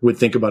founder would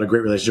think about a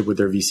great relationship with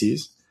their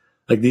VCs.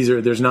 Like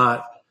there's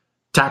not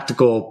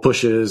tactical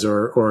pushes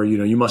or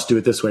you must do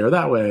it this way or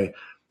that way.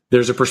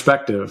 There's a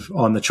perspective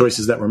on the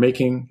choices that we're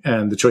making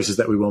and the choices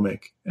that we will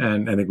make.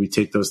 And I think we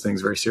take those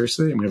things very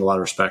seriously, and we have a lot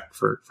of respect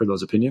for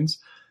those opinions.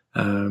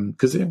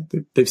 Because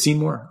they've seen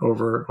more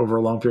over a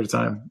long period of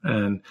time,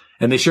 and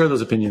they share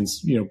those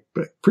opinions,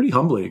 pretty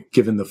humbly,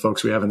 given the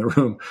folks we have in the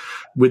room.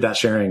 With that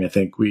sharing, I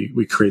think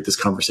we create this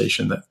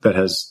conversation that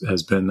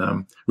has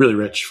been really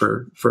rich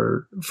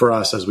for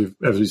us as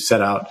we've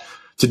set out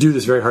to do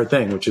this very hard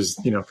thing, which is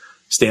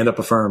stand up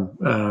a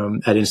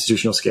firm at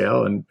institutional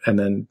scale and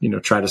then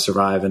try to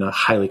survive in a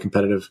highly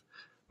competitive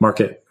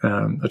market,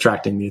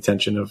 attracting the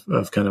attention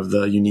of kind of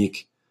the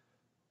unique,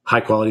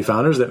 high quality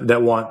founders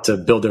that want to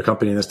build their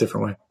company in this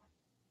different way.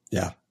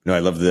 Yeah. No, I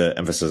love the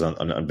emphasis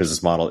on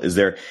business model. Is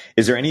there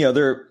any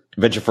other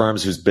venture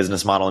firms whose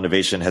business model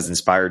innovation has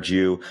inspired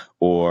you,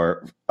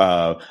 or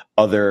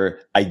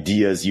other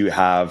ideas you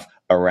have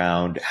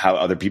around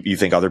how you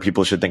think other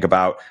people should think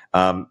about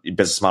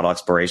business model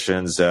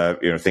explorations,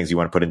 things you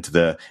want to put into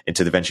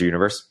the venture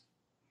universe?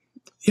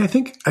 Yeah, I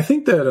think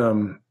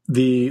that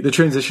the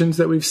transitions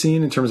that we've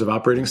seen in terms of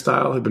operating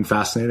style have been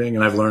fascinating,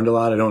 and I've learned a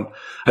lot.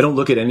 I don't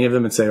look at any of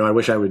them and say, "Oh, I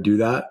wish I would do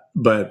that,"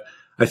 but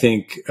I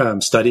think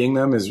studying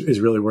them is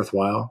really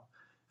worthwhile.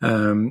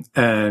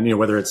 And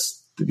whether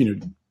it's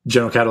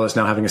General Catalyst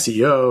now having a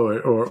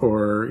CEO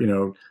or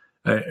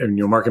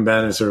Mark and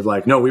Ben is sort of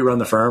like, no, we run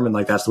the firm, and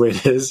like that's the way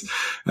it is.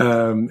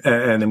 And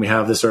then we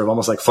have this sort of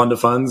almost like fund of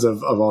funds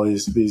of all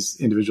these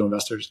individual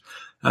investors.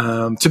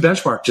 To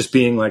benchmark, just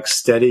being like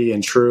steady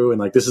and true,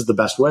 and like this is the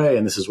best way,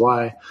 and this is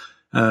why.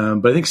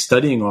 But I think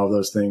studying all of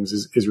those things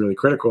is really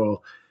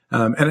critical.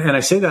 And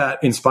I say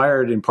that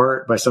inspired in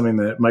part by something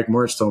that Mike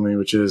Moritz told me,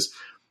 which is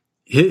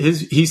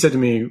he said to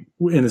me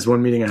in this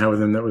one meeting I had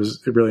with him that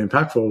was really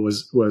impactful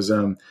was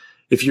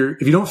if you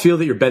don't feel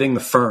that you're betting the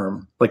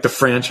firm, like the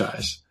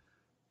franchise,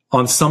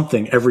 on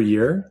something every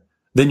year,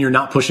 then you're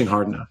not pushing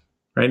hard enough,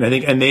 right?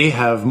 And they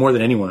have more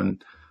than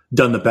anyone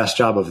done the best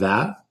job of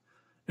that.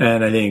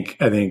 And I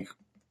think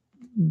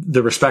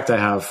the respect I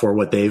have for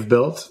what they've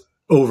built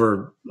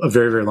over a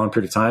very, very long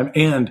period of time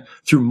and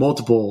through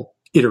multiple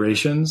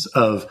iterations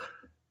of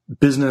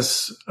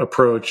business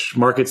approach,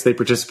 markets they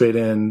participate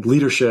in,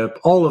 leadership,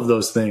 all of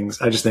those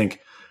things. I just think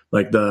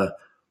like the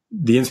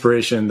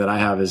inspiration that I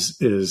have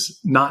is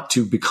not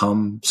to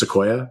become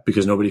Sequoia,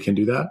 because nobody can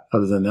do that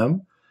other than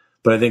them.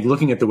 But I think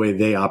looking at the way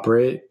they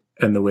operate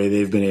and the way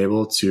they've been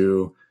able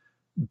to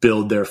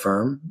build their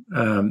firm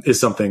is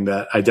something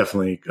that I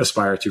definitely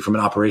aspire to from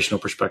an operational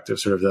perspective,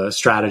 sort of the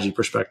strategy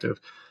perspective.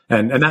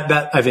 And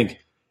that I think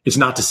it's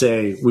not to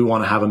say we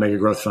want to have a mega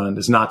growth fund.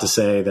 It's not to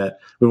say that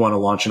we want to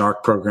launch an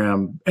ARC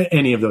program,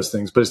 any of those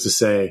things, but it's to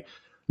say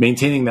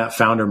maintaining that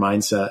founder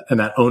mindset and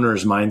that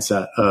owner's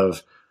mindset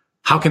of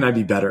how can I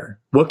be better?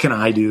 What can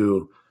I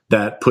do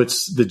that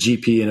puts the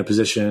GP in a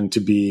position to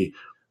be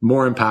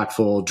more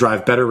impactful,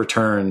 drive better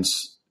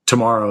returns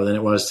tomorrow than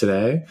it was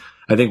today?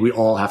 I think we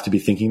all have to be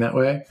thinking that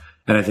way.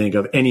 And I think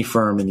of any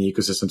firm in the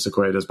ecosystem,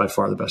 Sequoia does by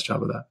far the best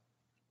job of that.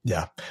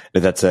 Yeah,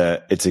 it's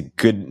a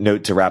good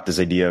note to wrap this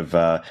idea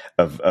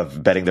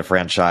of betting the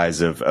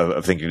franchise,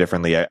 of thinking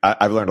differently.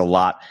 I've learned a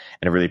lot,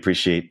 and I really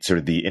appreciate sort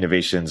of the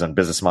innovations on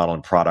business model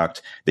and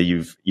product that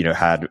you've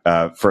had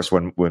first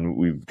when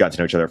we've got to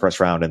know each other first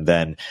round, and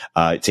then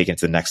taken it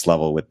to the next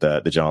level with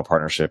the general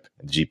partnership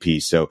and the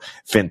GP. So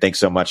Phin, thanks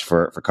so much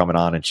for coming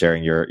on and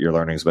sharing your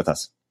learnings with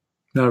us.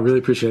 No, I really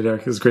appreciate it,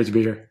 Eric. It was great to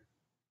be here.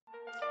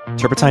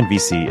 Turpentine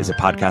VC is a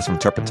podcast from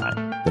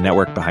Turpentine, the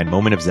network behind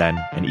Moment of Zen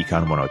and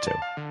Econ 102.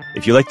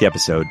 If you liked the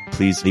episode,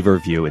 please leave a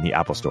review in the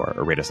Apple Store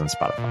or rate us on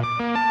Spotify.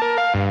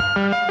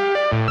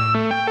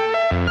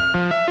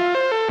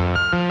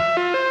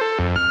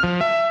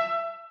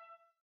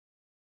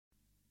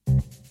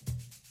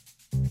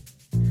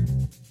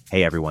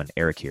 Hey everyone,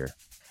 Eric here.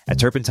 At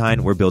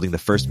Turpentine, we're building the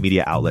first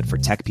media outlet for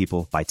tech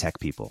people by tech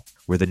people.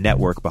 We're the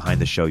network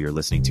behind the show you're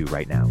listening to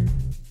right now.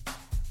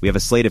 We have a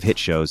slate of hit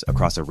shows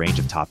across a range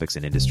of topics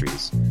and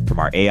industries, from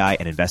our AI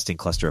and investing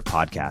cluster of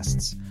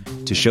podcasts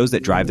to shows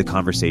that drive the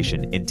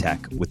conversation in tech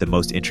with the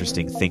most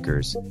interesting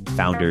thinkers,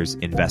 founders,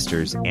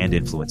 investors, and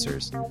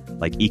influencers,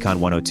 like Econ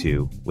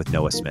 102 with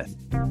Noah Smith.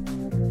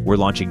 We're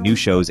launching new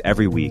shows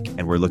every week,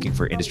 and we're looking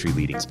for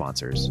industry-leading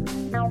sponsors.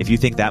 If you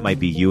think that might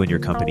be you and your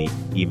company,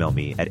 email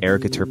me at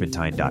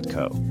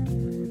eric@turpentine.co.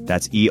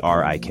 That's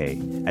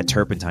ERIK at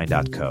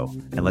turpentine.co,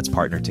 and let's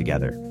partner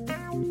together.